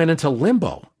 "We went into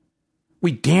limbo.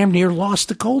 We damn near lost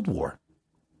the Cold War."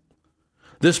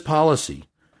 This policy,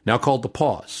 now called the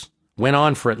pause, went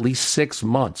on for at least 6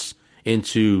 months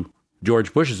into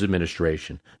George Bush's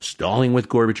administration, stalling with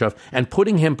Gorbachev and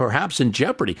putting him perhaps in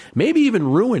jeopardy, maybe even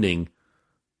ruining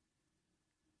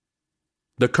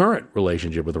the current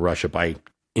relationship with Russia by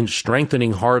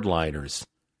strengthening hardliners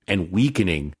and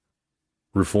weakening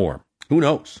reform. Who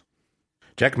knows?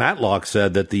 Jack Matlock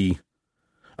said that the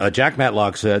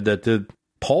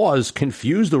pause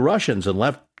confused the Russians and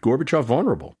left Gorbachev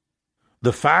vulnerable.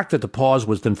 The fact that the pause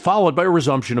was then followed by a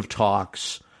resumption of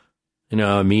talks,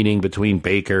 a meeting between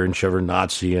Baker and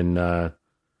Shevardnadze in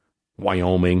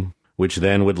Wyoming, which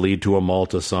then would lead to a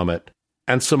Malta summit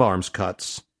and some arms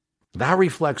cuts. That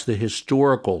reflects the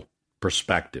historical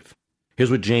perspective. Here's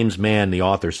what James Mann, the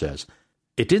author, says.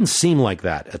 It didn't seem like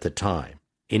that at the time.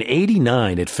 In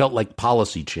 '89, it felt like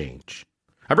policy change.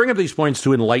 I bring up these points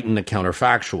to enlighten the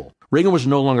counterfactual. Reagan was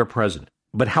no longer president,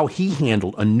 but how he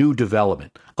handled a new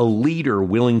development, a leader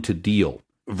willing to deal,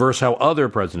 versus how other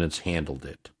presidents handled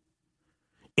it.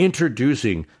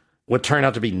 Introducing what turned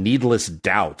out to be needless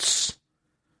doubts,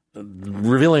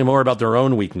 revealing more about their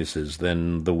own weaknesses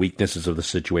than the weaknesses of the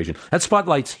situation. That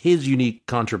spotlights his unique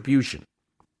contribution,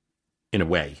 in a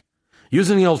way.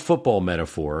 Using the old football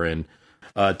metaphor, and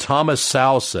Thomas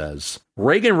Sowell says,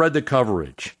 Reagan read the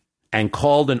coverage and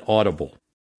called an audible.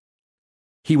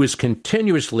 He was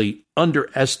continuously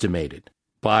underestimated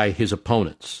by his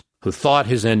opponents, who thought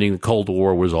his ending the Cold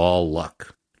War was all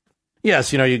luck.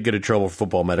 Yes, you get in trouble for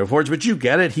football metaphors, but you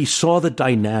get it. He saw the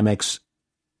dynamics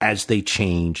as they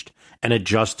changed and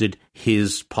adjusted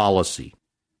his policy.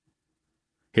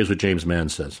 Here's what James Mann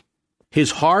says.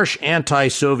 His harsh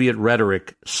anti-Soviet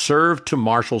rhetoric served to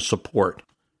marshal support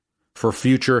for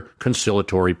future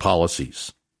conciliatory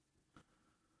policies.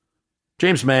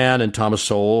 James Mann and Thomas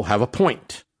Sowell have a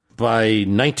point. By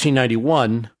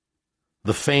 1991,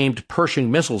 the famed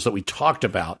Pershing missiles that we talked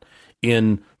about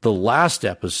in the last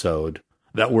episode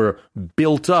that were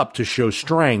built up to show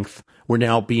strength were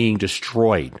now being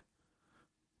destroyed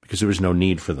because there was no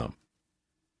need for them.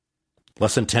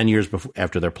 Less than 10 years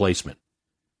after their placement.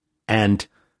 And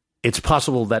it's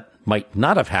possible that might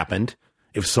not have happened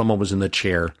if someone was in the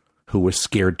chair who was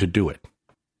scared to do it.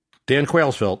 Dan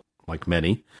Quayle felt, like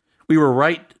many, we were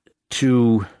right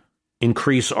to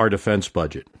increase our defense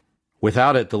budget.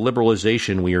 Without it, the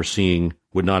liberalization we are seeing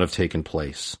would not have taken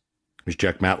place. Here's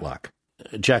Jack Matlock.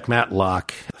 Jack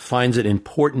Matlock finds it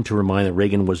important to remind that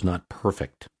Reagan was not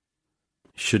perfect.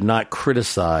 Should not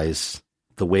criticize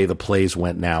the way the plays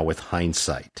went now with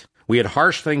hindsight. We had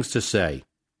harsh things to say.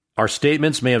 Our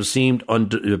statements may have seemed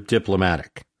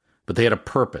undiplomatic, but they had a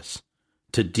purpose,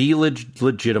 to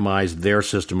delegitimize their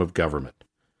system of government.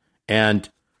 And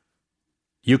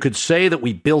you could say that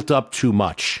we built up too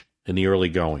much in the early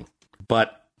going.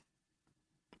 But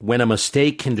when a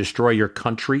mistake can destroy your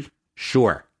country,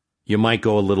 sure, you might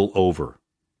go a little over.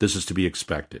 This is to be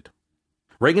expected.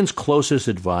 Reagan's closest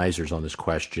advisors on this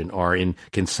question are in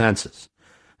consensus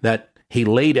that he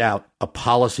laid out a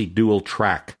policy dual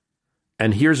track.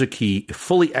 And here's a key,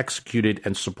 fully executed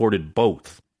and supported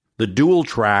both. The dual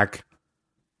track,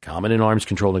 common in arms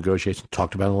control negotiations,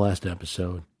 talked about in the last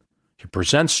episode, to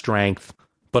present strength,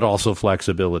 but also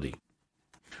flexibility.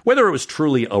 Whether it was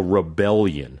truly a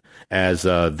rebellion, as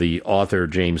the author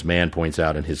James Mann points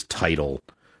out in his title,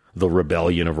 The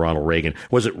Rebellion of Ronald Reagan,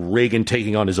 was it Reagan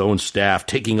taking on his own staff,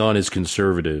 taking on his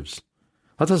conservatives?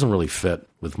 That doesn't really fit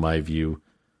with my view.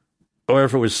 Or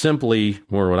if it was simply,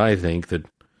 more what I think, that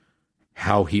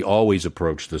how he always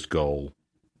approached this goal.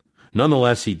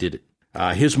 Nonetheless, he did it.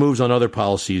 His moves on other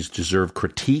policies deserve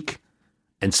critique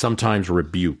and sometimes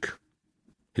rebuke.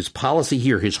 His policy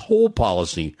here, his whole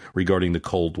policy regarding the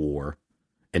Cold War,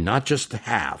 and not just the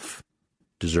half,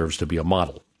 deserves to be a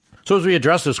model. So as we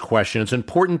address this question, it's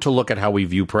important to look at how we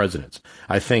view presidents.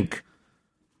 I think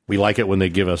we like it when they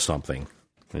give us something,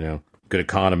 good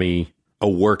economy, a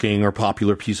working or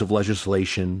popular piece of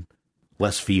legislation,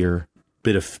 less fear,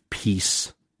 bit of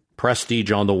peace,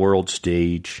 prestige on the world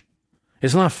stage.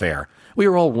 It's not fair. We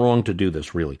are all wrong to do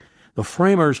this, really. The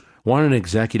framers want an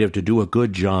executive to do a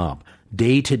good job,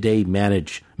 day-to-day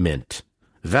management,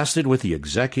 vested with the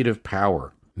executive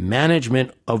power,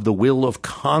 management of the will of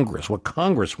Congress, what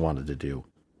Congress wanted to do,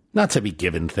 not to be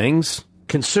given things.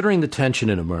 Considering the tension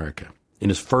in America in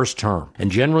his first term,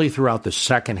 and generally throughout the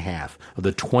second half of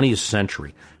the 20th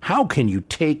century, how can you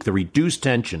take the reduced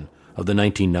tension of the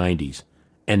 1990s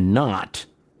and not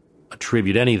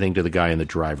attribute anything to the guy in the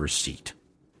driver's seat?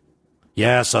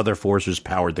 Yes, other forces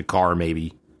powered the car,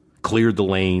 maybe, cleared the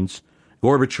lanes.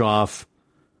 Gorbachev,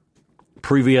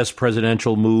 previous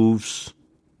presidential moves,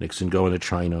 Nixon going to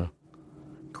China,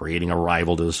 creating a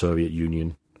rival to the Soviet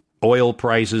Union, oil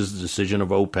prices, the decision of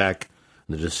OPEC,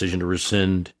 and the decision to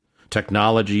rescind,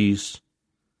 technologies,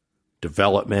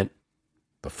 development,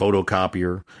 the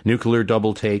photocopier, nuclear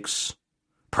double takes,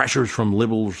 pressures from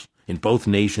liberals in both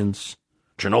nations,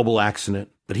 Chernobyl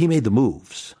accident, but he made the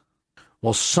moves.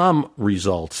 While some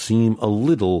results seem a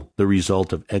little the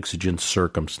result of exigent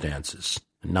circumstances,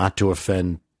 not to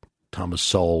offend Thomas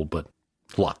Sowell, but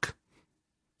luck.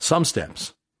 Some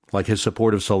stems, like his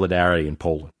support of solidarity in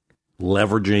Poland,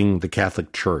 leveraging the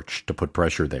Catholic Church to put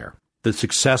pressure there, the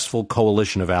successful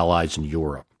coalition of allies in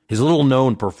Europe, his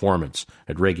little-known performance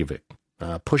at Reykjavik,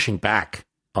 pushing back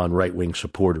on right-wing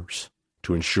supporters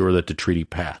to ensure that the treaty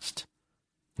passed,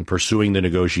 and pursuing the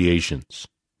negotiations.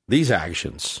 These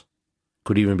actions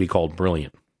could even be called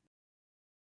brilliant.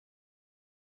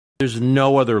 There's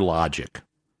no other logic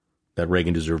that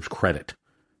Reagan deserves credit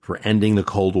for ending the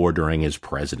Cold War during his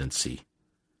presidency.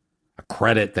 A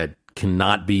credit that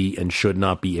cannot be and should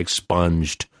not be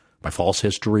expunged by false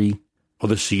history or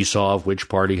the seesaw of which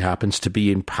party happens to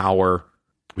be in power.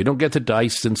 We don't get to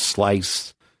dice and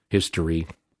slice history.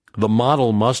 The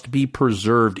model must be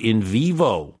preserved in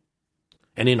vivo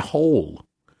and in whole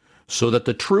so that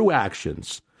the true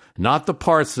actions, not the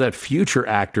parts that future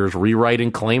actors rewrite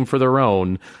and claim for their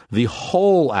own, the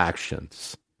whole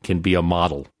actions can be a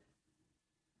model.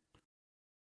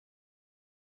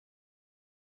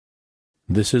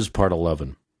 This is part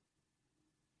 11.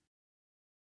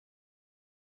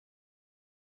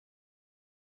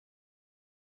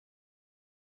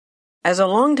 As a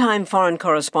longtime foreign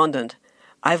correspondent,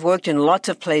 I've worked in lots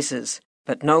of places,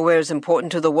 but nowhere as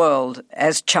important to the world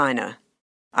as China.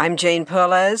 I'm Jane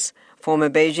Perlez, former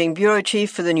Beijing bureau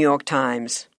chief for the New York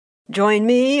Times. Join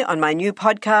me on my new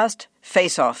podcast,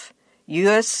 Face Off,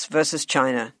 U.S. versus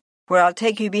China, where I'll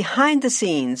take you behind the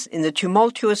scenes in the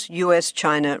tumultuous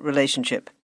U.S.-China relationship.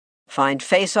 Find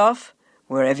Face Off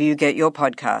wherever you get your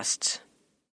podcasts.